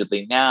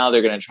allegedly now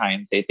they're going to try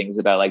and say things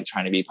about like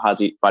trying to be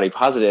body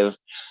positive.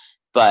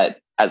 But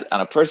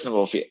on a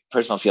personal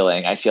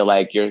feeling, I feel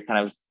like you're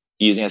kind of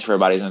using us for our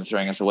bodies and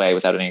throwing us away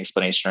without any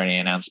explanation or any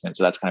announcement.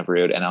 So that's kind of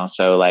rude. And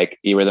also, like,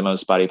 you were the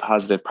most body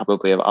positive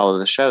probably of all of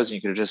the shows, and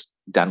you could have just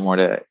done more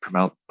to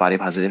promote body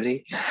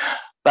positivity.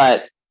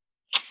 But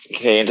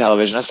Canadian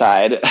television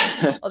aside,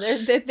 well,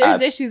 there's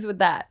issues with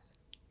that.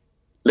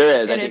 There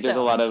is. I think there's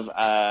a lot of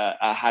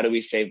how do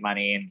we save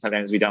money, and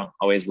sometimes we don't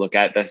always look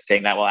at the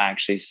thing that will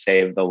actually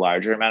save the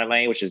larger amount of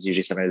money, which is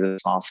usually sometimes the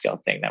small scale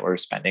thing that we're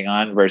spending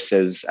on,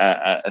 versus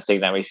a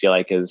thing that we feel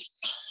like is,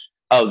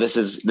 oh, this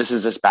is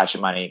this batch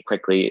of money,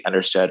 quickly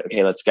understood.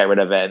 Okay, let's get rid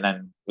of it. And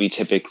then we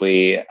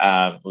typically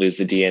lose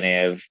the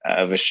DNA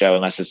of a show,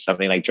 unless it's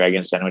something like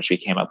Dragon's Den, which we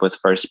came up with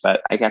first.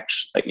 But I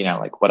actually,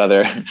 like what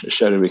other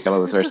show did we come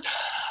up with first?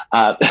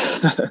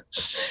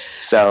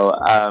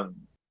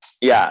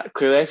 Yeah,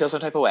 clearly I feel some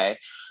type of way.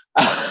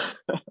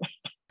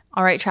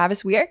 All right,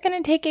 Travis, we are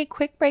going to take a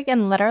quick break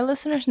and let our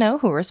listeners know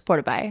who we're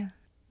supported by.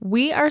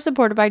 We are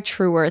supported by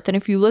True Earth, and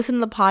if you listen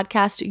to the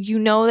podcast, you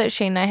know that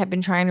Shane and I have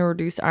been trying to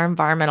reduce our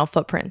environmental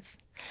footprints.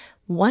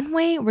 One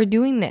way we're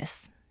doing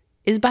this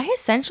is by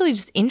essentially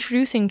just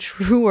introducing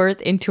True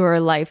Earth into our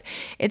life.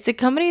 It's a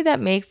company that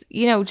makes,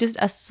 just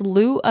a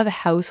slew of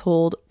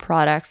household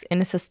products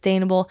in a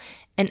sustainable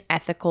and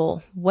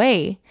ethical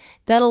way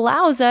that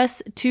allows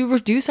us to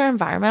reduce our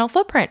environmental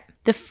footprint.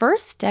 The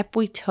first step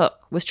we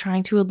took was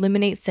trying to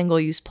eliminate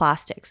single-use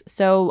plastics.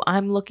 So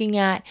I'm looking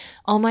at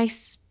all my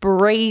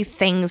spray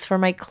things for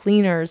my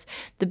cleaners,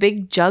 the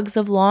big jugs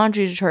of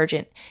laundry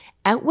detergent,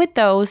 out with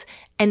those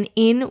and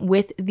in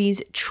with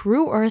these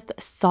True Earth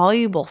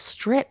soluble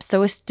strips.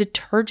 So it's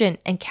detergent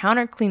and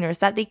counter cleaners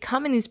that they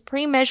come in these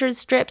pre-measured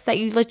strips that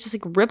you just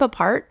rip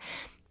apart,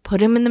 put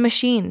them in the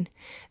machine.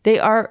 They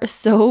are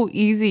so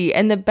easy.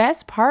 And the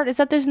best part is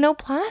that there's no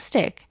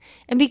plastic.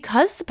 And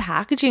because the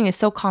packaging is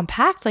so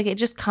compact, it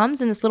just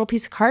comes in this little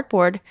piece of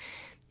cardboard,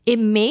 it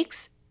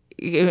makes,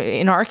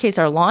 in our case,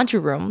 our laundry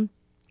room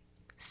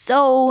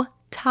so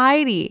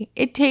tidy.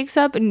 It takes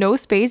up no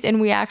space,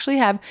 and we actually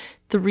have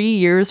 3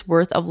 years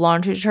worth of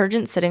laundry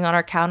detergent sitting on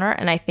our counter,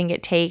 and I think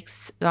it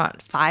takes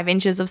 5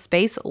 inches of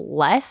space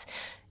less.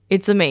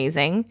 It's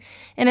amazing.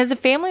 And as a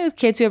family with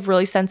kids who have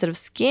really sensitive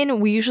skin,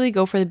 we usually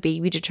go for the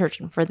baby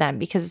detergent for them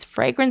because it's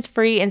fragrance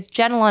free, it's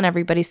gentle on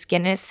everybody's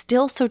skin, and it's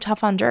still so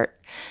tough on dirt.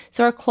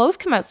 So our clothes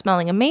come out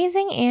smelling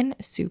amazing and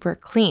super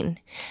clean.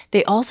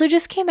 They also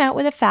just came out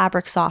with a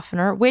fabric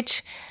softener,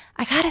 which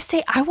I gotta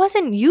say I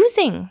wasn't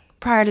using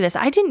prior to this.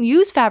 I didn't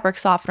use fabric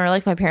softener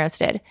like my parents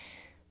did.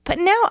 But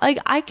now,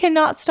 I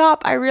cannot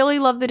stop. I really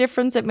love the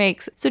difference it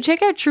makes. So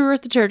check out True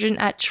Earth detergent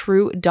at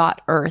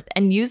true.earth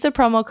and use the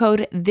promo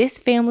code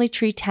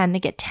ThisFamilyTree10 to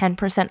get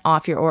 10%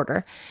 off your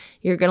order.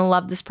 You're going to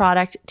love this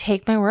product.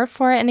 Take my word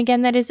for it. And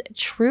again, that is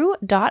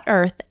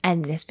true.earth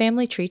and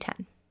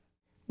ThisFamilyTree10.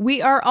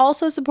 We are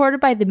also supported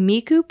by the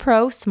Miku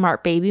Pro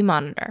Smart Baby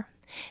Monitor.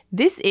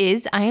 This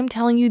is, I am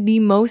telling you, the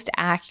most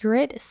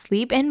accurate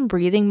sleep and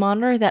breathing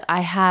monitor that I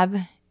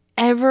have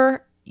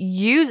ever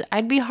use.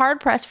 I'd be hard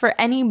pressed for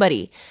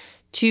anybody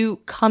to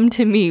come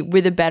to me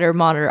with a better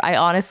monitor. I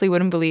honestly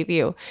wouldn't believe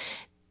you.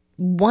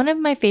 One of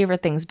my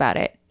favorite things about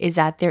it is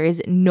that there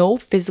is no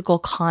physical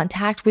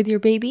contact with your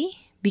baby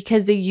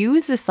because they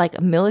use this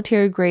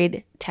military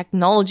grade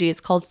technology. It's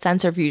called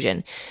sensor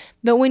fusion.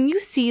 But when you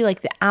see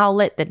the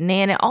Owlet, the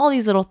Nana, all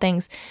these little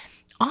things,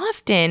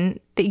 often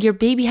your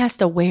baby has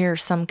to wear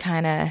some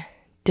kind of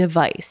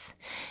device.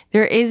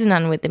 There is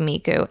none with the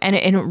Miku, and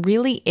it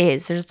really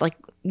is. There's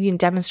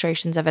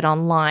demonstrations of it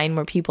online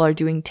where people are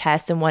doing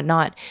tests and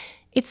whatnot.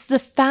 It's the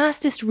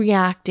fastest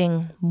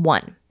reacting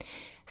one.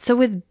 So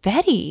with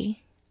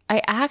Betty,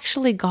 I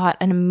actually got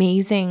an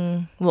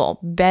amazing,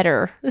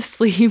 better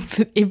sleep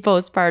in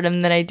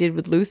postpartum than I did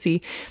with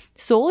Lucy,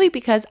 solely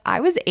because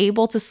I was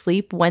able to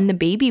sleep when the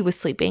baby was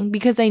sleeping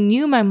because I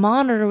knew my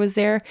monitor was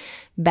there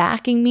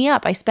backing me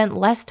up. I spent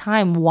less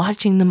time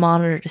watching the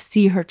monitor to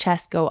see her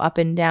chest go up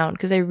and down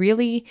because I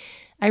really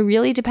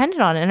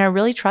depended on it and I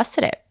really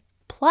trusted it.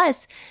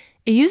 Plus,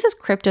 it uses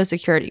crypto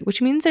security,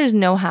 which means there's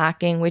no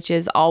hacking, which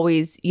is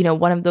always,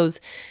 one of those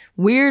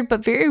weird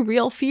but very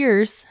real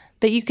fears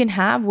that you can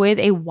have with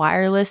a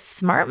wireless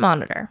smart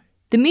monitor.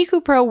 The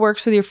Miku Pro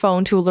works with your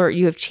phone to alert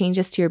you of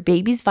changes to your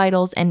baby's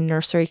vitals and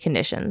nursery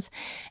conditions.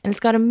 And it's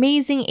got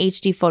amazing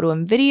HD photo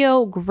and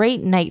video,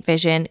 great night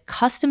vision,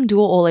 custom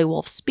dual Ole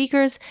Wolf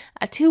speakers,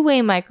 a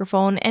 2-way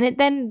microphone, and it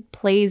then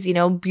plays,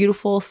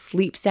 beautiful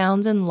sleep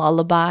sounds and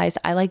lullabies.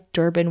 I like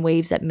Durban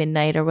waves at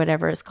midnight or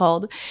whatever it's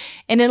called.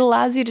 And it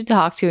allows you to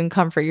talk to and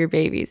comfort your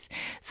babies.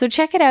 So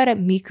check it out at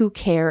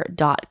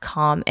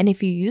mikucare.com. And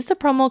if you use the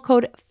promo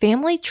code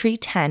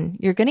FamilyTree10,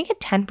 you're going to get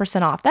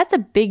 10% off. That's a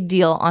big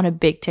deal on a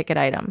big ticket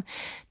item.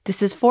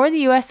 This is for the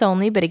US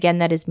only, but again,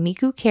 that is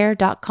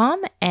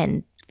mikucare.com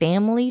and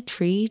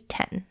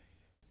FamilyTree10.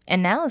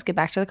 And now let's get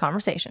back to the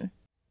conversation.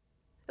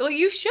 Well,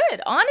 you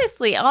should.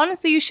 Honestly,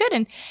 you should.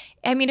 And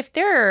I mean, if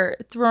they're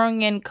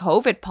throwing in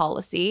COVID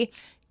policy,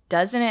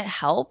 doesn't it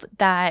help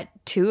that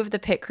 2 of the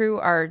pit crew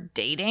are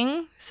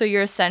dating? So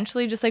you're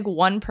essentially just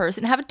one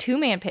person. Have a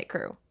 2-man pit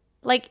crew.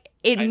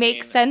 It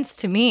makes sense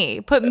to me.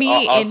 Put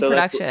me in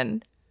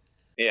production.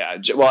 Yeah.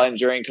 Well, and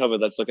during COVID,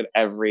 let's look at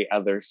every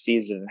other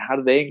season. How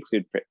do they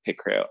include pit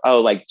crew?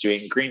 Oh,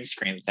 doing green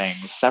screen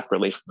things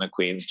separately from the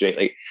queens.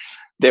 Doing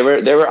there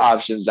were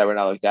options that were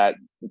not looked at.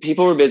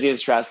 People were busy and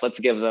stressed. Let's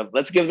give them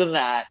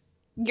that.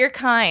 You're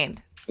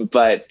kind.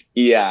 But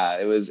yeah,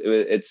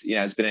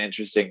 it's been an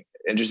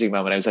interesting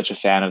moment. I'm such a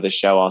fan of the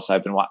show. Also,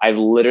 I've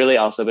literally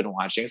also been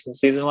watching since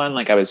season 1.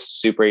 I was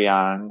super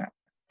young.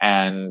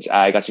 And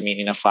I got to meet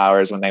Nina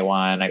Flowers when they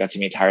won. I got to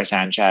meet Tyra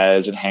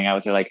Sanchez and hang out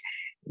with her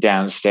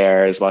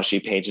downstairs while she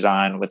painted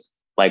on with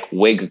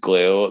wig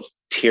glue,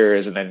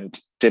 tears, and then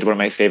did one of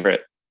my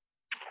favorite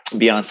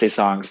Beyonce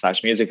songs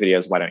 / music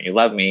videos, Why Don't You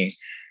Love Me,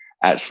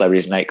 at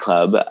Celebrities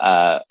Nightclub.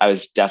 I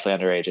was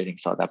definitely underage. I think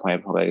still at that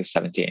point, probably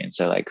 17.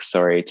 So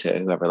sorry to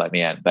whoever let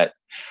me in, but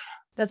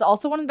that's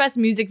also one of the best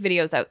music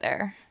videos out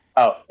there.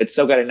 Oh, it's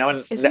so good. And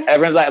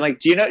everyone's I'm like,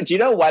 do you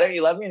know Why Don't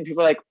You Love Me? And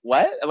people are like,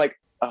 what? I'm like,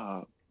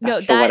 oh,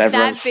 that's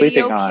that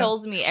video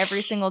kills me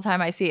every single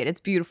time I see it. It's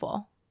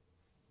beautiful.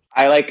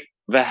 I like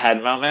the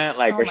head moment,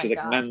 where she's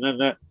like, no, no,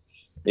 no.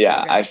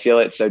 Yeah, I feel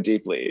it so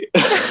deeply.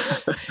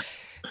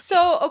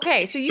 So,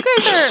 okay. So you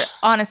guys are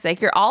honestly,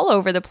 like, you're all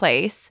over the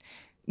place.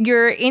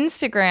 Your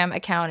Instagram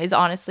account is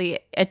honestly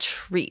a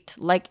treat.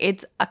 Like,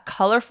 it's a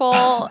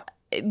colorful,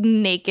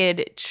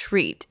 naked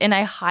treat. And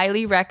I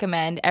highly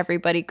recommend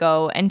everybody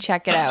go and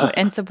check it out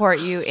and support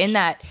you in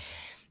that.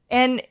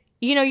 And,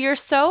 you know, you're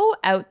so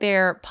out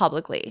there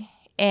publicly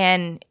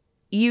and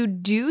you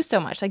do so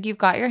much. Like, you've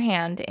got your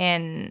hand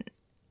in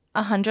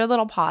 100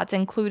 little pots,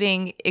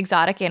 including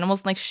exotic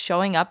animals, and like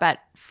showing up at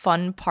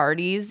fun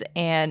parties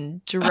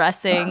and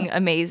dressing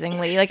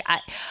amazingly. Like,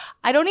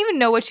 I don't even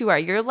know what you are.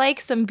 You're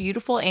like some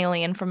beautiful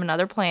alien from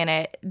another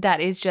planet that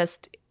is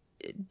just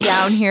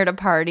down here to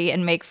party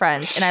and make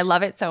friends. And I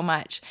love it so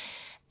much.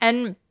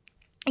 And,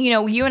 you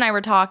know, you and I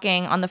were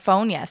talking on the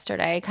phone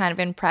yesterday, kind of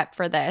in prep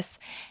for this.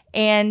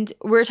 And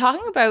we're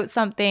talking about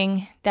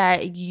something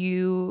that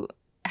you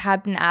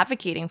have been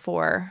advocating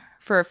for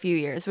a few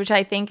years, which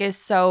I think is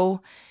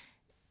so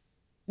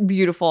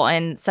beautiful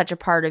and such a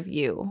part of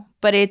you.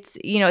 But it's,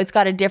 you know, it's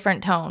got a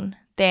different tone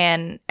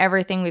than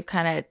everything we've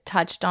kind of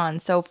touched on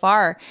so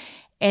far.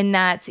 And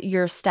that's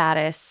your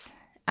status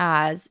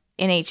as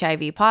an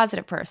HIV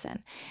positive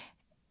person.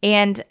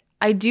 And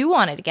I do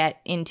want to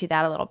get into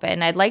that a little bit.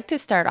 And I'd like to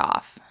start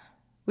off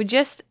with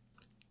just,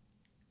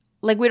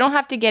 like, we don't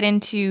have to get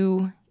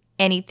into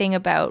anything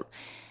about,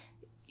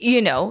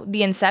 you know,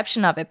 the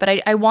inception of it,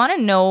 but I want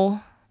to know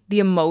the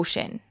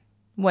emotion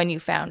when you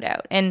found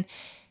out. And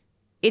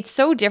it's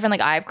so different.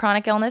 Like, I have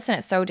chronic illness and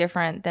it's so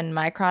different than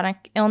my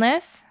chronic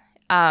illness.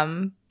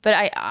 But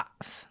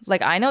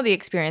I know the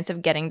experience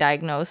of getting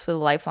diagnosed with a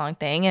lifelong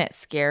thing, and it's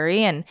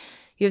scary and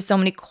you have so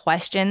many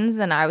questions.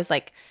 And I was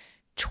like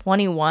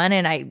 21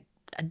 and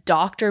a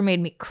doctor made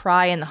me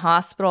cry in the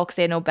hospital because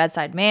they had no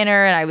bedside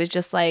manner. And I was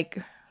just like,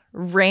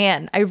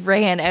 I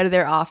ran out of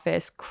their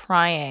office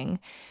crying.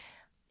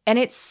 And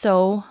it's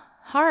so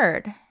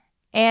hard.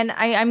 And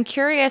I'm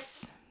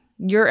curious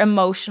your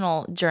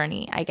emotional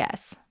journey, I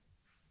guess.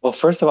 Well,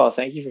 first of all,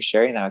 thank you for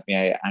sharing that with me.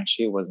 I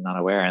actually was not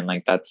aware, and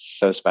like, that's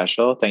so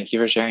special. Thank you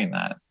for sharing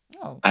that.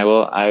 Oh. I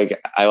will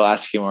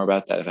ask you more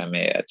about that if I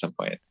may at some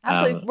point.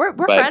 Absolutely. We're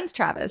friends,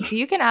 Travis. So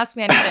you can ask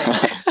me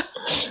anything.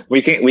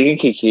 we can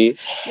kiki.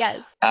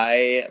 Yes.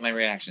 My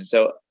reaction.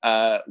 So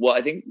well,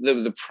 I think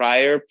the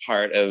prior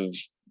part of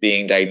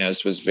being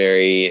diagnosed was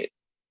very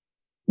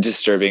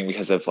disturbing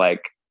because of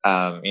like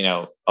you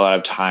know, a lot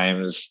of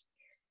times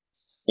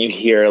you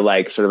hear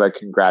like sort of a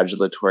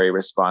congratulatory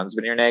response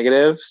when you're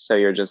negative. So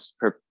you're just,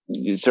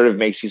 it sort of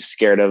makes you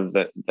scared of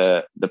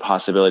the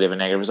possibility of a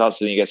negative result.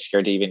 So then you get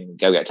scared to even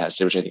go get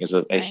tested, which I think is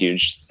a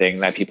huge thing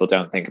that people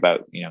don't think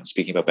about, you know,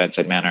 speaking about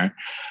bedside manner.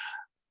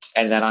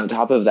 And then on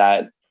top of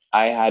that,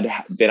 I had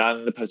been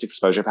on the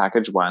post-exposure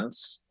package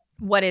once.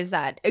 What is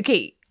that?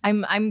 Okay.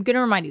 I'm going to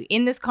remind you,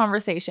 in this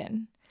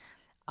conversation,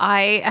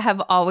 I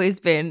have always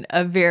been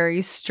a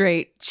very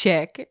straight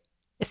chick.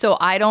 So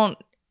I don't,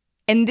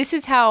 and this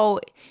is how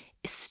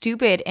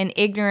stupid and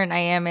ignorant I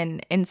am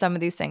in some of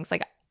these things.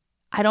 Like,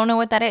 I don't know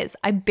what that is.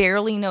 I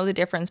barely know the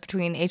difference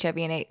between HIV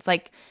and AIDS.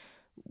 Like,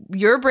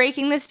 you're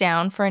breaking this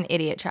down for an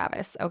idiot,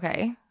 Travis.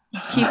 Okay.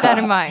 Keep that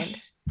in mind.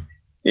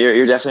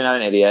 You're definitely not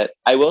an idiot.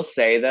 I will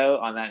say though,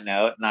 on that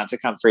note, not to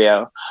come for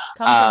you,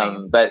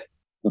 but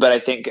I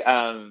think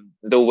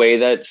the way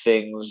that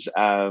things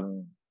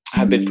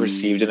have been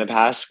perceived in the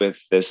past with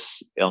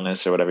this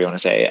illness, or whatever you want to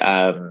say,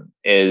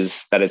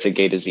 is that it's a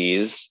gay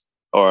disease,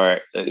 or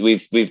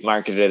we've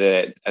marketed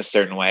it a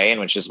certain way,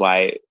 and which is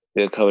why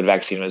the COVID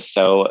vaccine was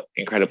so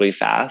incredibly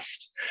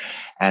fast.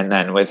 And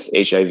then with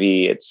HIV,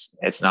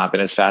 it's not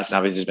been as fast. And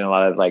obviously there's been a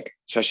lot of like,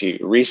 especially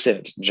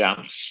recent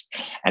jumps,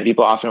 and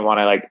people often want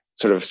to like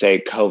sort of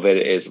say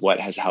COVID is what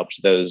has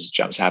helped those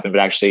jumps happen.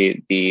 But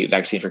actually the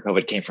vaccine for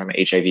COVID came from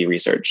HIV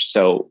research.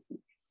 So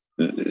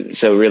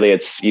really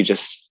you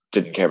just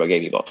didn't care about gay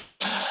people,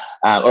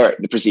 or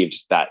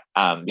perceived that,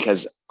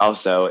 because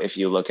also if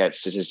you look at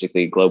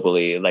statistically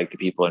globally, like the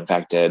people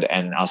infected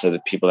and also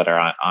the people that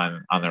are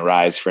on the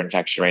rise for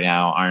infection right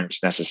now aren't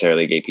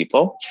necessarily gay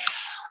people,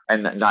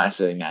 and not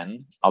necessarily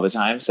men all the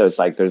time. So it's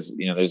like there's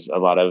a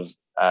lot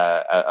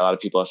of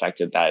people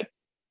affected that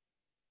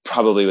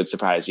probably would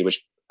surprise you,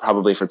 which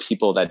probably for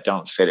people that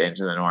don't fit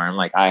into the norm.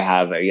 Like, I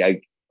have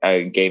a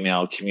gay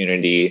male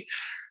community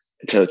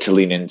to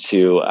lean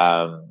into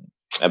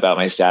about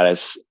my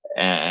status,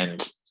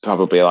 and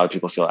probably a lot of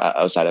people feel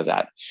outside of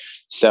that.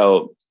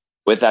 So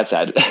with that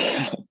said,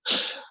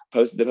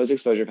 the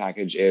post-exposure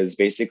package is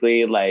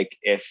basically like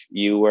if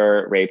you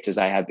were raped, as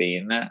I have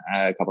been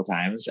a couple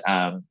times,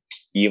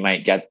 you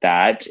might get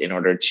that in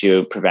order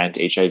to prevent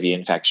HIV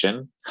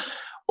infection.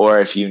 Or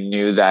if you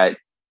knew that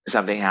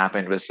something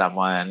happened with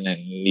someone and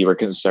you were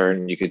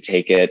concerned you could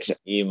take it,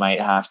 you might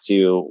have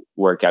to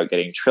work out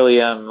getting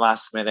Trillium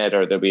last minute,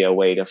 or there'll be a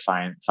way to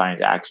find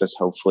access,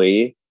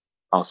 hopefully.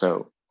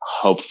 Also,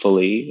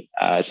 hopefully,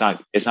 it's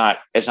not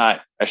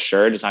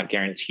assured, it's not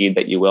guaranteed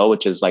that you will,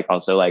 which is like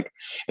also like,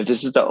 if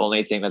this is the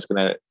only thing that's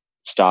going to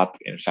stop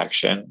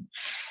infection,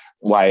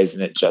 why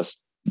isn't it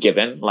just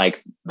given,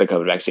 like the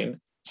COVID vaccine?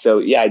 So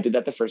yeah, I did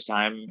that the first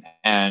time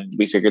and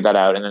we figured that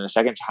out. And then the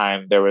second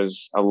time there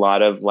was a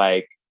lot of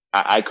like,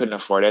 I couldn't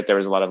afford it. There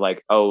was a lot of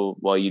like, oh,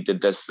 well, you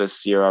did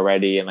this year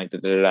already. And like, da,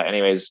 da, da, da.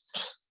 Anyways,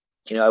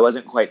 I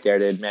wasn't quite there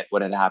to admit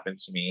what had happened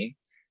to me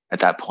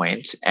at that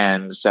point.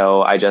 And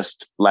so I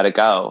just let it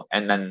go.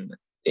 And then,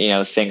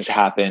 things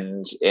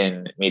happened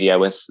in media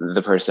with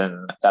the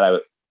person that I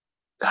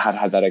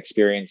had that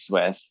experience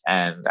with.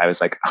 And I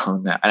was like, oh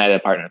no. And I had a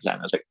partner at the time.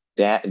 I was like,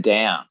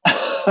 damn.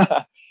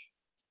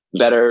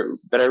 better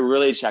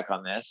really check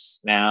on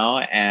this now.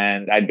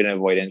 And I'd been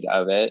avoidant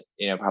of it,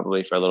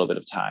 probably for a little bit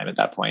of time at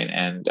that point.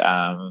 And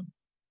I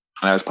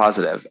was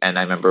positive. And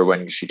I remember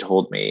when she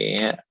told me,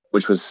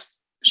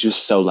 she was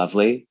so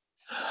lovely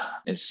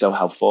and so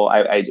helpful.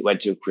 I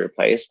went to a queer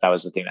place. That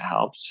was the thing that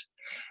helped.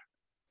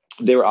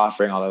 They were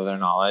offering all of their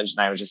knowledge.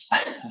 And I was just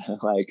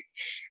like,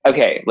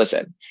 okay,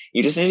 listen,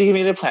 you just need to give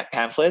me the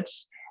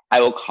pamphlets. I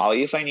will call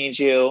you if I need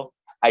you.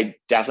 I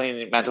definitely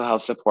need mental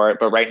health support.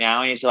 But right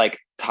now I need to like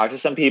talk to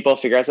some people,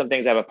 figure out some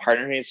things. I have a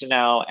partner who needs to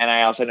know. And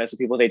I also know some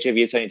people with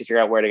HIV. So I need to figure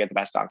out where to get the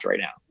best doctor right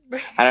now.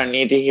 I don't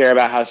need to hear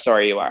about how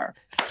sorry you are.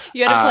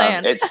 You had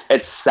a plan.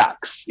 It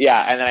sucks.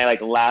 Yeah. And then I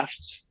like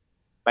left.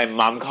 My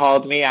mom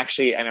called me.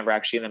 Actually, I remember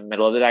in the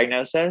middle of the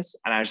diagnosis.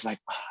 And I was like,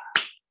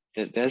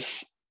 oh,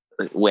 this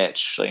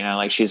witch,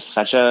 like she's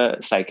such a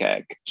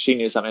psychic. She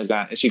knew something was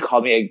going on. And she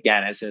called me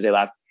again as soon as they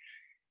left,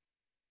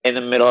 in the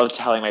middle of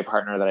telling my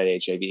partner that I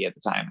had HIV at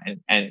the time.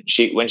 And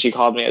when she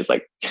called me, I was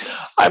like,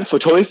 I'm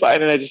totally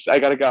fine. And I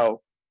gotta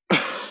go.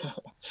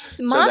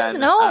 Moms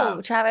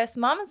know, Travis.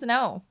 Moms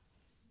know.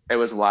 It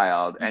was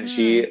wild. And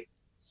she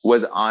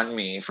was on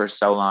me for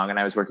so long. And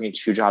I was working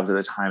 2 jobs at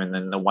a time. And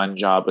then the one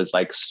job was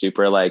like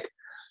super like,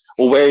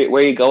 well, where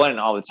are you going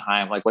all the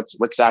time? Like,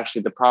 what's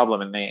actually the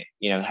problem? And they,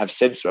 have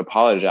since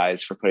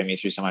apologized for putting me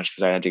through so much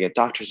because I had to get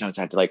doctor's notes.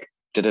 I had to like,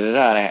 and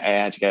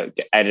I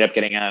ended up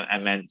getting a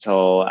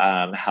mental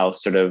health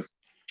sort of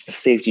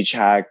safety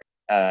check,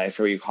 I forget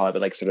what you call it,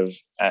 but like sort of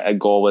a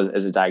goal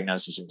as a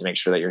diagnosis and to make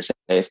sure that you're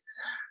safe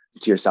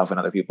to yourself and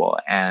other people.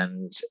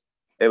 And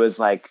it was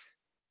like,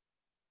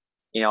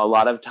 a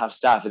lot of tough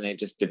stuff, and they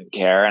just didn't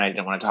care. And I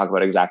didn't want to talk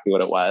about exactly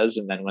what it was.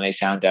 And then when I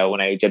found out,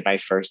 when I did my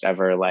first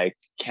ever like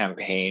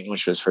campaign,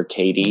 which was for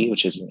Katie,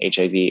 which is an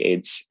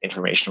HIV/AIDS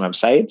information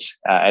website,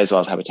 as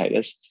well as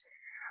hepatitis,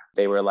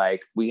 they were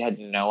like, we had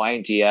no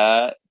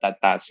idea that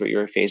that's what you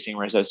were facing.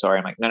 We're so sorry.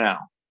 I'm like, no.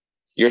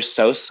 You're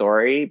so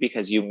sorry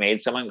because you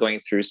made someone going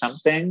through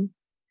something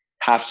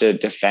have to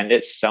defend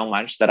it so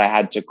much that I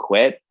had to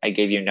quit. I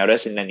gave you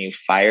notice and then you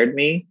fired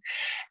me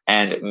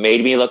and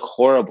made me look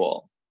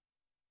horrible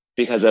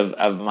because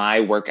of my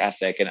work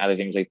ethic and other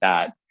things like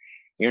that.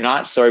 You're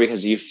not sorry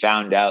because you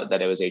found out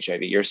that it was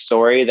HIV. You're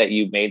sorry that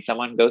you made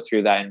someone go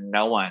through that, and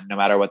no one, no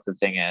matter what the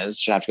thing is,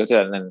 should have to go through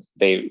that. And then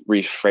they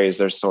rephrase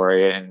their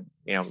story and,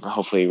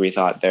 hopefully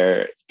rethought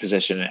their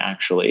position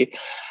actually.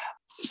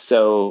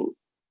 So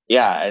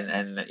yeah.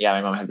 And yeah,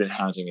 my mom had been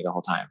hounding me the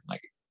whole time.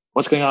 Like,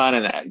 what's going on?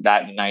 And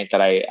that night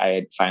that I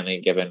had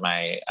finally given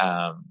my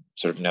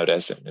sort of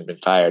notice and had been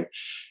fired,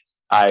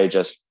 I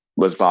just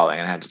was bawling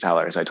and I had to tell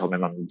her. So I told my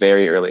mom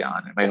very early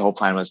on. My whole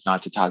plan was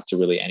not to talk to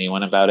really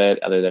anyone about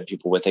it other than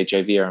people with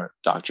HIV or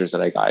doctors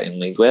that I got in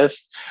league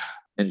with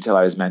until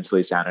I was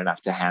mentally sound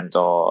enough to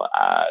handle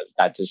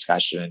that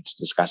discussion and to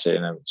discuss it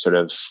in a sort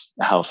of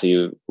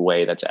healthy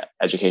way that's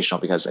educational,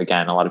 because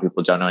again, a lot of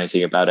people don't know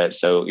anything about it.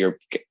 So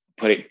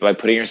by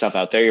putting yourself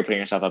out there, you're putting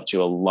yourself up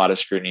to a lot of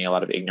scrutiny, a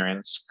lot of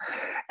ignorance,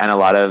 and a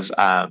lot of,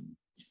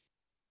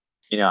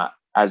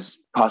 as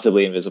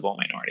possibly invisible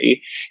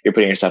minority, you're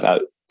putting yourself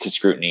out to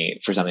scrutiny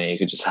for something that you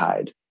could just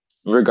hide.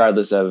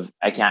 Regardless of,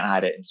 I can't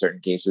hide it in certain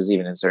cases,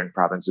 even in certain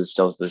provinces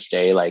still to this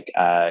day, like,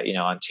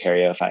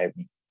 Ontario, if I'm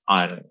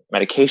on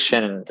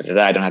medication,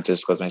 I don't have to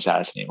disclose my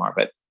status anymore,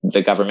 but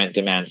the government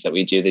demands that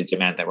we do. They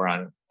demand that we're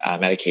on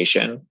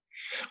medication,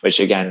 which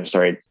again,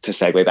 sorry to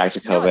segue back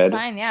to COVID. No, it's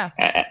fine, yeah.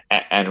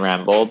 And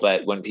ramble.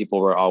 But when people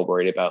were all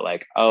worried about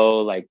like, oh,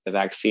 like the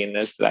vaccine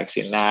this, the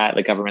vaccine that,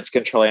 the government's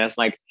controlling us,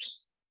 like,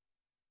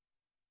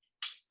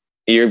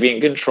 you're being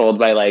controlled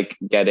by like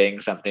getting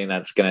something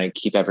that's going to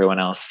keep everyone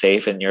else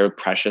safe. And your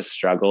precious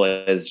struggle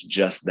is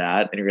just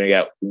that. And you're going to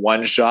get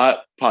one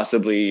shot,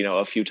 possibly,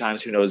 a few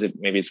times, who knows if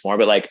maybe it's more,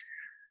 but like,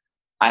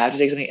 I have to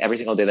take something every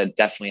single day that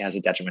definitely has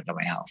a detriment on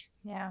my health.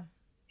 Yeah.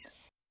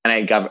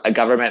 And a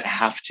government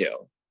have to.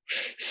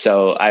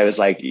 So I was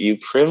like, you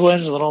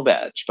privileged little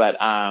bitch. But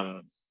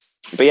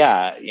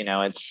yeah,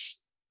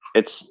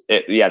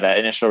 that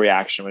initial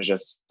reaction was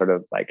just sort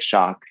of like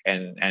shock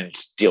and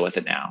deal with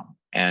it now.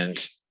 And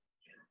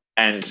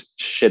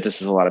shit, this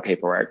is a lot of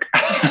paperwork.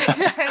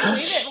 I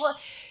believe it. Well,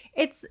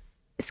 it's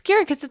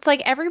scary because it's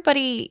like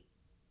everybody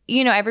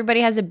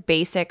has a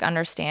basic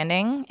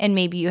understanding, and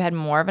maybe you had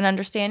more of an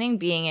understanding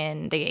being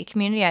in the gay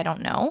community. I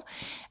don't know.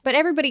 But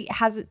everybody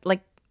has, like,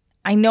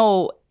 I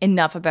know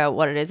enough about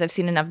what it is. I've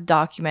seen enough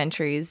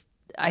documentaries.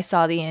 I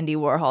saw the Andy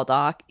Warhol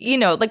doc.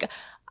 Like,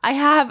 I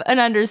have an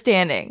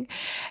understanding.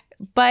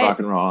 But rock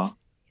and roll.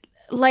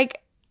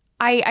 Like,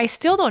 I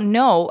still don't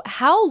know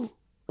how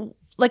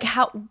like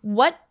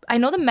what I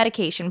know the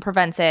medication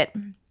prevents it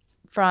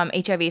from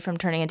HIV from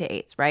turning into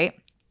AIDS, right?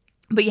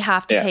 But you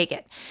have to take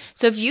it.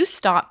 So if you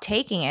stop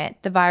taking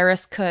it, the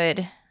virus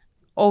could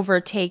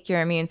overtake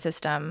your immune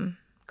system,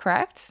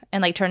 correct?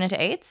 And like turn into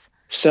AIDS?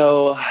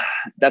 So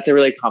that's a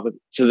really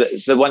complicated. So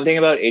the one thing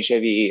about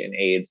HIV and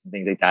AIDS and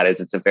things like that is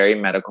it's a very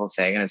medical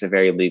thing and it's a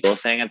very legal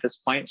thing at this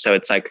point. So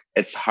it's like,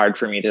 it's hard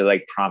for me to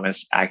like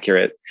promise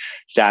accurate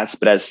stats,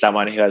 but as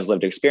someone who has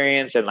lived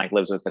experience and like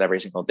lives with it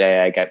every single day,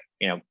 I get,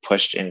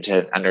 pushed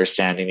into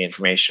understanding the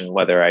information,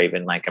 whether I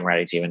even like, I'm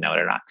ready to even know it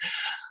or not.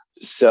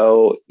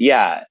 So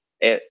yeah,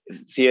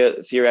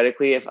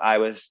 theoretically, if I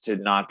was to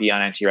not be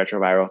on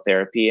antiretroviral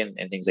therapy and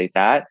things like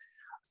that,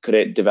 could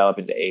it develop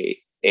into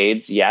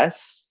AIDS?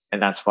 Yes.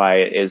 And that's why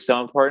it is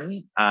so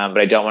important. But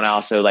I don't want to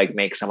also like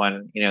make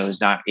someone, who's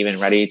not even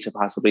ready to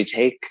possibly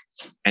take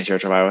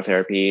antiretroviral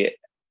therapy,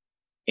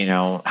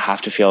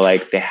 have to feel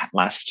like they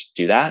must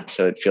do that.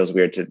 So it feels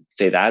weird to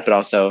say that. But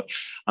also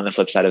on the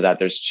flip side of that,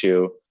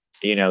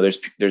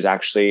 there's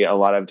actually a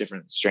lot of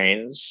different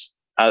strains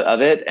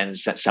of it. And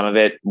some of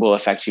it will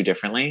affect you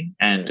differently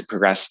and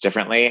progress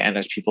differently. And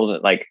there's people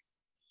that like,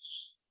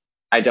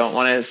 I don't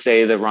want to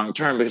say the wrong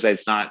term because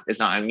it's not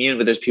immune,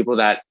 but there's people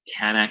that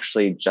can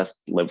actually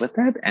just live with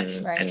it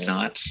and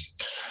not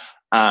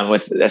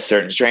with a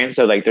certain strain.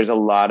 So like, there's a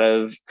lot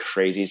of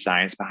crazy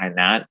science behind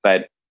that.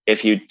 But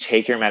if you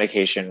take your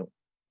medication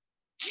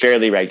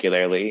fairly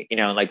regularly,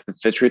 like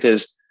the truth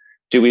is,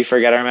 do we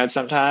forget our meds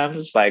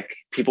sometimes? Like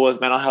people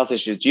with mental health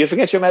issues, do you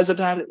forget your meds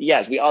sometimes?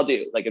 Yes, we all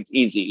do. Like it's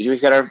easy. Do we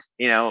forget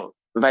our,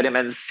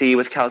 vitamin C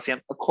with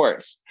calcium? Of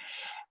course.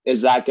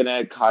 Is that going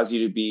to cause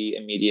you to be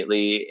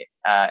immediately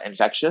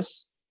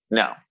infectious?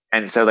 No.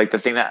 And so like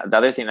the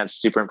other thing that's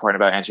super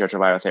important about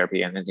antiretroviral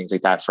therapy and things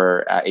like that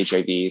for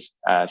HIV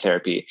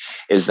therapy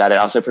is that it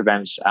also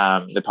prevents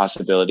the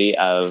possibility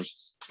of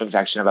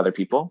infection of other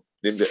people,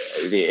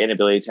 the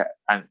inability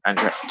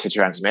to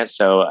transmit.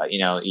 So,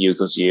 U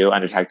equals U,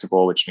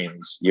 undetectable, which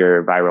means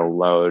your viral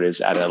load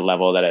is at a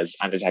level that is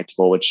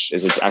undetectable, which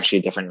is actually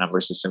a different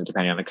number system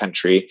depending on the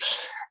country.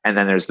 And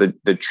then there's the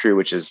true,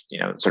 which is,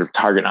 sort of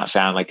target not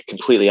found, like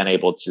completely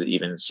unable to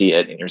even see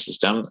it in your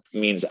system,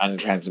 means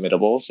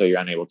untransmittable. So you're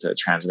unable to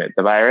transmit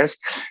the virus.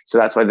 So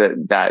that's why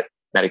that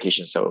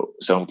medication is so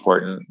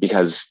important,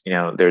 because,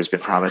 there's been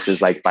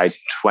promises like by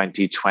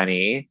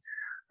 2020,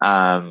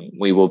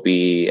 we will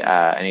be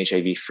an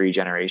HIV-free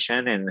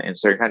generation in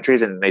certain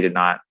countries. And they did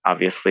not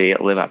obviously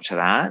live up to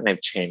that. And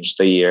they've changed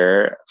the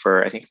year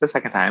for, I think, the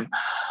second time.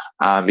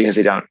 Because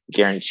they don't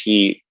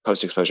guarantee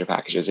post-exposure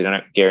packages. They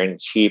don't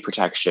guarantee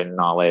protection,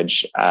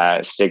 knowledge,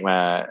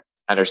 stigma,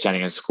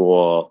 understanding in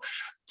school,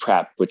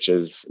 PrEP, which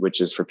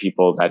is for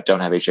people that don't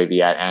have HIV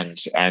yet,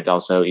 and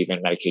also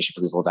even medication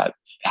for people that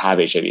have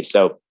HIV.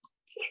 So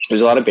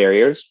there's a lot of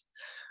barriers.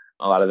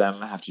 A lot of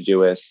them have to do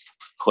with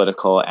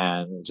political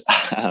and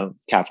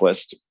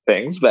capitalist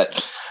things,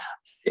 but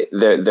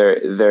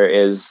there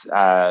is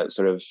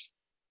sort of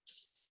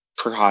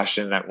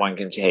precaution that one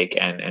can take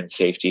and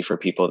safety for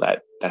people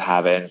that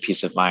have it and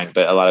peace of mind.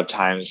 But a lot of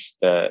times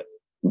the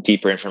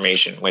deeper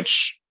information,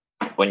 which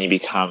when you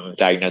become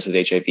diagnosed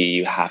with HIV,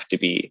 you have to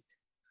be,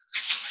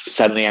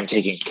 suddenly I'm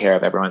taking care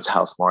of everyone's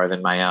health more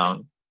than my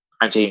own.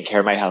 I'm taking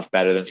care of my health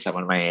better than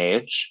someone my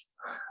age.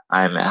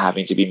 I'm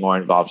having to be more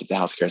involved with the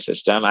healthcare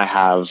system. I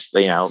have,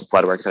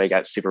 blood work that I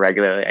get super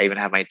regularly. I even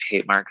have my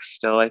tape marks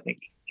still, I think.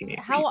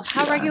 How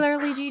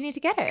regularly do you need to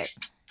get it?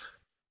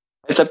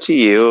 It's up to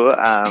you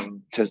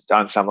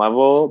on some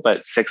level,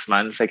 but 6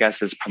 months, I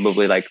guess, is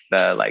probably like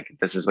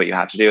this is what you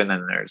have to do. And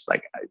then there's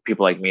like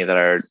people like me that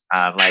are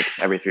like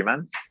every 3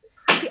 months.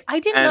 I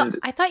didn't know.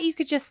 I thought you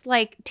could just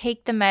like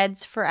take the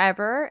meds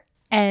forever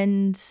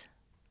and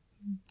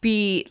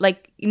be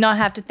like, not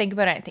have to think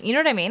about anything. You know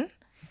what I mean?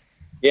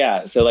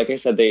 Yeah. So like I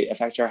said, they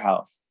affect our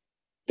health.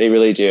 They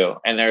really do.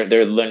 And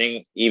they're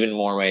learning even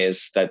more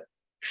ways that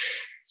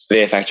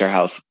they affect our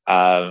health.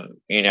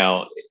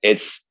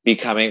 It's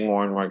becoming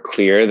more and more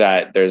clear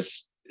that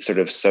there's sort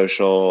of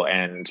social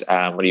and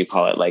what do you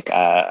call it? Like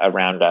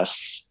around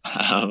us.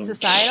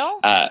 Societal?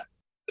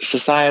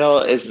 Societal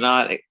is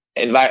not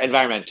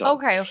environmental.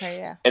 Okay.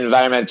 Yeah.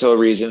 Environmental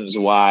reasons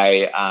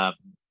why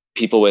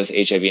people with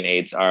HIV and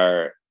AIDS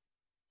are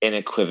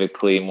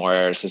unequivocally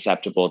more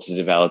susceptible to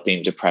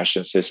developing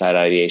depression, suicidal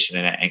ideation,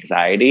 and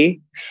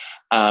anxiety.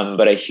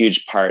 But a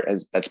huge part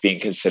that's being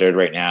considered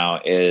right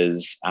now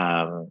is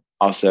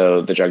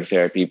also the drug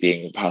therapy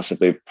being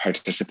possibly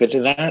participant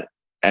in that.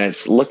 And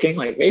it's looking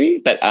like maybe,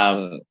 but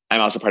I'm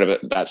also part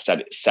of that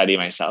study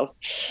myself.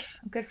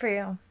 Good for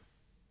you.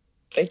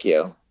 Thank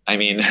you. I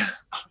mean,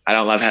 I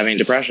don't love having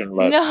depression,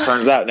 but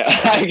turns out, no,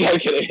 I'm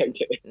kidding.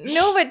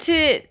 No, but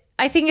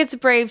I think it's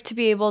brave to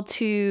be able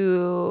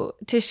to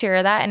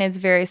share that, and it's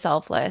very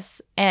selfless.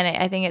 And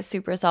I think it's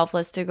super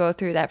selfless to go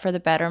through that for the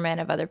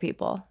betterment of other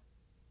people.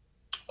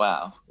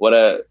 Wow. What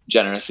a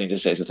generous thing to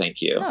say. So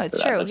thank you. No,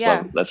 it's true.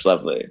 That's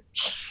lovely.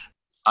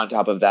 On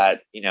top of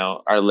that,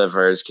 our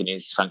livers,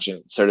 kidneys function,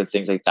 sort of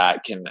things like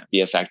that can be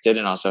affected.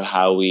 And also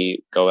how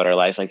we go about our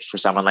life. Like for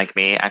someone like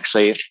me,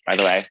 actually, by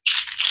the way,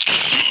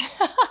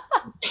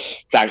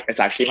 it's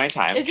actually my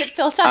time. Is it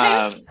pill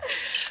time?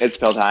 It's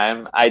pill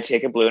time. I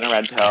take a blue and a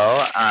red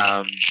pill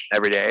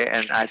every day,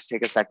 and I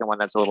take a second one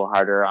that's a little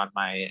harder on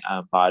my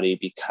body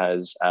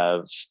because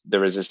of the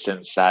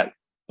resistance that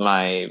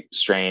my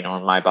strain or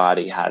my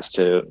body has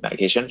to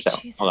medication. So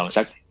Jesus. hold on a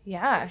sec.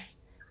 Yeah,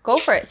 go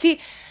for it. See,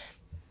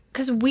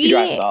 because we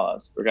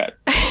We're good.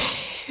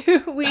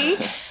 we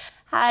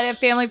had a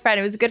family friend.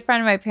 It was a good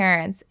friend of my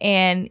parents,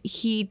 and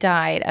he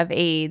died of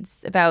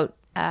AIDS about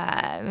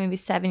maybe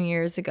 7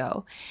 years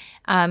ago.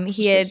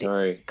 He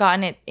had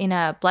gotten it in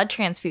a blood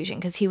transfusion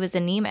because he was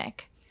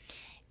anemic,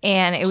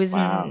 and it was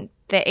in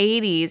the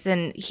 80s,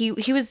 and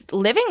he was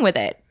living with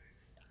it.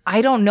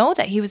 I don't know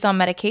that he was on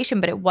medication,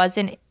 but it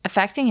wasn't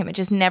affecting him. It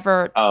just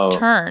never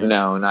turned.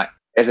 No, not.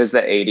 If it's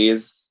the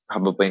 80s,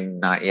 probably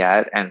not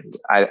yet. And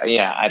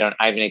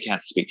I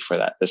can't speak for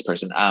this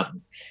person.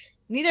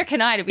 Neither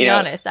can I, to be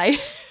honest.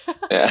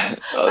 Yeah,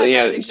 well,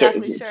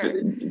 exactly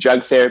sure.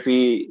 Drug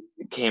therapy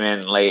came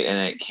in late,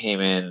 and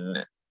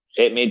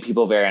it made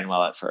people very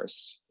unwell at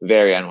first,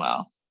 very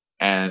unwell.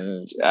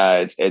 And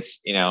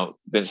it's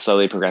been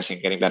slowly progressing,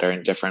 getting better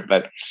and different.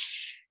 But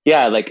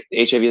yeah, like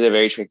HIV is a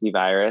very tricky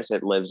virus.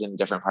 It lives in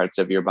different parts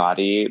of your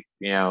body,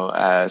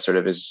 sort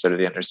of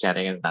the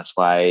understanding. And that's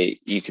why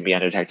you can be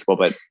undetectable,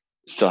 but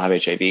still have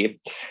HIV.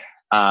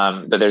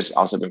 But there's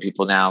also been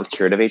people now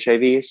cured of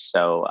HIV.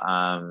 So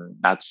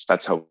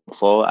that's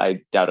hopeful.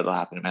 I doubt it'll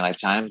happen in my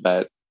lifetime,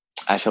 but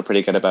I feel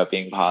pretty good about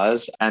being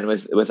paused. And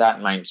with that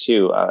in mind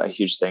too, a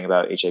huge thing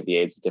about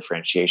HIV/AIDS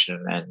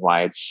differentiation and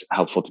why it's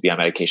helpful to be on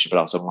medication, but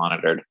also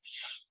monitored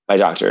by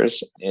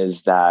doctors,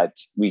 is that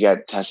we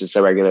get tested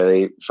so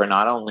regularly for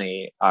not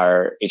only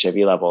our HIV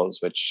levels,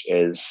 which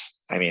is,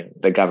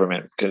 the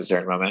government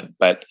concern moment,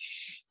 but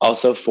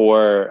also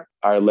for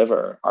our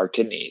liver, our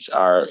kidneys,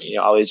 our,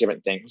 all these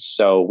different things.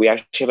 So we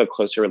actually have a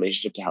closer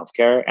relationship to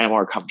healthcare and a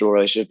more comfortable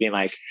relationship being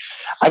like,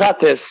 I got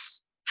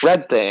this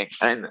red thing.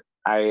 And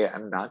I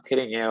am not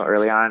kidding you.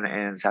 Early on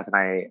in Seth and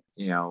I,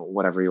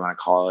 whatever you want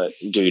to call it,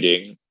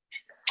 dating,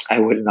 I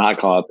would not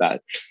call it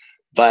that.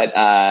 But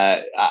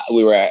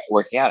we were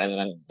working out, and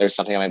then there's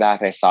something on my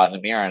back. And I saw it in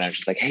the mirror, and I was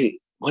just like, "Hey,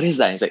 what is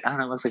that?" He's like, "I don't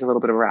know. It looks like a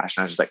little bit of a rash."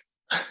 And I was just like,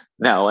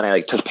 "No." And I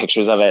took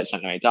pictures of it,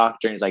 sent to my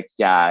doctor, and he's like,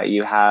 "Yeah,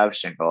 you have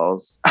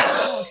shingles."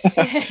 Oh,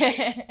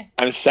 shit.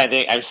 I'm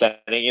sending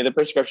you the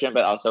prescription,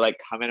 but also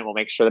come in and we'll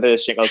make sure that it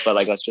is shingles. But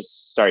let's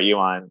just start you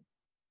on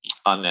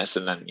this,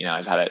 and then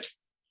I've had it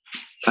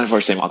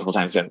unfortunately multiple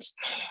times since.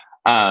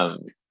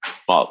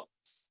 Well,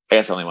 I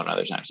guess only one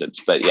other time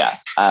since, but yeah,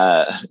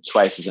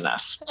 twice is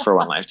enough for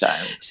one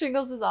lifetime.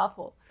 Shingles is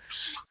awful.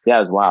 Yeah, it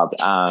was wild.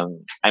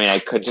 I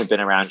couldn't have been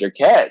around your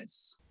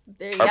kids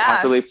or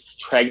possibly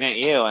pregnant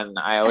you, and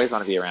I always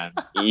want to be around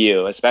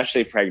you,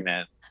 especially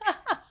pregnant.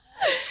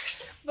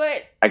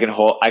 But I can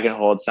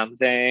hold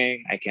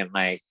something. I can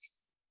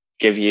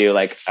give you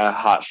a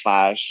hot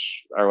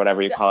flash or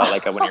whatever you call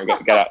it, when you're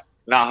get up.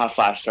 Not hot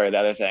flash, sorry, the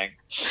other thing.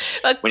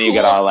 When you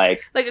get all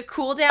like a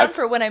cool down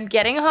for when I'm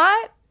getting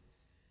hot.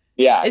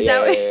 Yeah. Is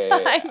that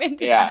what I'm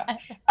into? Yeah. That?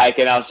 I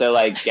can also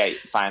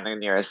find the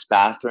nearest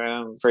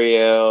bathroom for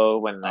you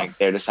when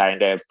they're deciding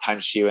to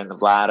punch you in the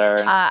bladder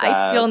and stuff.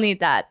 I still need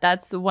that.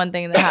 That's the one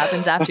thing that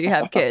happens after you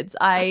have kids.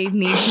 I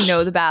need to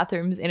know the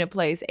bathrooms in a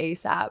place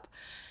ASAP.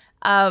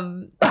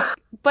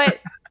 But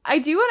I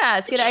do want to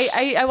ask, and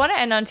I want to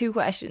end on two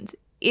questions.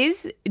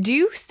 Do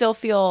you still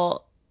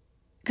feel,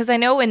 because I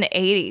know in the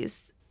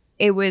 80s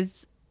it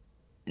was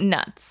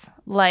nuts.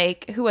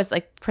 Who was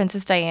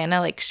Princess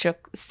Diana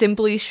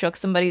simply shook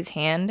somebody's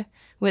hand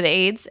with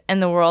AIDS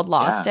and the world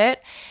lost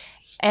it.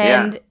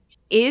 And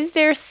is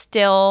there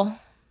still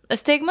a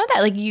stigma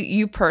that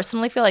you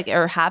personally feel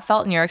or have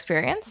felt in your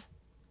experience?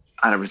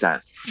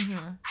 100%.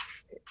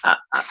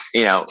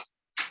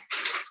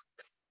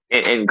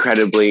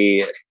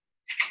 Incredibly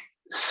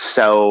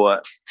so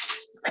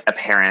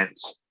apparent,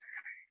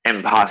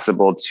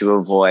 impossible to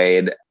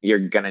avoid. You're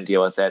gonna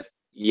deal with it.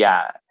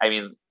 Yeah,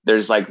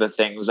 there's the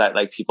things that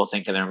people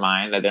think in their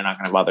mind that they're not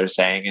going to bother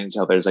saying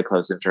until there's a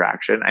close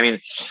interaction.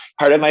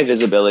 Part of my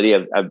visibility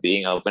of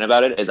being open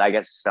about it is I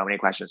get so many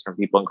questions from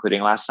people,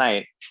 including last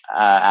night,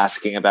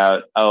 asking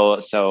about,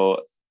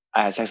 so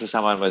I had sex with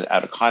someone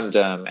without a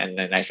condom, and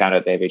then I found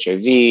out they have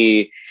HIV,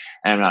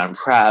 and I'm not on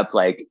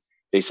PrEP.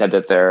 They said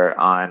that they're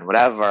on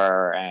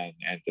whatever, and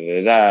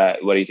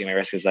what do you think my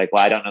risk is?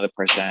 Well, I don't know the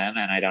person,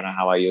 and I don't know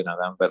how well you know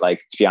them, but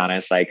to be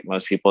honest,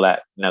 most people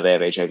that know they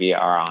have HIV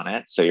are on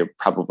it, so you're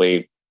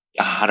probably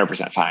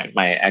 100% fine.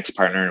 My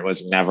ex-partner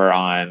was never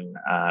on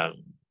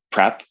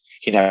PrEP.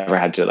 He never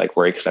had to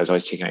worry because I was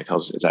always taking my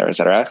pills, et cetera, et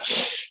cetera.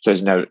 So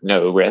there's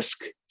no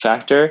risk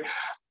factor.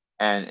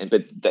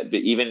 But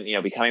even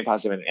becoming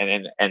positive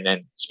and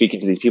then speaking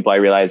to these people, I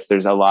realized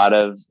there's a lot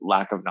of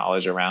lack of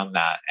knowledge around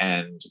that.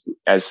 And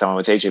as someone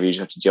with HIV, you just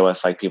have to deal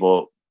with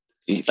people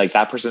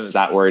that person is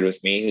that worried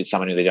with me, who's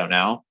someone who they don't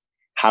know.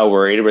 How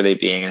worried were they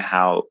being, and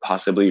how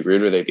possibly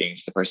rude were they being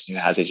to the person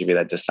who has HIV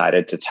that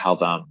decided to tell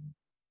them,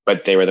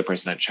 but they were the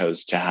person that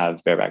chose to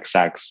have bareback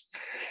sex.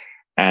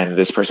 And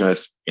this person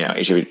with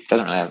HIV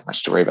doesn't really have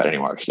much to worry about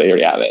anymore because they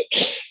already have it.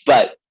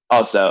 But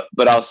also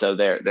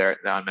they're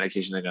on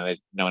medication. They know that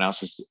no one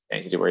else has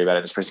anything to worry about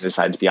it. This person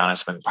decided to be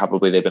honest when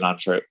probably they've been on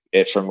for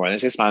more than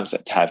 6 months,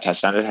 to have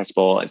tested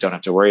undetectable and don't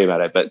have to worry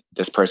about it. But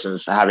this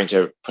person's having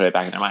to put it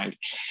back in their mind.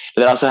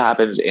 But that also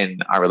happens in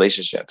our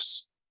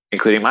relationships,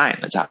 including mine.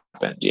 That's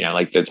happened,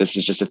 like that. This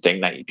is just a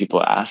thing that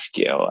people ask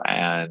you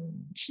and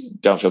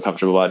don't feel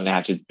comfortable about, and they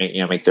have to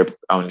make their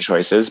own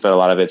choices. But a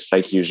lot of it's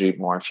like usually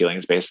more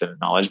feelings based than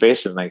knowledge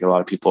based. And like a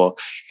lot of people,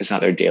 it's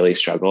not their daily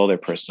struggle, their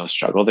personal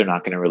struggle. They're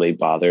not going to really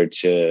bother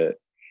to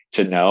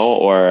know,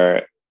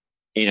 or,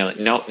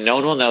 no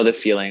one will know the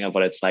feeling of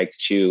what it's like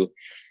to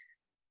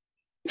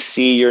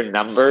see your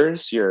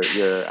numbers, your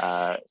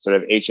sort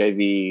of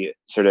HIV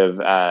sort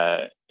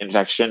of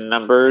infection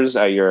numbers,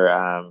 your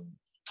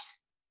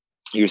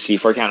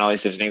C4 count, all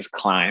these different things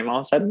climb all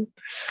of a sudden,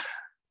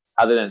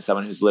 other than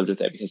someone who's lived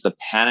with it. Because the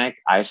panic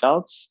I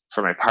felt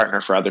for my partner,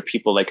 for other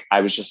people, like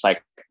I was just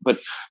like, but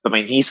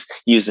my niece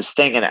used this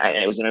thing and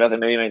it was in my mouth, and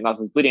maybe my mouth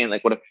was bleeding. And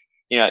like, what if,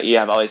 you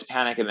have all this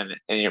panic, and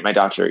then my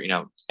doctor,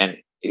 and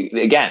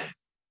again,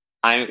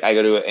 I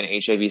go to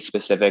an HIV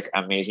specific,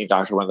 amazing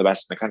doctor, one of the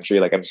best in the country.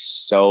 Like I'm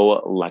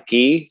so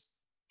lucky.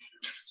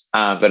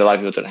 But a lot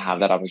of people don't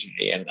have that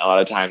opportunity. And a lot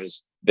of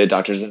times the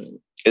doctor isn't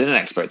an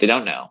expert. They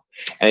don't know.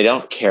 And they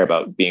don't care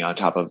about being on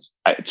top of,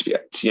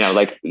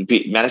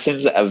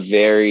 medicine's a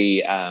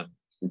very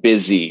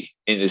busy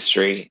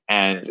industry,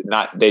 and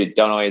they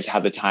don't always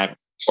have the time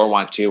or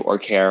want to or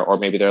care, or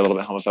maybe they're a little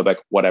bit homophobic,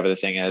 whatever the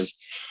thing is.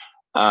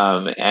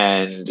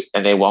 And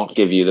they won't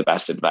give you the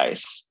best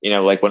advice.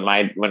 Like when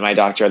my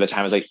doctor at the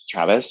time was like,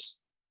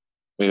 Travis,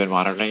 we've been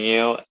monitoring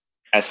you,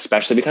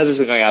 especially because it's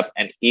been going up.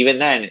 And even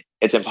then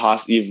it's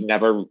impossible. You've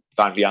never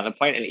gone beyond the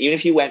point. And even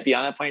if you went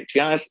beyond that point, to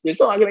be honest, you're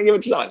still not going to give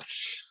it to someone.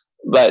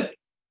 But,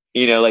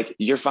 like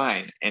you're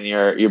fine, and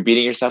you're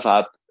beating yourself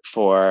up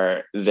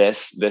for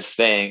this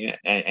thing,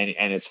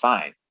 and it's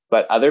fine.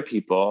 But other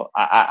people,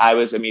 I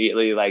was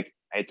immediately like,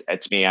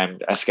 it's me. I'm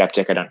a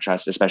skeptic. I don't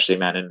trust, especially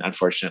men. And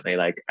unfortunately,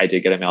 like I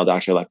did get a male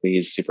doctor. Luckily,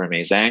 he's super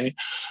amazing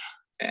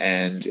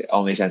and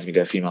only sends me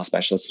to a female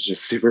specialist, which is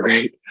super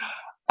great.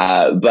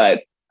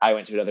 But I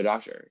went to another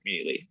doctor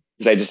immediately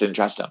because I just didn't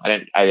trust him.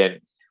 I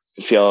didn't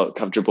feel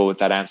comfortable with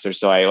that answer.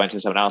 So I went to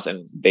someone else,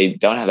 and they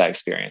don't have that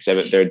experience. They're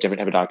a different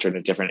type of doctor in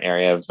a different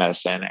area of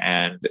medicine.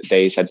 And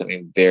they said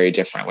something very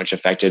different, which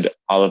affected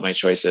all of my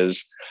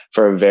choices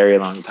for a very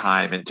long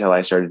time, until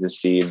I started to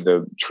see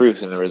the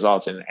truth and the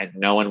results. And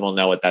no one will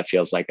know what that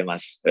feels like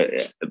unless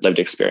lived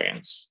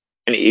experience,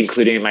 and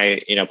including my,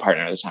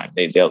 partner at the time.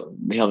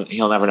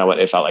 He'll never know what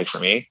it felt like for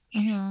me.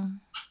 Mm-hmm.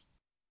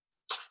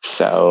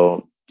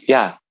 So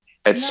yeah,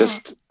 it's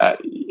just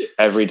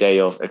every day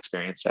you'll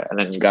experience it. And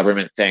then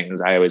government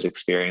things, I always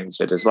experience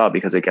it as well,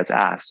 because it gets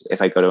asked.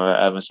 If I go to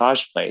a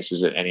massage place,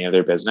 is it any of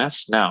their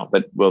business? No.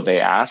 But will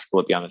they ask? Will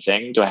it be on the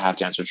thing? Do I have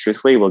to answer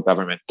truthfully? Will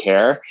government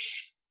care?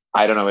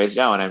 I don't always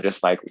know. And I'm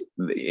just like,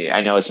 I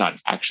know it's not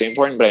actually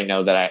important, but I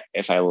know that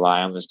if I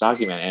lie on this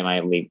document, am I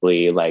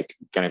legally like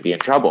going to be in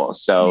trouble?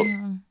 So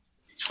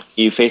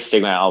you face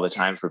stigma all the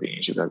time for being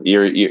HIV.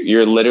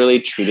 You're literally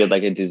treated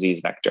like a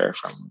disease vector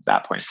from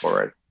that point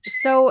forward.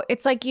 So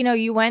it's like,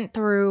 you went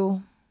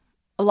through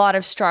a lot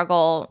of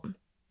struggle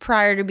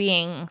prior to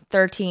being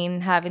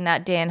 13, having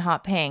that day in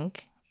hot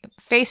pink.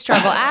 Face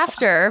struggle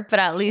after, but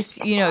at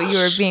least, you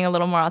were being a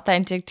little more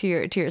authentic to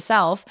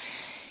yourself.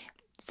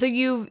 So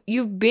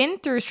you've been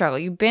through struggle,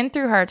 you've been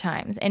through hard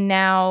times, and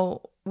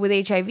now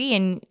with HIV,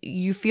 and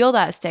you feel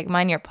that stigma,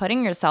 and you're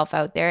putting yourself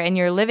out there, and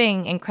you're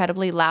living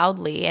incredibly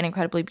loudly and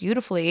incredibly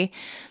beautifully.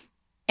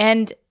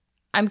 And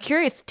I'm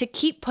curious to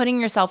keep putting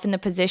yourself in the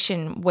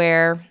position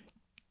where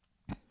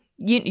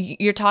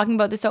you're talking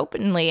about this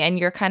openly, and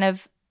you're kind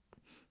of,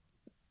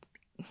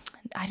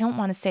 I don't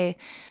want to say,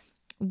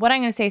 what I'm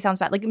going to say sounds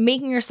bad, like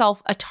making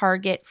yourself a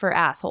target for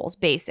assholes,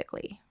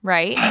 basically,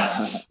 right?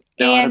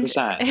 No,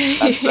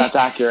 100%. That's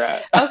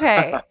accurate.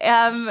 Okay.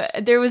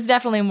 There was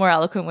definitely a more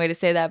eloquent way to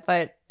say that,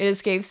 but it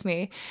escapes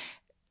me.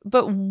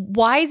 But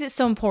why is it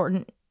so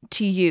important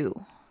to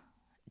you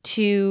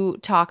to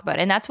talk about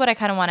it? And that's what I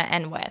kind of want to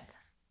end with.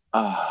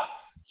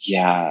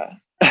 Yeah.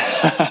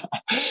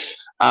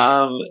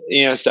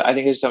 So I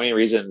think there's so many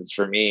reasons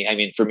for me. I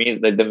mean, for me,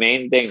 the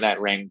main thing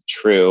that rang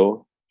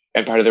true,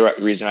 and part of the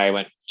reason I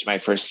went to my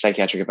first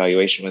psychiatric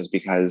evaluation, was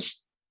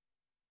because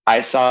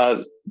I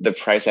saw the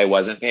price I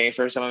wasn't paying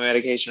for some of my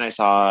medication. I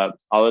saw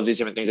all of these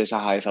different things. I saw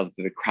how I felt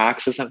through the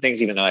cracks of some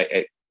things, even though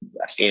I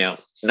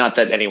not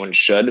that anyone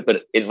should,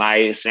 but in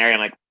my scenario, I'm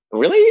like,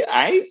 really?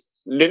 I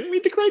didn't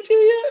meet the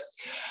criteria.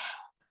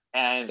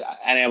 And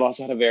I've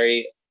also had a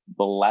very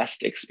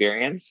blessed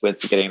experience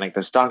with getting like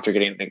this doctor,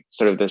 getting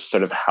this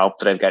sort of help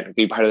that I've gotten,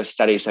 be part of the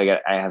study. So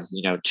I have,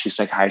 2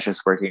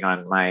 psychiatrists working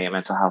on my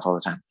mental health all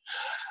the time.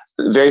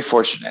 Very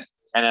fortunate.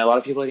 And a lot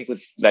of people, I think,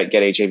 that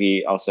get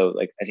HIV also,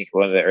 like, I think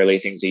one of the early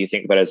things that you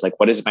think about is like,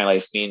 what does my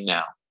life mean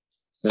now?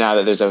 Now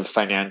that there's a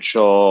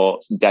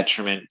financial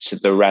detriment to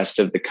the rest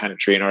of the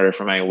country in order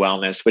for my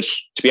wellness,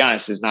 which, to be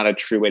honest, is not a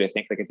true way to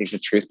think. Like, I think the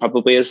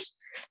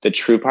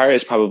true part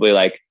is probably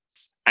like,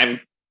 I'm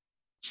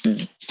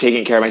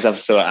taking care of myself,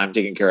 so I'm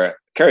taking care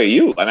Carrie,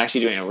 I'm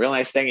actually doing a real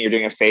nice thing. You're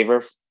doing a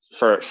favor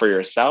for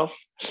yourself.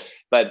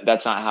 But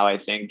that's not how I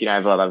think. I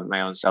have a lot of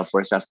my own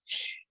self-worth stuff.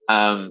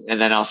 And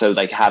then also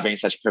like having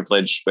such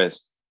privilege with,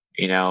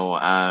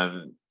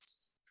 even,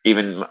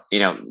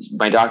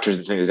 my doctors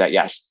and things like that.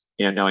 Yes.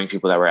 Knowing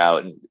people that were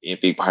out and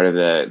being part of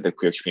the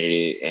queer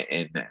community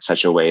in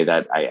such a way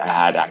that I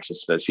had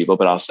access to those people,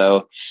 but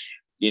also,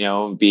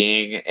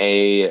 being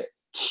a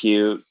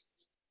cute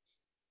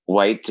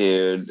white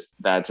dude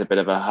that's a bit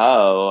of a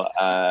hoe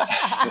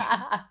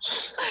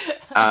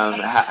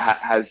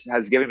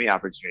has given me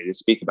opportunity to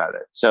speak about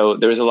it. So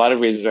there was a lot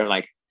of reasons where I'm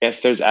like,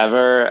 if there's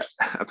ever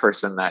a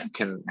person that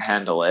can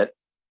handle it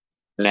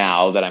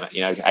now that I'm,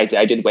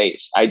 I did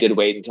wait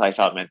until I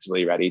felt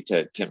mentally ready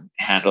to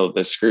handle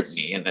the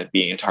scrutiny and that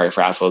being a target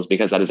for assholes,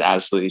 because that is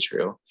absolutely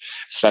true,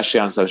 especially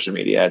on social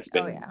media. It's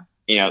been,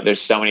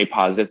 there's so many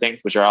positive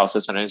things, which are also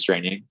sometimes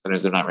draining.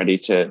 Sometimes I'm not ready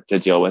to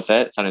deal with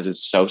it. Sometimes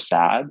it's so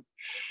sad.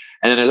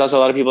 And then there's also a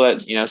lot of people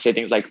that, say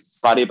things like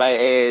body by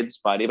AIDS,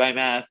 body by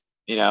meth,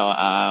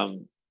 no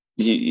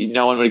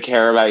one would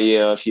care about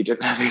you if you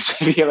didn't have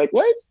HIV. You're like,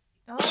 what?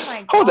 Oh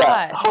my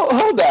God.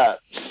 Hold that.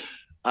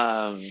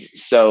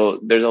 So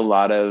there's a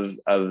lot of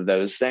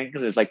those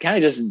things. It's like, can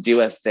I just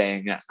do a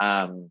thing?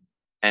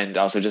 And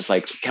also just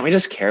like, can we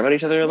just care about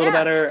each other a little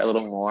better, a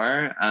little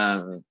more?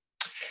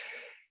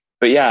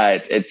 But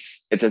yeah,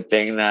 it's a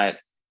thing that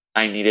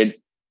I needed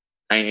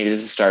to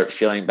start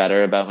feeling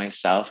better about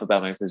myself,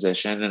 about my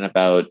position, and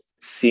about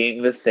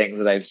seeing the things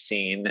that I've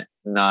seen,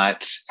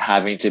 not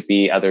having to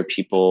be other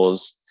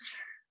people's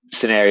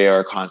scenario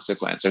or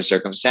consequence or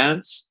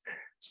circumstance.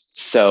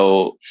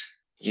 So,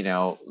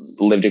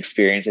 lived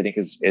experience, I think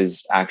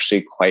is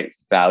actually quite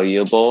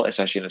valuable,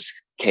 especially in this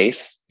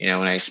case.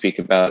 When I speak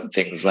about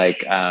things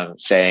like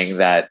saying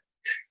that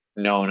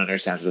no one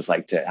understands what it's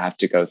like to have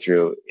to go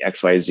through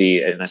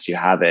XYZ unless you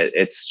have it.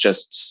 It's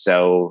just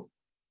so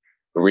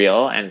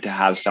real. And to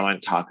have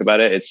someone talk about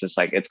it, it's just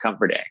like, it's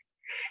comforting.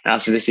 And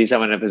also to see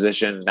someone in a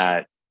position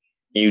that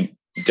you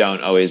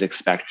don't always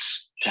expect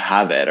to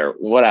have it or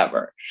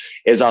whatever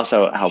is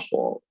also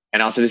helpful.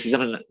 And also to see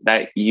someone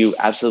that you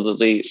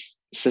absolutely,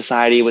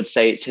 society would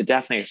say to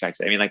definitely expect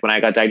it. I mean, like when I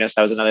got diagnosed,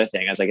 that was another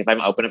thing. I was like, if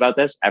I'm open about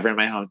this,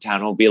 everyone in my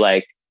hometown will be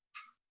like,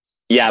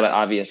 yeah, but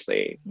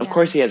obviously, of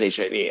course he has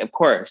HIV, of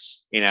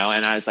course, and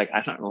I was like,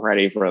 I'm not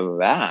ready for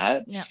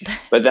that. Yeah.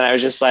 But then I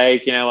was just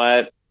like, you know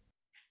what?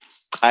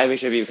 I have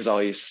HIV because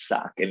all you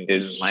suck and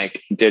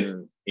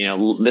didn't,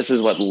 this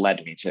is what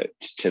led me to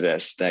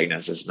this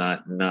diagnosis,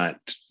 not my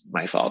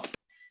fault.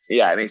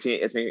 Yeah, it makes me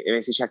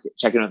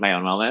check in with my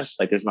own wellness.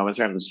 Like there's moments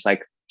where I'm just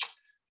like,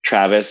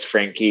 Travis,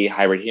 Frankie,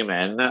 hybrid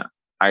human,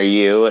 are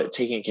you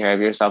taking care of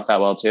yourself that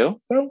well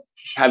too?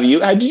 Did you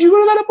go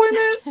to that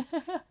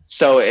appointment?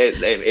 So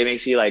it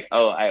makes you like,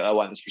 oh, I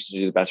want this person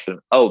to do the best for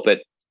them. Oh,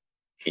 but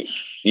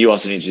you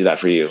also need to do that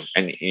for you,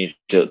 and you need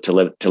to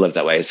live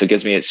that way. So it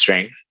gives me its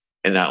strength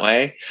in that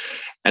way.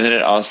 And then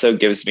it also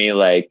gives me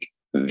like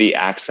the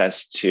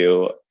access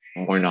to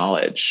more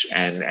knowledge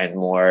and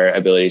more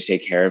ability to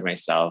take care of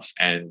myself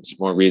and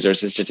more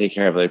resources to take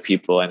care of other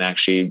people and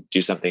actually do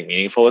something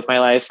meaningful with my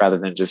life rather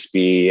than just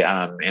be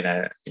in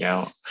a,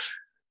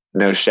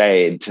 no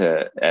shade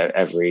to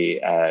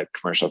every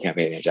commercial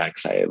campaign I've done,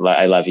 because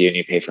I love you and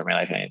you pay for my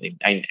life and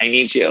I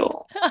need you.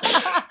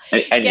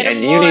 and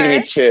you need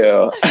me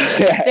too.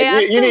 They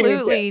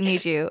absolutely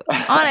need you.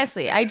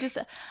 Honestly, I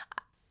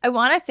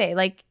want to say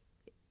like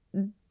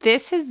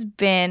this has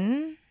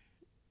been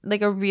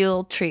like a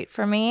real treat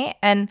for me,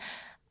 and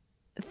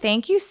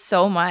thank you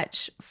so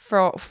much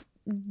for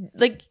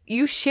like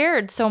you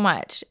shared so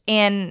much,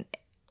 and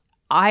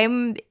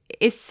I'm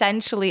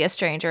essentially a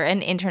stranger,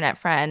 an internet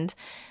friend.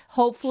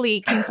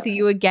 Hopefully can see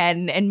you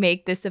again and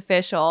make this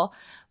official,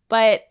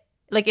 but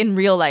like in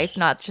real life,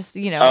 not just,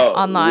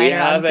 online or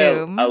on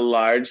Zoom. We have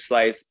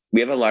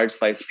a large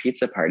slice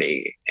pizza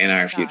party in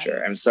our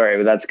future. I'm sorry,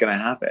 but that's going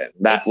to happen.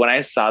 When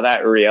I saw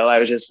that reel, I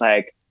was just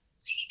like,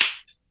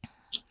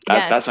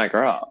 that's my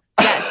girl.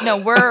 Yes, no,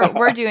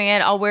 we're doing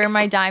it. I'll wear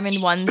my diamond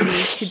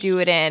onesie to do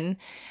it in.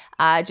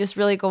 Just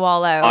really go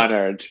all out.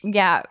 Honored.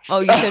 Yeah.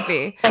 Oh, you should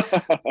be.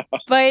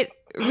 But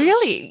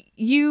really,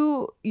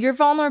 your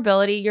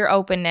vulnerability, your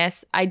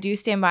openness, I do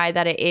stand by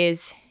that it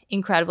is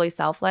incredibly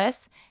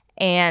selfless.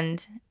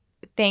 And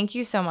thank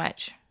you so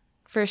much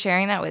for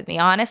sharing that with me.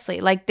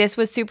 Honestly, like this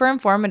was super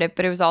informative,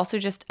 but it was also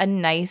just a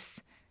nice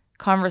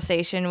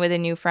conversation with a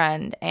new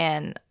friend.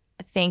 And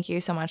thank you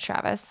so much,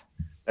 Travis.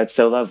 That's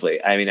so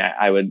lovely. I mean,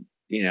 I would,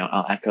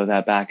 I'll echo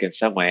that back in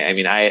some way. I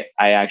mean, I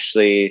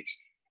actually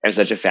am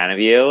such a fan of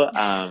you.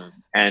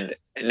 And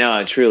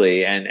no,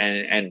 truly.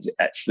 And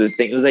the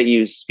things that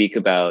you speak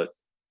about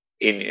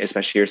in,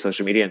 especially your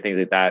social media and things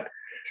like that,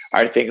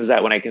 are things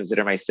that when I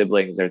consider my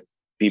siblings or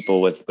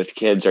people with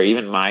kids or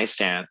even my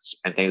stance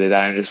and things like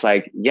that, I'm just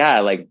like,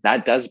 yeah, like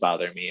that does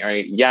bother me. Or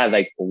yeah,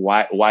 like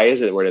why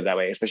is it worded that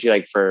way? Especially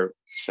like for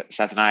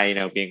Seth and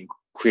I, being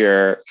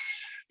queer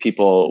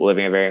people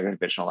living a very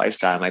unconventional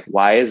lifestyle. I'm like,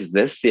 why is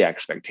this the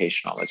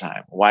expectation all the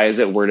time? Why is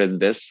it worded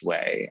this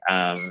way?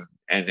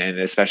 And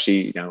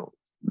especially,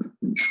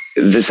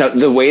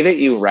 the way that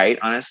you write,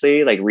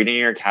 honestly, like reading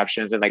your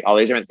captions and like all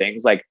these different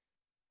things, like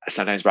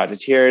sometimes brought to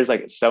tears,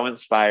 like so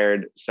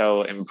inspired,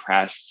 so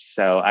impressed.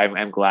 So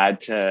I'm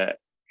glad to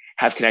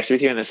have connected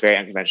with you in this very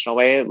unconventional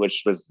way,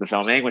 which was the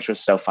filming, which was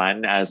so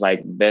fun. I was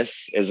like,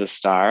 this is a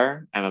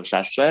star I'm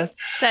obsessed with.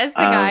 Says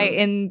the guy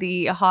in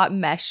the hot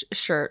mesh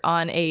shirt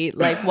on a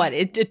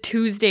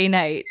Tuesday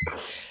night.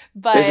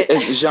 But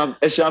it's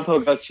Jean-Paul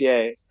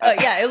Gaultier.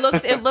 Yeah,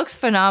 it looks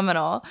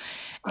phenomenal.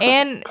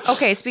 And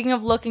okay, speaking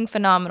of looking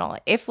phenomenal,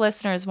 if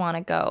listeners want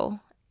to go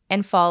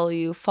and follow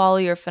you, follow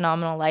your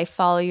phenomenal life,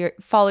 follow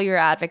your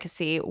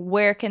advocacy,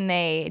 where can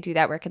they do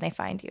that? Where can they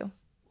find you?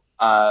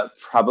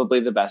 Probably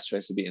the best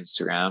choice would be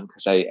Instagram,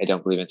 because I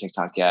don't believe in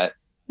TikTok yet.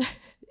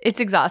 It's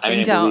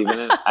exhausting.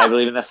 I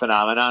believe in the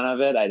phenomenon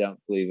of it. I don't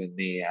believe in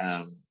the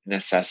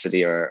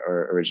necessity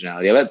or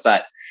originality of it.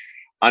 But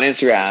on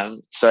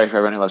Instagram, sorry for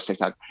everyone who loves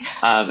TikTok,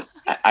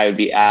 I would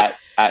be at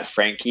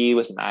Frankie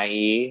with an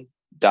IE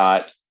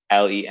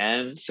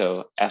 .len.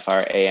 So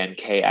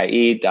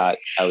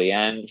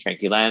FRANKIE.LEN,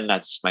 Frankie Len.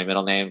 That's my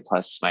middle name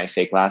plus my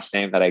fake last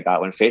name that I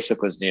got when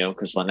Facebook was new,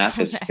 because Lenef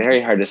is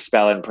very hard to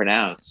spell and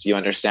pronounce. You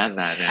understand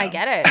that now. I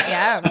get it.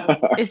 Yeah.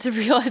 It's a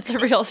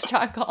real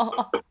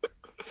struggle.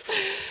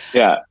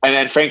 Yeah. And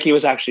then Frankie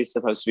was actually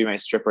supposed to be my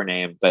stripper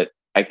name, but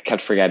I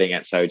kept forgetting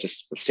it. So I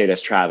just stayed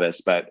as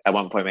Travis. But at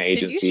one point my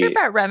agency... Did you strip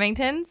at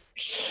Remington's?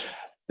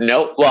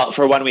 Nope. Well,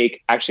 for 1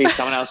 week. Actually,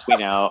 someone else we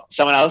know.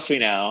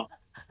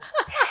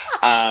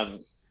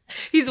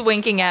 He's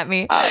winking at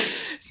me.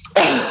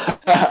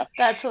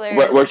 That's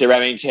hilarious. Worked at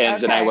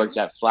Remington's, and I worked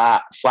at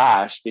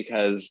Flash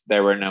because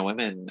there were no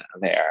women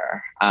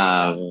there.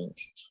 And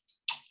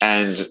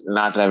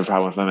not that I have a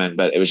problem with women,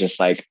 but it was just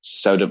like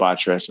so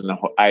debaucherous. And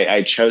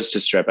I chose to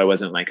strip. I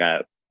wasn't like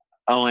oh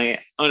no,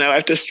 I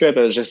have to strip.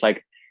 It was just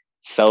like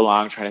so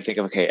long trying to think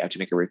of, okay, I have to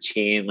make a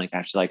routine. Like I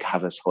have to like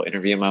have this whole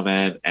interview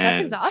moment.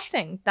 And that's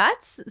exhausting.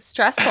 That's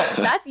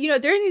stressful. That,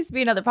 there needs to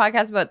be another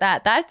podcast about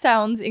that. That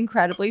sounds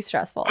incredibly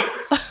stressful.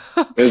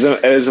 It was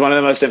one of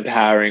the most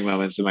empowering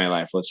moments in my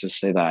life. Let's just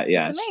say that.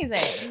 Yes. It's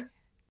amazing.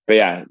 But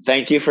yeah,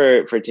 thank you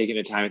for taking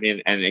the time with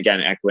me. And again,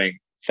 echoing,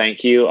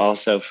 thank you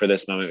also for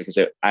this moment, because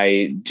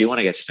I do want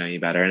to get to know you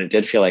better. And it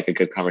did feel like a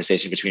good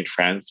conversation between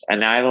friends.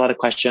 And now I have a lot of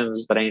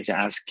questions that I need to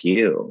ask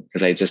you,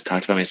 because I just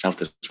talked about myself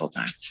this whole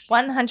time.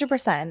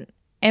 100%.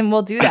 And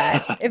we'll do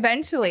that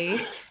eventually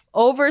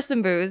over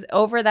some booze,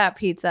 over that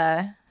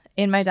pizza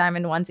in my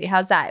diamond onesie.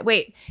 How's that?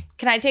 Wait,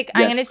 can I take,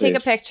 I'm going to take a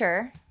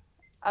picture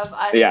of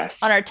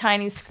us on our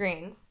tiny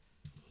screens.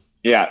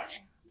 Yeah.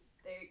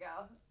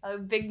 A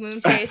big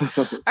moon face.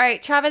 All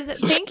right, Travis,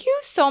 thank you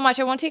so much.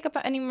 I won't take up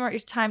any more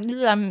time.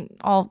 I'm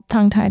all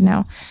tongue-tied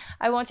now.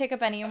 I won't take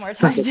up any more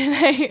time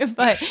today,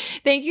 but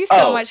thank you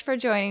so much for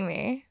joining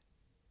me.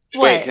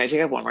 Wait, can I take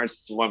up one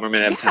more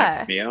minute of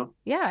time from you?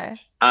 Yeah.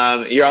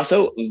 You're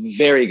also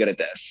very good at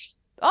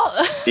this.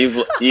 Oh.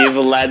 You've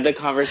led the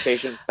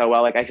conversation so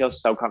well. Like I feel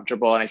so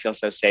comfortable and I feel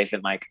so safe,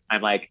 and like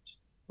I'm like,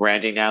 we're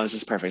ending now. This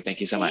is perfect.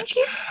 Thank you so much.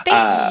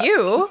 Thank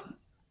you.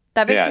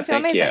 That makes me feel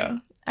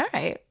amazing. All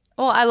right.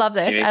 Well, I love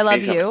this. I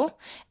love you.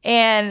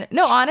 And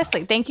no,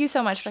 honestly, thank you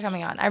so much for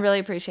coming on. I really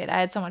appreciate it. I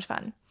had so much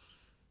fun.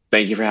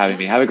 Thank you for having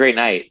me. Have a great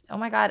night. Oh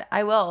my God,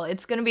 I will.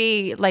 It's going to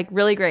be like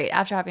really great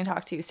after having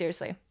talked to you.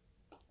 Seriously.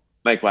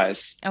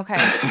 Likewise. Okay.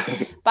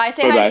 Bye.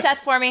 Say hi to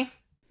Seth for me.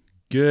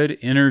 Good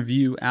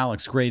interview,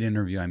 Alex. Great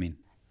interview, I mean.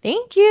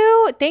 Thank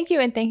you. Thank you.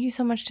 And thank you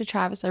so much to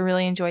Travis. I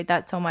really enjoyed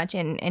that so much.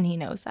 And he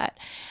knows that.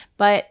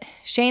 But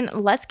Shane,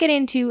 let's get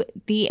into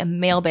the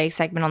mailbag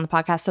segment on the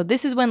podcast. So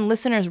this is when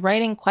listeners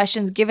write in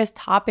questions, give us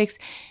topics,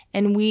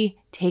 and we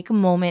take a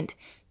moment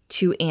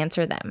to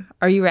answer them.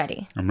 Are you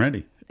ready? I'm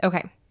ready.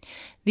 Okay.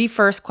 The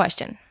first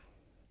question.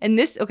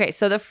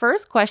 So the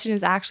first question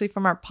is actually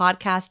from our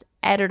podcast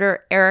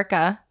editor,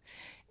 Erica.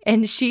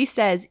 And she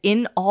says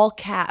in all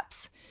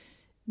caps,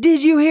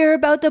 "Did you hear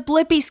about the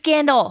Blippi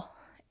scandal?"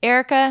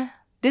 Erica,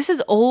 this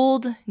is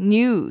old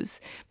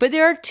news, but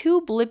there are two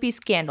Blippi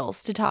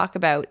scandals to talk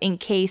about in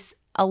case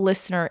a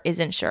listener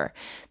isn't sure.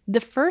 The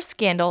first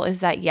scandal is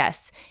that,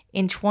 yes,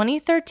 in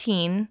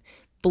 2013,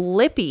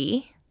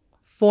 Blippi,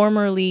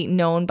 formerly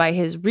known by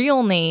his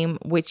real name,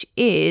 which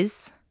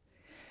is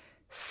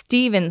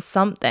Steven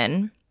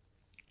something,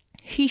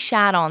 he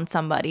shat on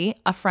somebody,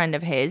 a friend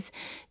of his,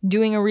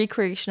 doing a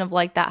recreation of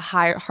like that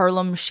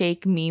Harlem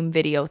Shake meme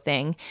video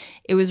thing.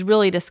 It was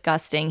really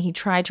disgusting. He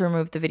tried to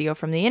remove the video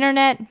from the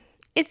internet.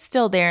 It's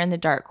still there in the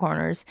dark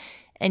corners.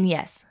 And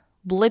yes,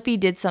 Blippi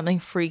did something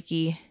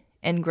freaky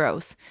and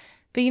gross.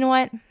 But you know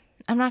what?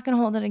 I'm not going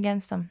to hold it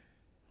against him,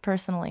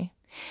 personally.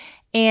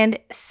 And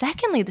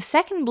secondly, the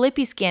second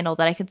Blippi scandal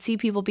that I could see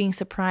people being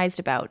surprised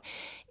about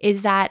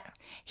is that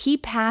he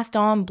passed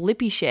on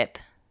Blippi ship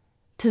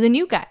to the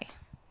new guy.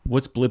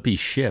 What's Blippi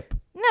ship?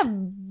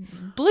 No,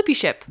 Blippi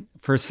ship.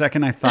 For a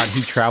second, I thought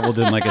he traveled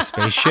in like a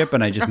spaceship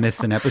and I just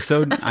missed an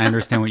episode. I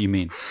understand what you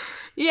mean.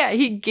 Yeah,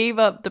 he gave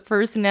up the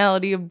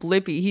personality of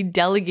Blippi. He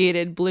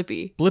delegated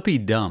Blippi.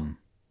 Blippi dumb.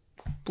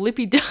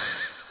 Blippi dumb.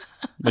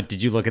 But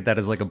did you look at that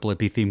as like a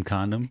Blippi themed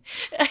condom?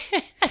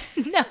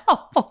 No.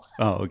 Oh,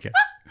 okay.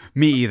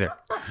 Me either.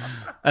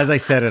 As I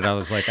said it, I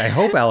was like, I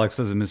hope Alex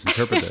doesn't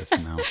misinterpret this.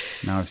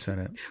 Now I've said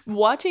it.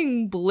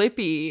 Watching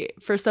Blippi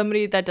for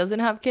somebody that doesn't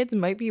have kids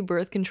might be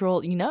birth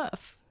control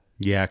enough.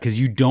 Yeah, because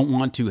you don't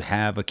want to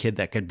have a kid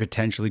that could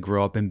potentially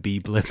grow up and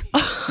be Blippi.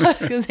 I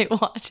was gonna say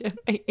watch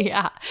it.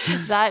 Yeah,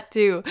 that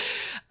too.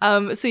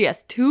 So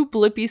yes, 2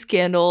 Blippi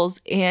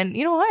scandals, and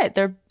you know what?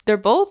 They're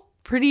both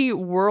pretty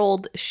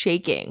world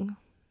shaking,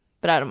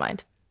 but I don't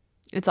mind.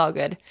 It's all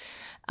good.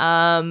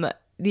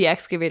 The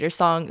Excavator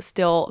song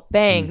still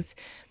bangs.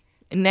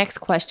 Next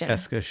question.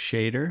 Eska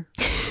Shader?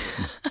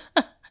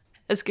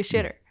 Eska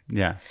Shitter.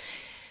 Yeah.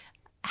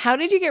 How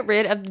did you get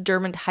rid of the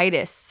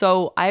dermatitis?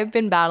 So I've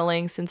been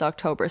battling since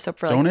October. So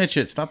for Don't itch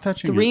it. Stop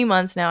touching 3 it.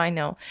 months now, I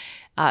know.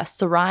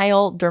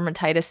 Psoriasis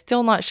dermatitis.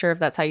 Still not sure if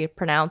that's how you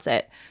pronounce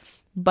it.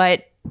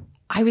 But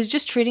I was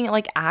just treating it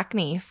like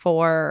acne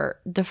for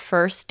the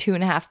first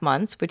 2.5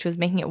 months, which was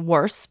making it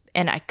worse.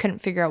 And I couldn't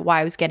figure out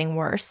why I was getting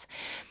worse.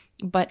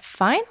 But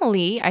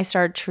finally, I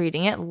started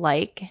treating it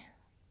like,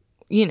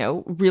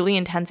 really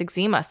intense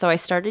eczema. So I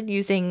started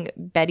using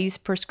Betty's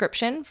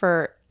prescription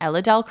for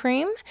Elidel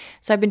cream.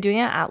 So I've been doing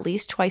it at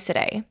least twice a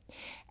day.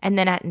 And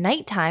then at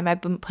nighttime,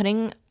 I've been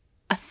putting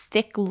a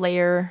thick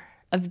layer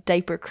of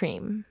diaper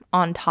cream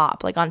on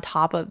top of the eczema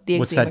cream.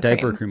 What's that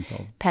diaper cream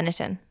called?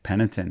 Peniton.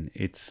 Peniton.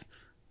 It's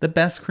the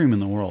best cream in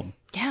the world.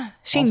 Yeah.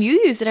 Shane,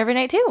 you use it every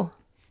night too.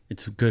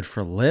 It's good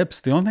for lips.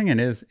 The only thing it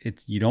is,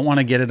 you don't want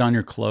to get it on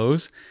your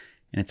clothes,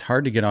 and it's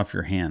hard to get off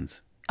your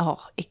hands.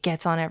 Oh, it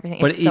gets on everything.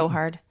 But it's so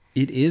hard.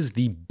 It is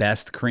the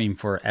best cream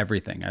for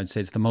everything. I would say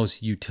it's the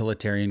most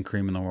utilitarian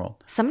cream in the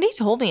world. Somebody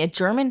told me, a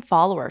German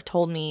follower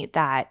told me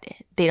that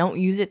they don't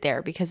use it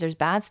there because there's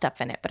bad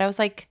stuff in it. But I was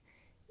like,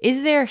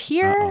 is there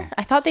here? Uh-oh.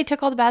 I thought they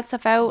took all the bad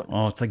stuff out.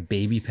 Oh, it's like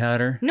baby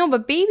powder? No,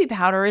 but baby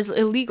powder is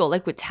illegal,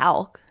 like with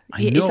talc.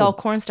 I know, it's all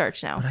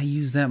cornstarch now. But I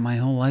used that my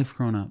whole life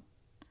growing up.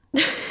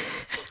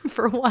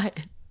 For what?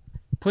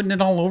 Putting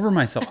it all over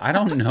myself. I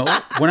don't know.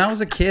 When I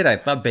was a kid, I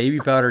thought baby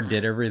powder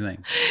did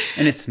everything.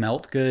 And it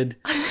smelled good.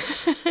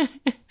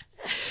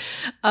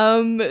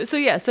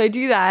 So I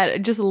do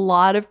that. Just a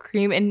lot of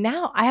cream. And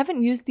now I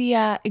haven't used the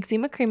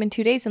eczema cream in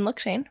 2 days. And look,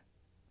 Shane,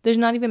 there's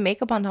not even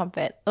makeup on top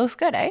of it. It looks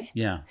good, eh?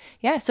 Yeah.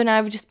 Yeah. So now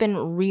I've just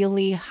been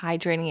really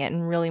hydrating it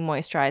and really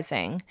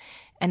moisturizing.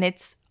 And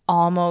it's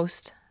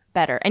almost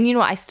better. And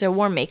I still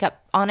wore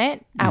makeup on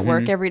it at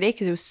work every day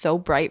because it was so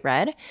bright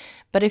red.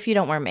 But if you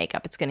don't wear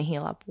makeup, it's going to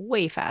heal up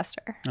way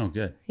faster. Oh,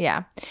 good.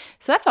 Yeah.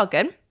 So that felt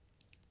good.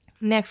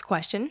 Next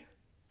question.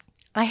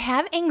 I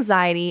have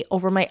anxiety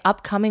over my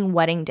upcoming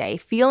wedding day,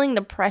 feeling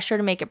the pressure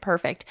to make it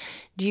perfect.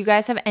 Do you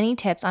guys have any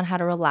tips on how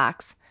to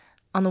relax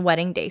on the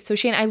wedding day? So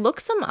Shane, I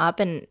looked some up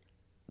and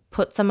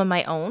put some of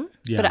my own,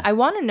 but I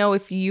want to know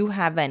if you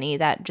have any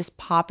that just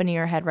pop into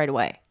your head right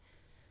away.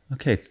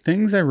 Okay,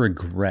 things I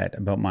regret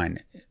about mine.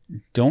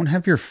 Don't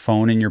have your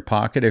phone in your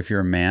pocket if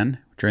you're a man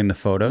during the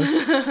photos,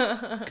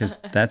 because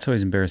that's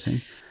always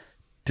embarrassing.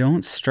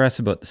 Don't stress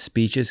about the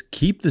speeches.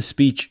 Keep the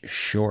speech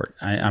short.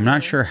 I'm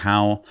not sure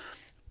how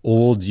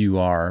old you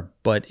are,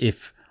 but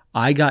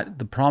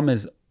the problem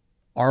is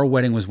our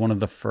wedding was one of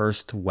the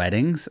first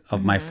weddings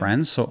of my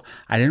friends, so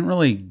I didn't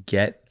really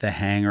get the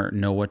hang or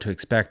know what to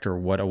expect or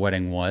what a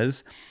wedding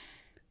was.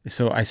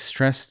 So I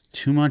stressed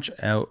too much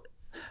about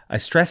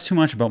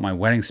my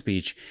wedding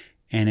speech,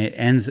 and it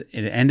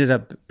ended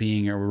up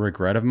being a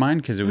regret of mine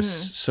because it was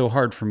so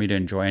hard for me to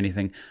enjoy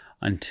anything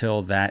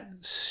until that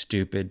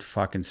stupid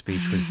fucking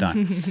speech was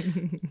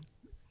done.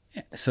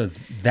 So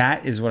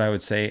that is what I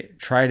would say.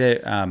 Try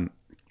to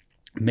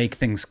make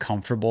things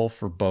comfortable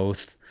for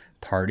both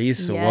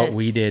parties. So what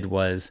we did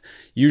was,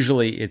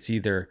 usually it's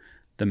either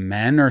the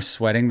men are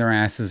sweating their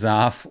asses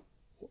off,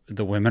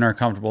 the women are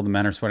comfortable, the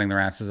men are sweating their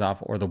asses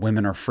off, or the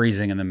women are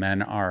freezing and the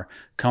men are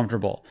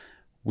comfortable.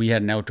 We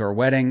had an outdoor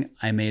wedding.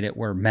 I made it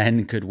where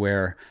men could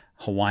wear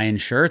Hawaiian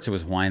shirts. It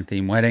was a Hawaiian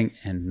themed wedding,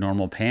 and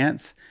normal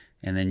pants.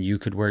 And then you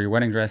could wear your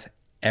wedding dress.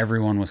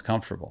 Everyone was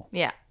comfortable.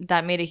 Yeah,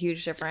 that made a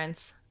huge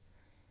difference.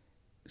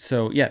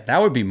 So yeah, that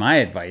would be my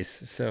advice.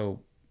 So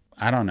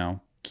I don't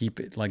know.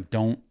 Keep it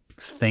don't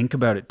think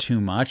about it too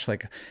much.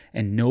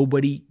 And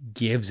nobody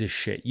gives a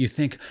shit. You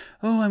think,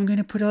 oh, I'm going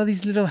to put all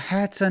these little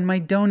hats on my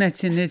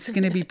donuts and it's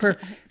going to be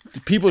perfect.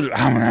 People,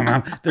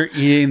 they're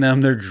eating them.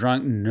 They're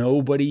drunk.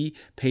 Nobody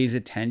pays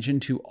attention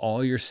to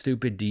all your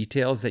stupid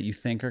details that you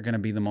think are going to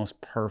be the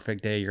most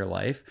perfect day of your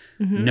life.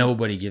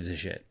 Nobody gives a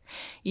shit.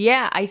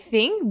 Yeah, I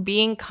think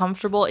being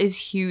comfortable is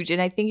huge.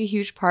 And I think a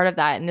huge part of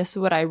that, and this is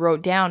what I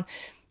wrote down,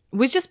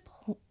 was just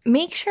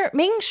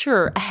making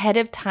sure ahead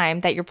of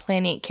time that you're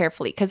planning it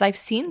carefully. Because I've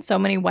seen so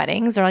many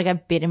weddings, or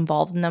I've been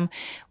involved in them,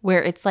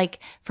 where it's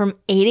from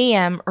 8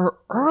 a.m. or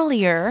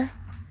earlier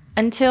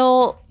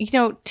until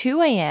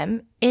 2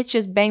 a.m. It's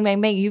just bang, bang,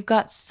 bang. You've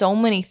got so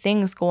many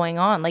things going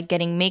on, like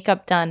getting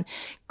makeup done,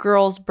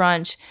 girls'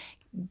 brunch,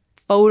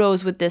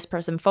 photos with this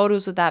person,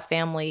 photos with that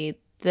family.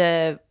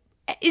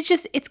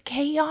 It's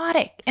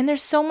chaotic, and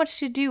there's so much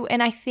to do.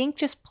 And I think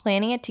just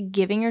planning it to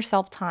giving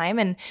yourself time.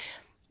 And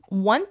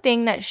one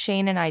thing that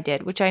Shane and I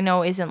did, which I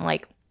know isn't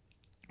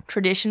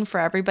tradition for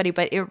everybody,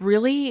 but it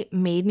really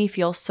made me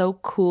feel so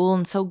cool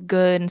and so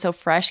good and so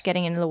fresh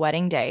getting into the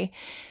wedding day.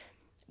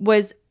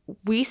 Was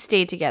we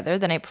stayed together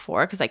the night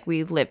before because like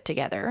we lived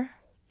together.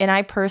 And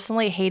I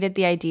personally hated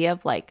the idea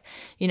of like,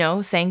 you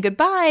know, saying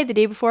goodbye the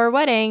day before our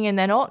wedding and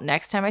then, oh,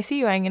 next time I see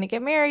you, I'm going to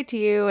get married to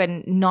you,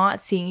 and not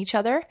seeing each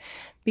other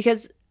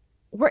because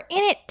we're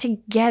in it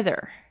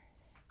together.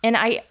 And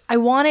I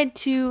wanted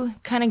to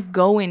kind of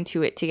go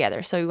into it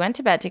together. So we went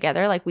to bed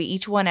together. Like we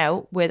each went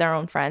out with our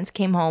own friends,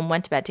 came home,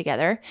 went to bed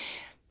together.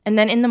 And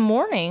then in the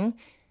morning,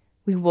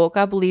 we woke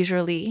up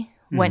leisurely,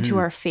 went to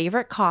our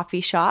favorite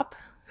coffee shop,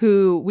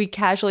 who we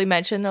casually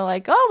mentioned. They're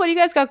like, oh, what do you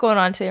guys got going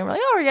on today? And we're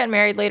like, oh, we're getting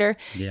married later.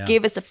 Yeah.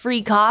 Gave us a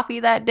free coffee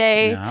that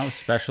day. Yeah, it was a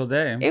special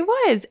day. It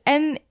was.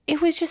 And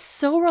it was just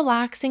so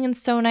relaxing and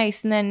so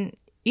nice. And then,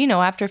 you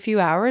know, after a few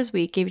hours,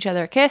 we gave each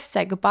other a kiss,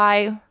 said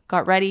goodbye,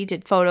 got ready,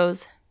 did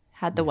photos,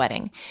 had the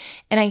wedding.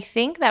 And I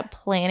think that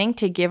planning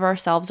to give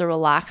ourselves a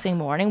relaxing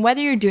morning,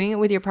 whether you're doing it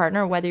with your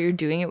partner or whether you're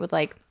doing it with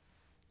like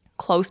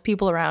close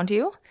people around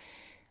you,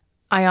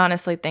 I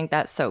honestly think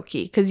that's so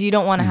key, because you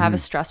don't want to have a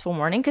stressful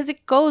morning because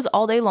it goes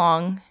all day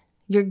long.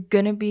 You're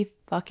going to be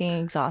fucking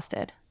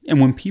exhausted. And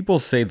when people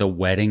say the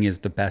wedding is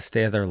the best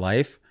day of their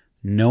life,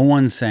 no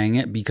one's saying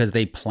it because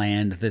they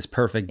planned this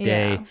perfect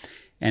day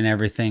and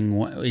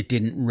everything. It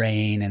didn't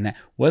rain, and that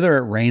whether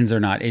it rains or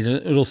not,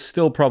 it'll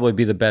still probably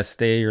be the best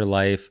day of your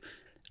life.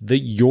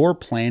 Your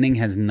planning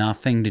has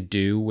nothing to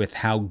do with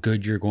how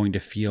good you're going to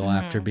feel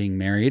after being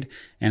married.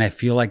 And I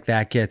feel like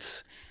that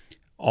gets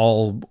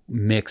all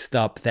mixed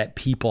up, that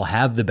people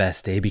have the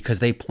best day because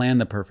they plan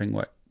the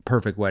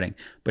perfect wedding,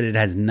 but it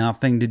has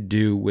nothing to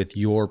do with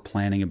your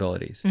planning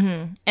abilities.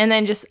 And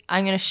then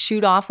I'm going to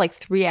shoot off like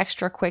 3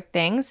 extra quick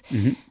things.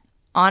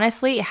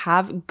 Honestly,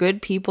 have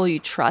good people you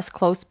trust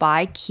close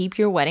by. Keep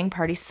your wedding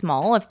party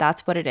small if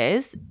that's what it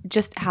is.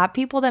 Just have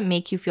people that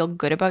make you feel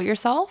good about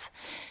yourself.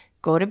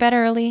 Go to bed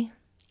early,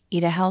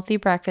 eat a healthy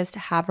breakfast,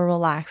 have a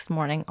relaxed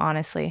morning.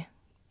 Honestly,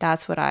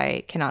 that's what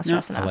I cannot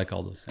stress enough. I like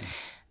all those things.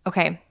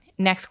 Okay.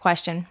 Next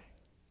question.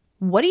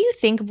 What do you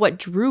think of what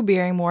Drew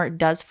Barrymore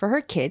does for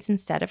her kids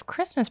instead of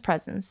Christmas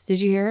presents?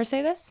 Did you hear her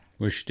say this?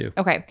 Wish to.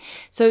 Okay.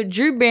 So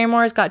Drew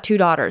Barrymore's got 2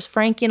 daughters,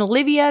 Frankie and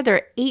Olivia.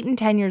 They're 8 and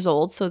 10 years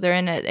old, so they're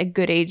in a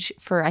good age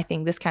for, I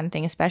think, this kind of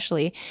thing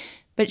especially.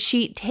 But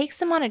she takes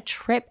them on a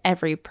trip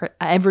every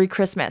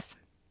Christmas.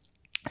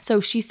 So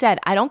she said,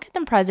 I don't get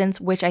them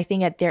presents, which I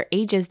think at their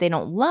ages they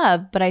don't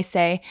love, but I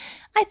say,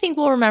 I think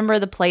we'll remember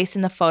the place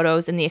and the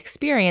photos and the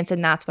experience,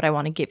 and that's what I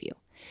want to give you.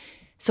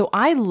 So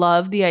I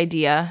love the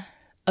idea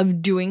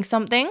of doing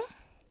something.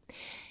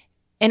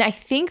 And I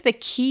think the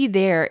key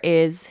there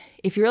is,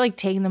 if you're like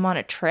taking them on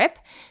a trip,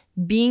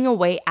 being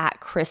away at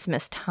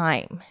Christmas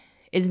time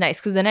is nice.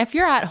 Because then if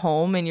you're at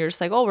home and you're just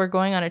like, oh, we're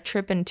going on a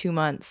trip in 2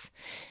 months,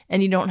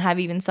 and you don't have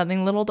even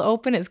something little to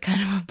open, it's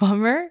kind of a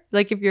bummer.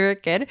 Like if you're a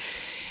kid.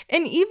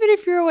 And even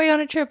if you're away on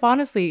a trip,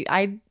 honestly,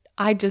 I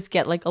just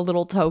get like a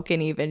little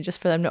token even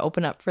just for them to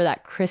open up for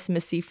that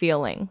Christmassy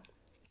feeling.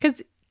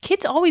 Because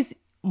kids always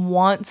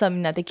want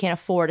something that they can't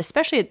afford,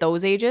 especially at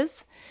those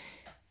ages.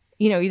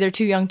 You know, either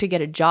too young to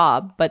get a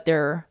job, but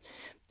they're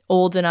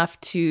old enough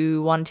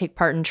to want to take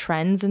part in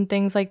trends and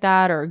things like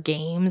that, or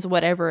games,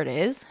 whatever it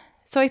is.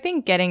 So I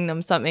think getting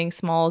them something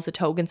small as a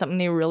token, something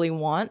they really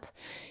want,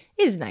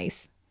 is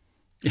nice.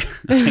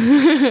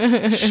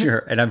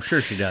 Sure. And I'm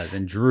sure she does.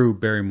 And Drew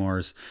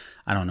Barrymore's,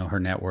 I don't know her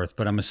net worth,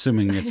 but I'm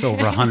assuming it's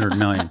over 100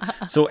 million.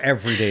 So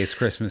every day is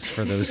Christmas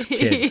for those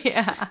kids.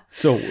 Yeah.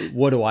 So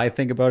what do I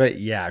think about it?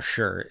 Yeah,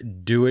 sure.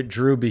 Do it,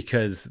 Drew,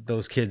 because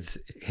those kids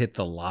hit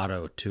the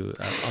lotto to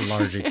a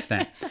large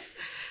extent.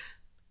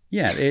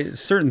 Yeah,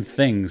 certain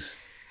things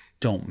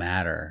don't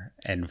matter.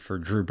 And for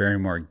Drew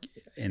Barrymore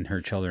and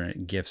her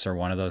children, gifts are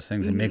one of those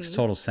things. It makes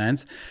total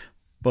sense.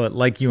 But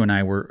like you and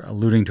I were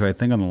alluding to, I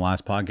think on the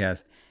last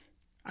podcast,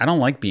 I don't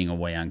like being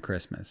away on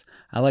Christmas.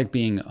 I like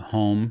being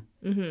home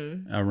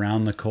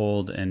around the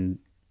cold and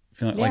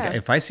feeling like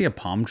if I see a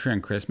palm tree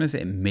on Christmas,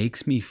 it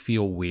makes me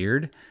feel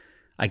weird.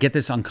 I get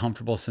this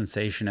uncomfortable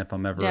sensation if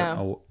I'm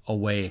ever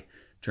away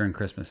during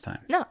Christmas time.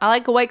 No, I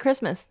like a white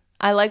Christmas.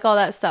 I like all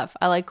that stuff.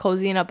 I like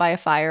cozying up by a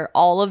fire.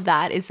 All of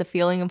that is the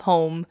feeling of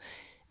home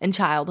and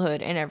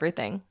childhood and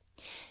everything.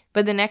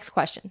 But the next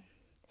question.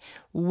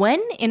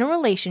 When in a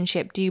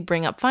relationship do you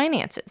bring up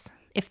finances?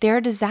 If they're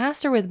a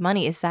disaster with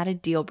money, is that a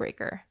deal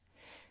breaker?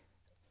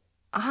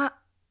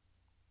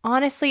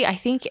 Honestly, I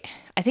think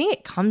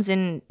it comes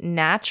in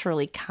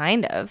naturally,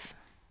 kind of.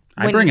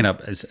 I bring it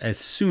up as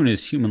soon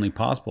as humanly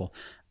possible.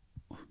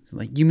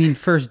 Like, you mean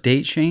first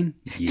date, Shane?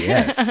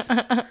 Yes.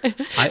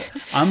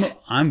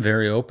 I'm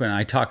very open.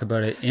 I talk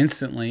about it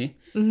instantly.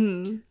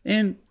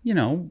 And, you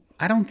know,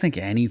 I don't think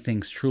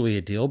anything's truly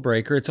a deal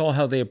breaker. It's all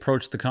how they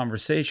approach the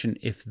conversation.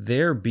 If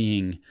they're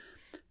being,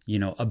 you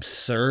know,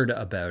 absurd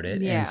about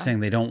it and saying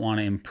they don't want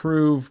to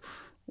improve,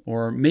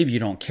 or maybe you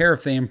don't care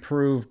if they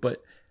improve,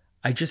 but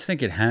I just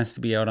think it has to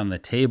be out on the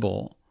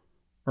table,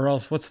 or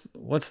else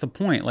what's the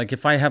point? Like,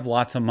 if I have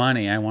lots of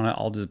money,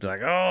 I'll just be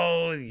like,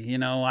 oh, you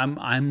know,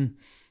 I'm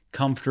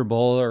comfortable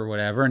or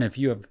whatever. And if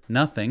you have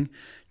nothing,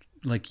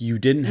 like you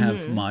didn't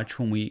have much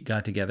when we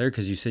got together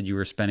because you said you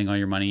were spending all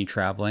your money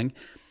traveling,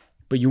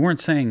 but you weren't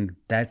saying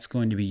that's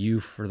going to be you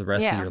for the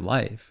rest of your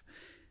life.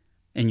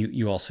 And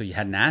you also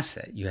had an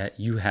asset.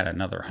 You had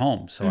another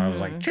home. So I was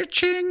like,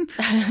 cha-ching.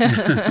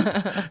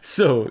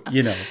 So,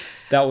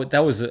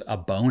 that was a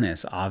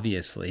bonus,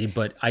 obviously.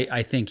 But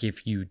I think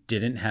if you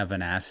didn't have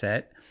an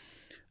asset,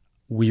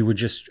 I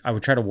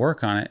would try to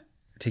work on it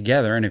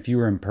together. And if you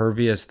were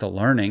impervious to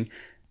learning,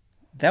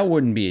 that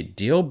wouldn't be a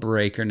deal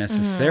breaker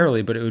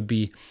necessarily, but it would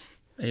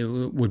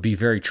be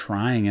very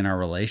trying in our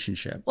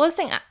relationship. Well, this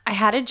thing, I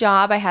had a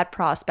job, I had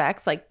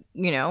prospects, like,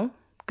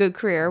 good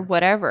career,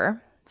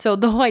 whatever. So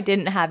though I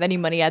didn't have any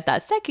money at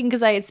that second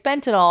because I had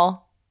spent it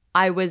all,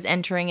 I was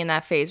entering in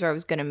that phase where I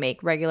was going to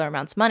make regular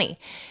amounts of money.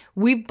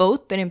 We've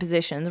both been in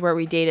positions where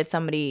we dated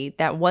somebody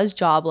that was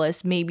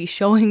jobless, maybe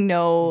showing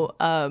no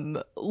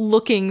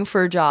looking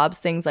for jobs,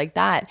 things like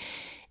that.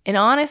 And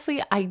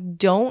honestly, I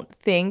don't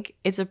think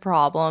it's a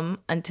problem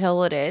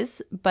until it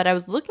is. But I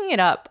was looking it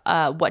up,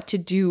 what to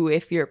do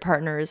if your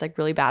partner is like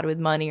really bad with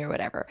money or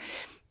whatever.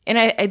 And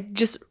I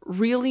just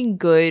really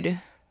good,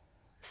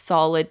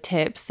 solid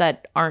tips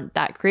that aren't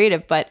that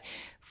creative, but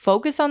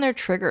focus on their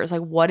triggers.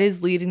 Like, what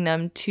is leading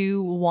them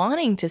to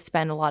wanting to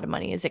spend a lot of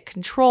money? Is it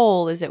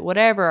control? Is it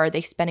whatever? Are they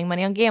spending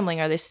money on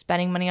gambling? Are they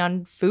spending money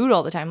on food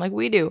all the time like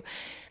we do?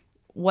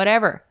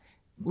 Whatever.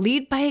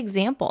 Lead by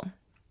example.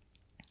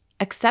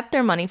 Accept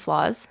their money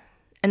flaws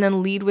and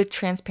then lead with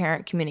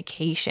transparent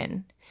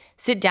communication.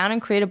 Sit down and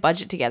create a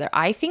budget together.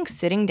 I think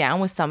sitting down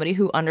with somebody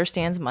who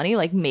understands money,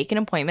 like make an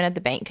appointment at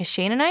the bank, because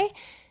Shane and I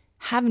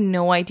have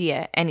no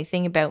idea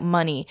anything about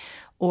money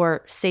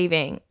or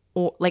saving,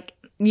 or like,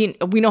 we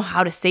know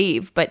how to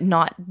save, but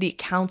not the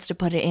accounts to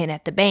put it in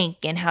at the bank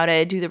and how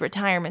to do the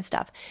retirement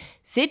stuff.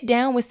 Sit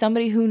down with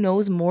somebody who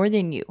knows more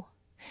than you.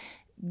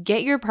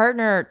 Get your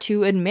partner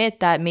to admit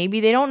that maybe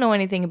they don't know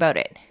anything about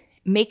it.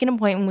 Make an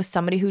appointment with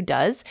somebody who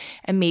does,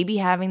 and maybe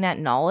having that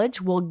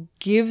knowledge will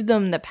give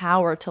them the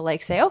power to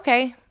like say,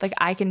 okay, like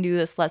I can do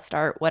this, let's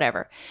start,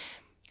 whatever.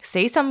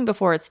 Say something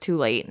before it's too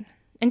late.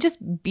 And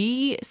just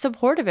be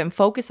supportive and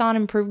focus on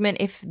improvement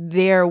if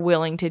they're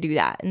willing to do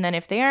that. And then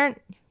if they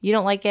aren't, you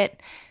don't like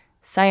it,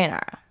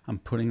 sayonara. I'm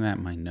putting that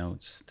in my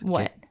notes.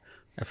 What?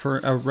 For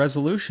a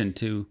resolution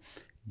to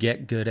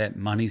get good at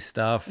money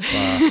stuff.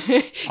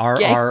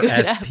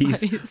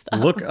 RRSP.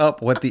 Look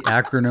up what the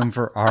acronym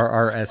for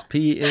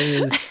RRSP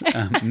is.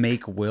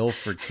 Make will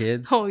for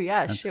kids. Oh,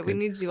 yeah. That's shit. good. We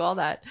need to do all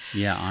that.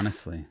 Yeah,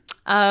 honestly.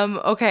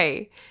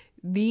 Okay.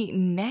 The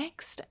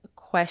next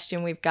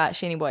question we've got,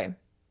 Shaney boy.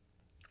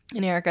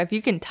 And Erica, if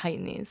you can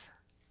tighten these.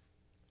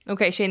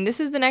 Okay, Shane,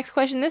 this is the next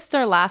question. This is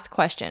our last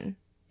question.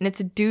 And it's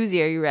a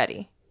doozy. Are you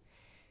ready?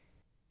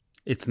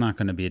 It's not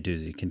going to be a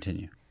doozy.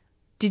 Continue.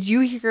 Did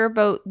you hear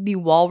about the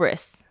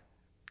walrus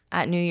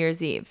at New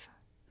Year's Eve?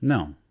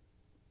 No.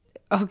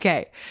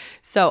 Okay.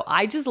 So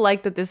I just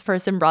like that this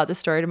person brought the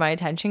story to my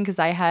attention because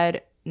I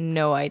had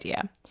no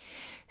idea.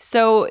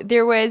 So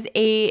there was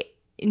a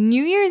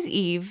New Year's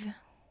Eve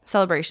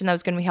celebration that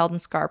was going to be held in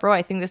Scarborough.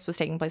 I think this was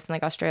taking place in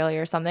like Australia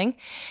or something.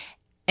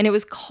 And it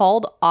was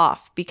called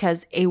off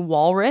because a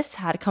walrus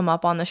had come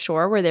up on the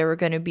shore where they were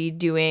going to be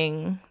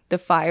doing the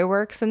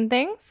fireworks and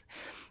things.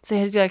 So you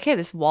had to be like, hey,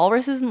 this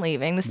walrus isn't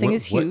leaving. This thing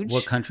is huge.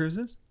 What country is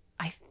this?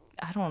 I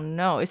don't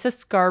know. It says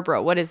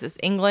Scarborough. What is this?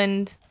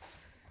 England,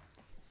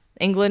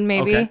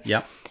 maybe? Okay,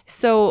 yep.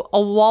 So a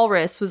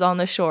walrus was on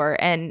the shore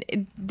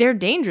and they're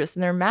dangerous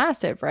and they're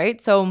massive, right?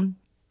 So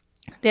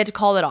they had to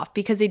call it off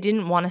because they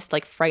didn't want us to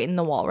like frighten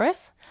the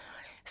walrus.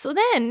 So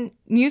then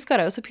news got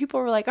out. So people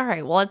were like, all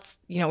right, well,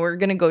 we're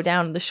going to go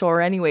down to the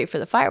shore anyway for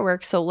the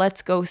fireworks. So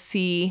let's go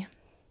see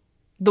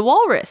the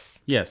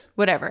walrus. Yes.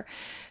 Whatever.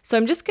 So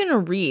I'm just going to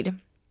read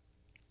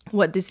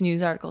what this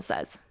news article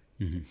says.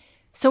 Mm-hmm.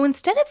 So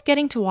instead of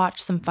getting to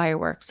watch some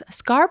fireworks,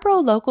 Scarborough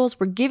locals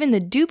were given the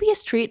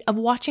dubious treat of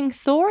watching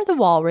Thor the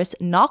walrus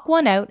knock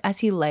one out as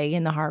he lay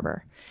in the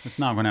harbor. Let's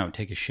knock one out.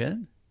 Take a shit?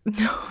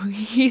 No,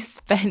 he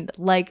spent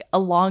like a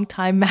long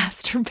time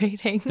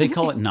masturbating. They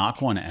call it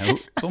knock one out?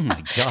 Oh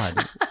my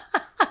God.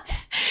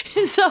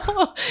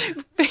 So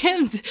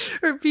fans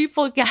or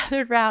people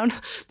gathered around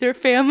their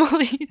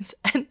families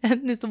and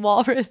then this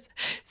walrus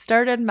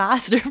started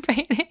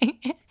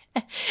masturbating.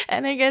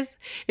 And I guess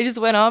it just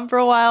went on for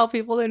a while.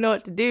 People didn't know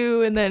what to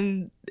do. And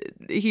then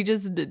he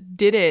just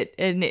did it.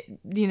 And,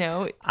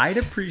 I'd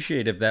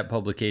appreciate if that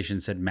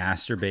publication said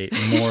masturbate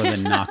more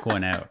than knock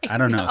one out. I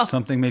don't know.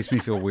 Something makes me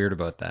feel weird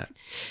about that.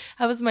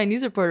 How was my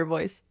news reporter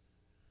voice?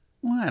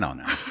 Well, I don't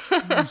know.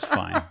 It's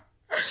fine.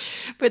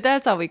 But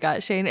that's all we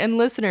got, Shane. And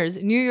listeners,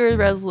 New Year's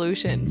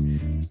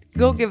resolution.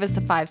 Go give us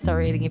a 5-star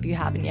rating if you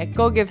haven't yet.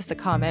 Go give us a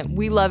comment.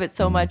 We love it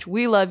so much.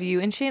 We love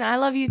you. And Shane, I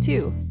love you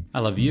too. I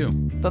love you.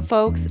 But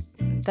folks,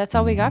 that's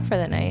all we got for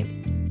the night.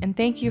 And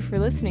thank you for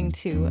listening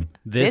to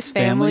This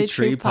Family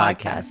Tree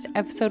Podcast,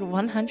 episode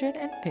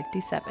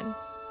 157.